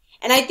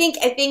 And I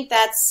think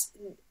that's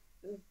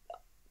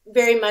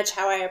very much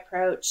how I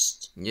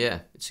approached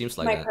Yeah, it seems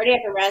like my that.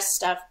 cardiac arrest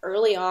stuff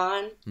early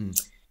on.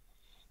 Mm.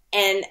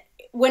 And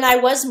when I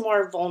was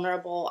more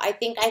vulnerable, I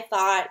think I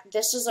thought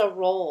this is a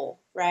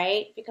role,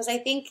 right? Because I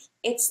think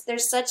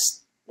there's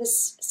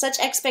such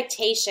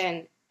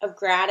expectation of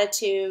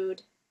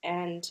gratitude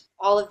and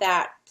all of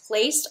that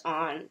placed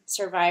on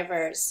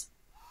survivors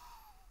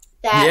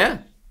that, Yeah.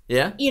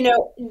 Yeah.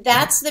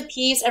 that's the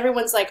piece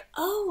everyone's like,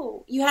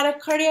 oh, you had a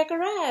cardiac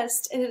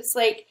arrest. And it's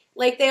like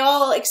they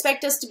all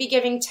expect us to be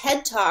giving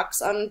TED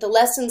Talks on the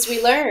lessons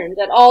we learned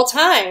at all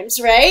times,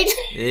 right?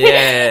 And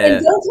Yeah.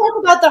 don't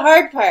talk about the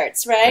hard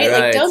parts, right?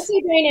 Like, don't Right.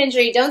 say brain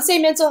injury, don't say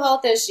mental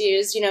health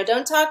issues,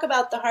 don't talk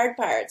about the hard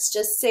parts.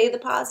 Just say the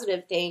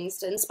positive things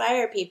to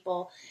inspire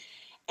people.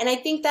 And I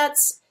think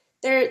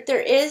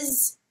there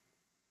is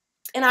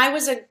And I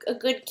was a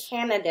good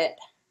candidate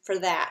for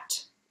that.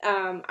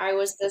 I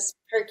was this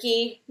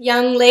perky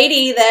young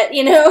lady that,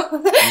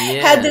 had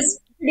Yeah. this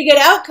pretty good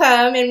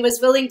outcome and was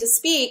willing to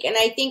speak. And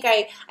I think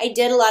I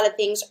did a lot of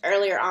things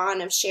earlier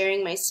on of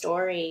sharing my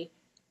story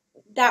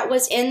that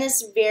was in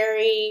this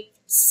very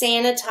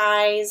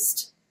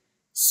sanitized,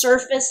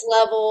 surface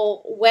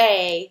level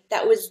way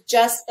that was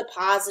just the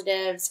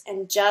positives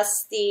and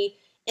just the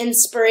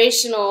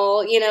inspirational,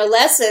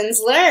 lessons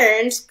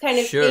learned kind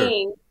of Sure.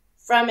 thing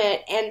from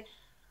it. And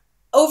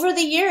over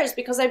the years,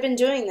 because I've been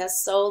doing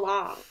this so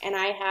long and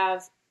I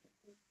have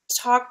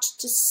talked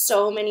to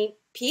so many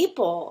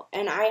people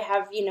and I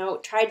have,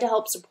 tried to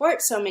help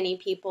support so many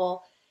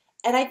people.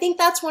 And I think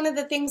that's one of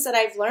the things that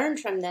I've learned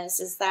from this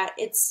is that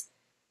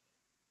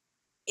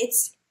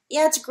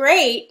yeah, it's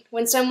great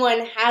when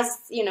someone has,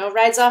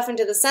 rides off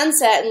into the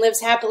sunset and lives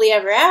happily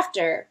ever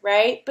after,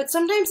 right? But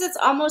sometimes it's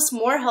almost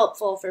more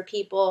helpful for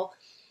people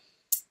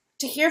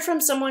to hear from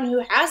someone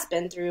who has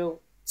been through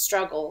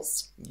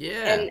struggles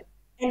Yeah. and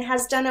and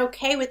has done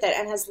okay with it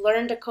and has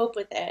learned to cope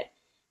with it.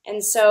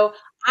 And so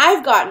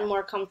I've gotten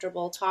more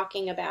comfortable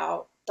talking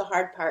about the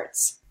hard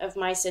parts of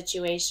my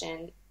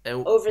situation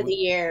And over the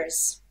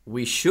years.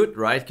 we should,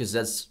 right? Because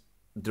that's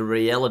the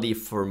reality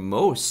for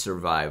most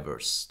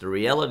survivors. The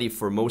reality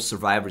for most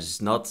survivors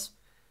is not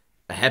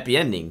a happy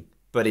ending,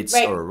 but it's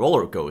a Right,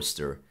 roller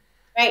coaster.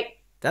 right.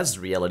 That's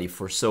the reality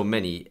for so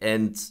many.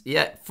 And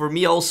yeah, for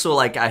me also,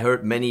 like I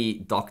heard many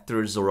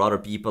doctors or other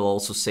people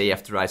also say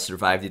after I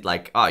survived it,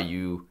 like, ah,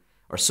 you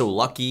are so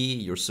lucky,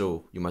 you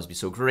must be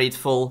so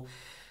grateful.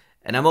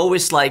 And I'm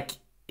always like,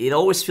 it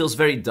always feels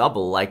very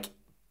double. Like,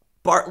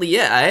 partly,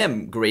 yeah, I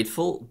am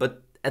grateful,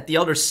 but at the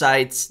other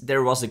side,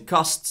 there was a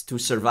cost to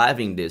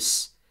surviving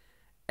this.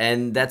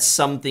 And that's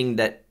something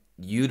that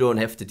you don't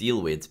have to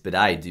deal with, but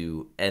I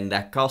do. And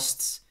that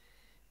cost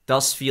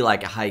does feel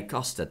like a high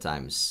cost at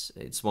times.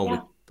 It's one with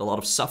Yeah. a lot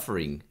of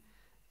suffering.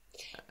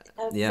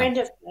 A Yeah. friend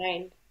of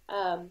mine,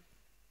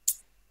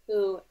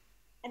 who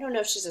I don't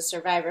know if she's a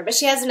survivor, but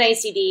she has an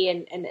ICD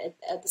and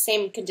the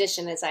same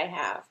condition as I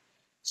have.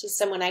 She's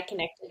someone I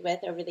connected with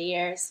over the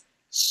years.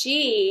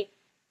 She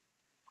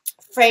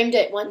framed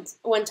it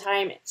one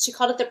time. She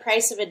called it the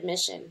price of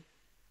admission,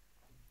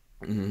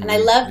 and I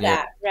Hmm. love Yeah.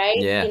 that. Right?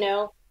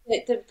 Yeah.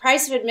 The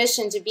price of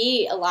admission to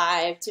be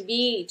alive,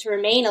 to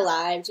remain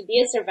alive, to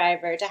be a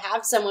survivor, to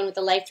have someone with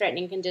a life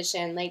threatening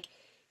condition, like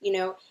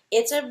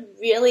it's a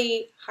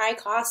really high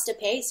cost to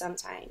pay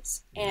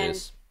sometimes, It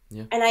is.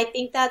 Yeah. and I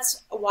think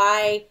that's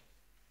why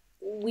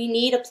we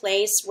need a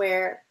place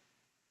where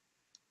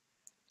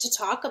to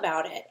talk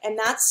about it. And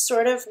that's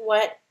sort of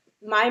what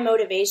my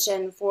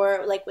motivation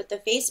for like with the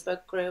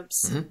Facebook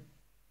groups. Hmm.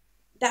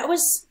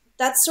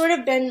 That's sort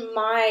of been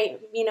my,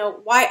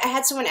 why I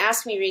had someone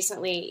ask me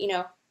recently,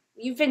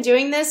 you've been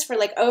doing this for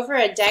like over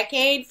a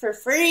decade for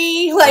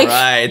free. Like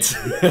Right.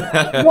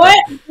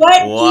 what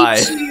Why?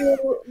 keeps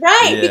you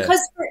right? Yeah.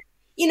 Because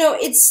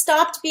it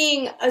stopped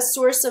being a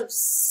source of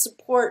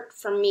support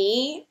for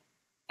me.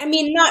 I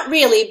mean, not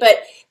really,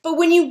 but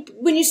when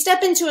you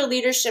step into a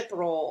leadership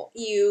role,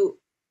 you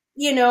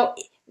know,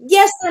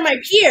 yes, they're my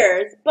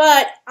peers,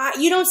 but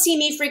you don't see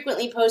me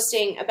frequently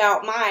posting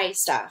about my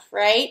stuff,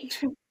 right?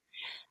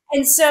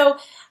 And so,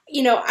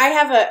 I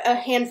have a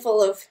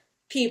handful of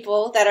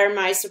people that are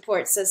my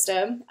support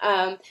system,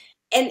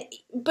 and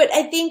but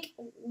I think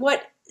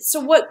what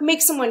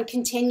makes someone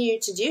continue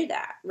to do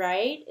that,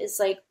 right? Is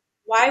like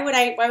why would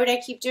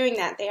I keep doing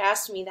that? They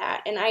asked me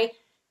that, and I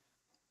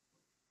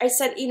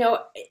said,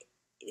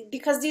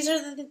 because these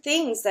are the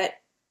things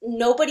that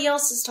nobody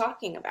else is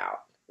talking about,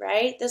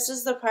 right? This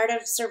is the part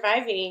of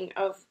surviving,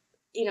 of,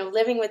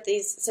 living with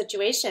these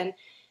situation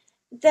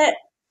that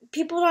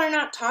people are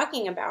not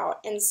talking about.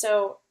 And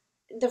so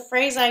the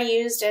phrase I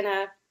used in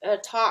a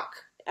talk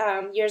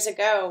years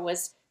ago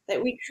was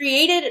that we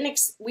created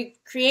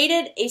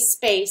a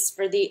space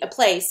for a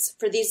place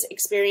for these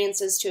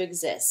experiences to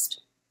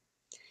exist.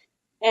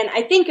 And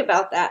I think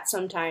about that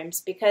sometimes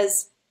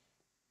because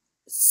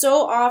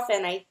so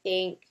often I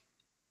think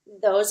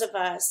those of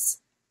us,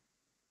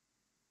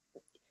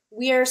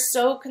 we are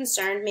so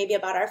concerned maybe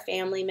about our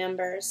family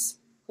members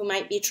who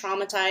might be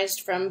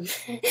traumatized from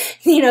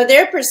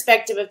their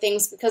perspective of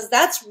things, because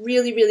that's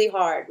really really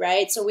hard,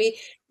 right? So we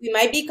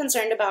might be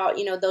concerned about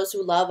those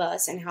who love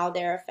us and how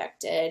they're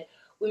affected.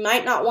 We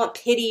might not want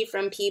pity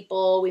from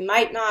people. We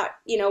might not,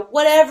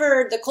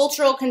 whatever the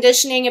cultural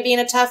conditioning of being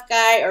a tough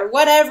guy or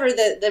whatever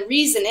the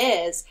reason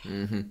is.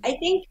 Hmm. I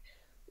think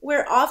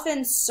we're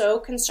often so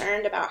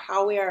concerned about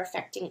how we are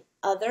affecting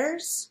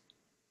others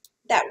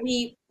that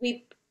we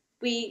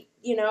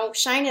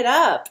shine it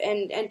up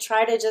and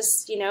try to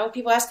just,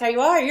 people ask how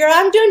you are,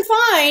 I'm doing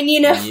fine.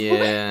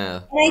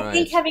 Yeah. And I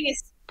think Right. having a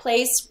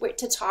place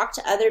to talk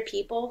to other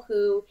people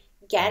who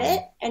get Hmm.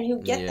 it and who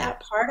get Yeah.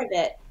 that part of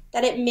it,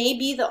 that it may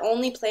be the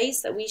only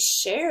place that we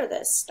share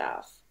this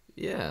stuff.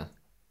 Yeah.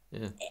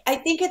 Yeah. I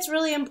think it's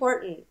really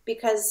important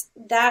because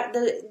that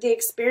the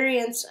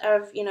experience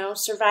of,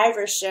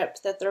 survivorship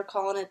that they're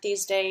calling it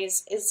these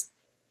days is,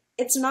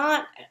 it's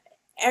not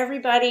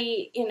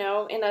everybody, in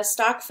a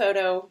stock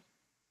photo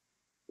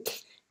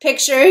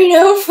picture,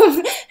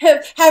 from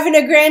having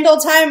a grand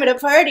old time at a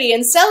party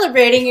and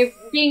celebrating and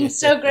being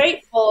so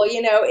grateful.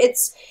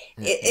 It's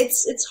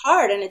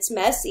hard and it's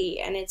messy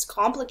and it's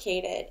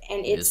complicated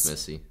and It is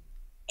messy.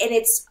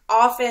 it's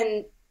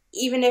often,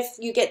 even if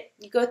you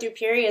go through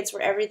periods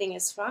where everything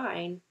is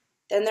fine,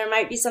 then there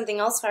might be something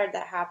else hard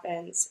that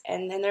happens,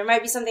 and then there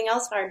might be something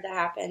else hard that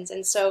happens.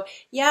 And so,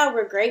 yeah,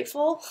 we're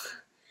grateful,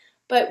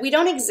 but we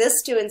don't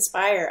exist to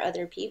inspire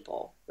other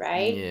people,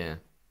 right? Yeah.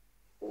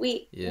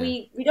 We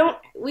don't,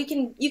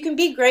 you can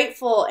be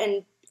grateful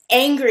and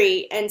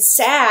angry and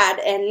sad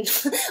and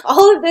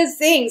all of those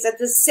things at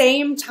the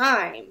same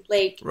time.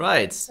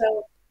 Right.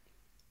 So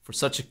For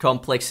such a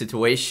complex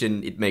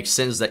situation, it makes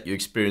sense that you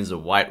experience a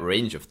wide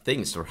range of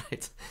things,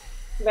 right?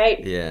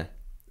 right. Yeah.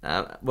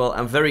 Well,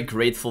 I'm very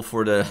grateful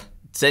for the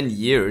 10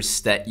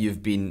 years that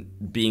you've been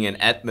being an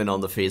admin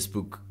on the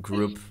Facebook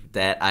group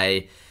that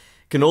I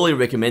can only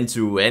recommend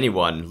to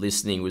anyone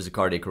listening who is a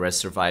cardiac arrest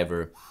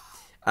survivor.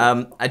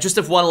 I just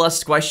have one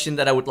last question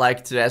that I would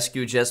like to ask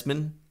you,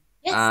 Jasmine.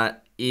 Yes.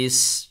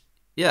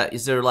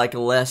 Is there like a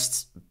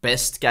last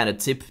best kind of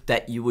tip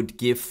that you would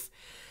give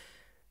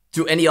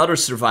to any other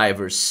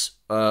survivors,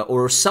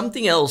 or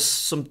something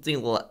else,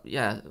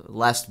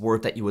 last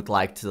word that you would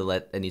like to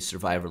let any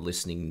survivor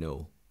listening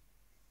know?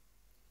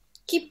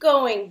 Keep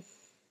going.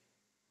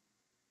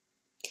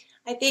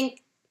 I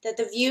think that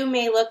the view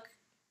may look,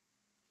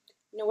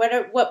 no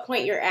matter what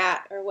point you're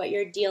at or what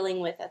you're dealing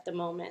with at the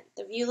moment,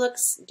 the view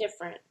looks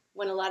different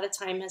when a lot of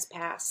time has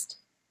passed.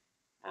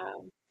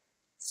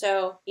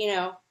 So,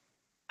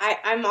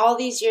 I'm all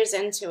these years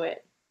into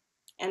it,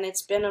 and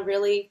it's been a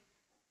really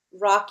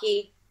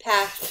rocky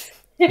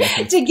path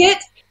to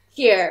get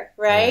here,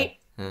 right?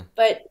 Yeah.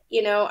 But,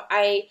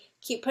 I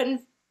keep putting,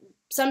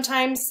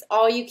 sometimes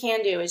all you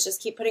can do is just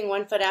keep putting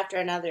one foot after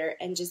another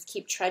and just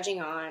keep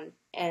trudging on.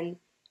 And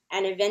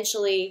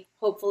eventually,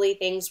 hopefully,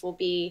 things will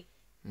be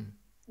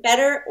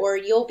better, or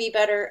you'll be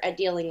better at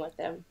dealing with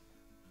them.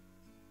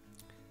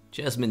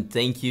 Jasmine,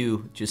 thank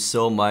you just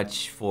so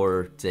much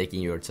for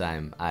taking your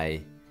time.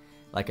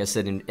 Like I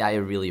said, I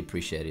really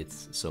appreciate it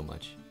so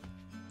much.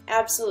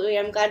 Absolutely.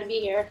 I'm glad to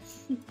be here.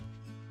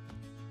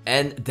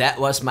 And that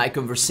was my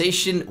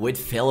conversation with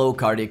fellow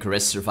cardiac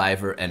arrest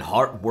survivor and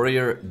heart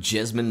warrior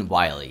Jasmine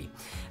Wylie.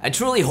 I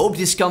truly hope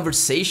this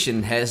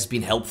conversation has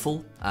been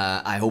helpful.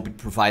 I hope it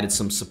provided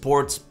some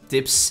support,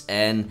 tips,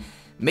 and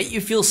made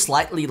you feel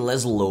slightly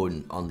less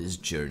alone on this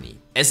journey.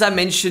 As I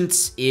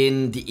mentioned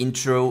in the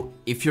intro,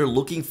 if you're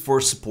looking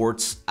for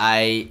support,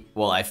 I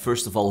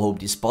first of all hope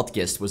this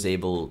podcast was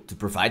able to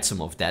provide some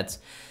of that,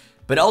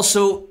 but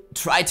also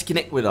try to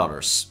connect with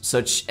others,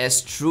 such as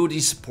through the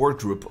support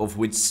group of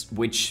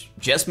which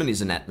Jasmine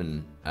is an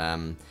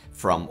admin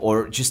from,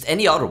 or just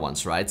any other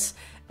ones, right?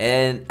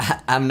 And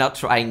I'm not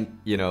trying,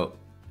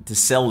 to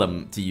sell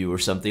them to you or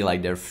something,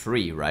 like they're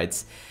free,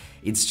 right?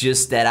 It's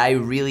just that I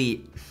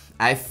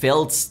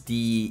felt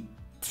the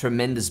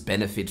tremendous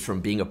benefit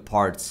from being a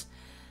part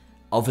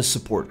of a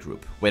support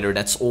group, whether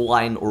that's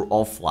online or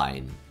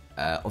offline,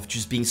 of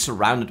just being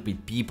surrounded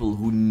with people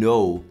who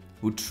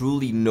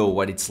truly know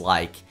what it's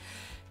like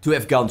to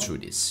have gone through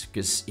this,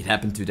 because it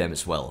happened to them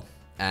as well.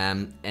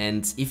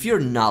 And if you're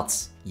not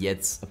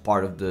yet a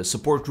part of the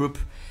support group,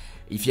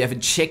 if you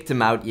haven't checked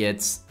them out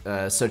yet,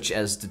 such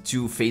as the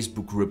 2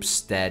 Facebook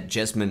groups that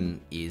Jasmine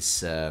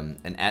is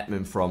an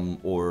admin from,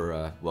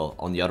 or,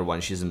 on the other one,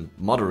 she's a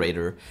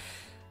moderator.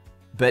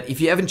 But if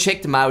you haven't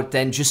checked them out,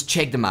 then just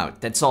check them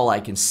out. That's all I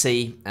can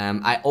say.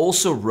 I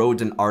also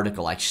wrote an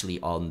article, actually,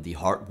 on the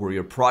Heart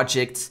Warrior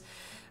Project,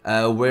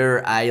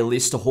 where I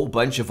list a whole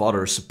bunch of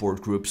other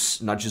support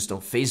groups, not just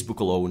on Facebook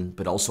alone,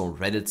 but also on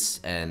Reddit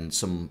and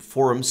some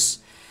forums.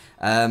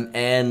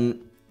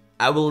 And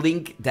I will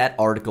link that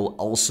article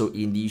also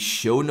in the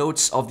show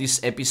notes of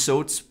this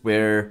episode,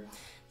 where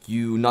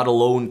you not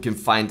alone can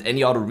find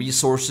any other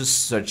resources,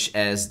 such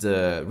as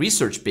the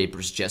research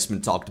papers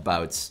Jasmine talked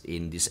about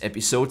in this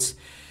episode,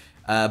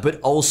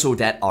 but also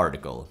that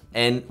article.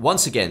 And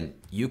once again,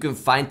 you can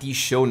find these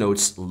show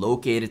notes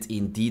located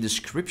in the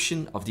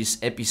description of this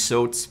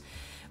episode,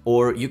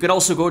 or you can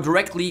also go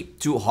directly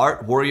to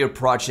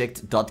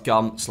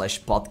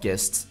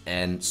heartwarriorproject.com/podcast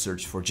and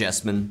search for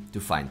Jasmine to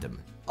find them.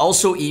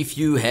 Also, if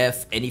you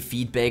have any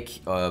feedback,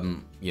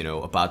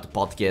 about the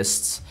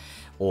podcasts,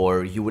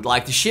 or you would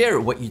like to share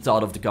what you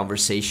thought of the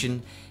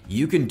conversation,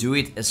 you can do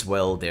it as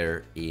well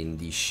there in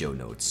the show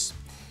notes.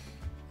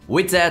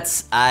 With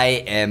that,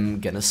 I am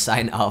gonna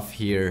sign off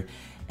here,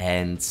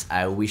 and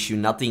I wish you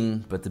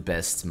nothing but the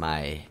best,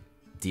 my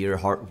dear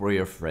Heart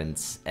Warrior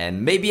friends,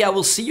 and maybe I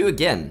will see you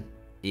again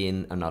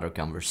in another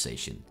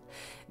conversation.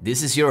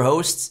 This is your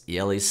host,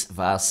 Jellis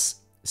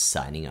Vas,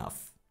 signing off.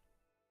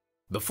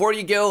 Before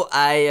you go,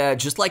 I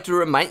just like to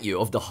remind you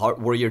of the Heart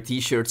Warrior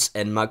t-shirts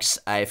and mugs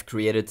I've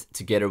created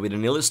together with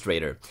an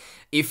illustrator.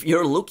 If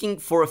you're looking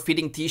for a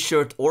fitting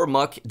t-shirt or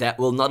mug that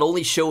will not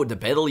only show the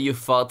battle you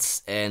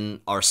fought and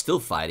are still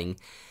fighting,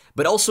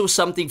 but also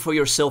something for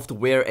yourself to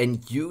wear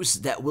and use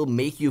that will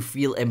make you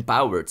feel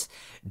empowered,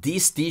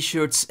 these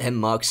t-shirts and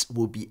mugs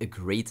will be a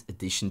great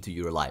addition to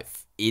your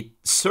life. it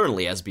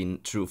certainly has been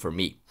true for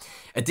me.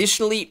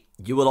 Additionally,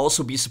 you will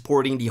also be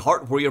supporting the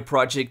Heart Warrior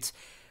project,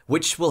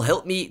 which will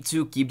help me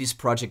to keep this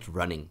project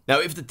running. Now,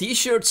 if the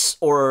t-shirts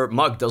or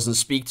mug doesn't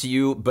speak to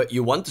you, but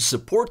you want to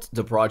support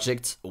the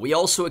project, we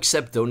also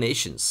accept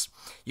donations.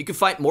 You can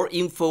find more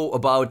info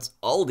about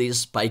all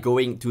this by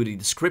going to the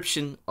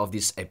description of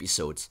this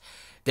episode.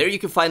 There you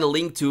can find a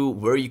link to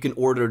where you can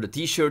order the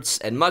t-shirts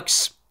and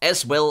mugs,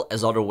 as well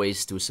as other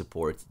ways to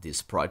support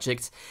this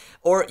project.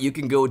 Or you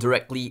can go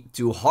directly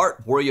to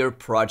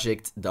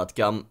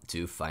heartwarriorproject.com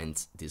to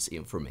find this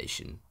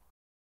information.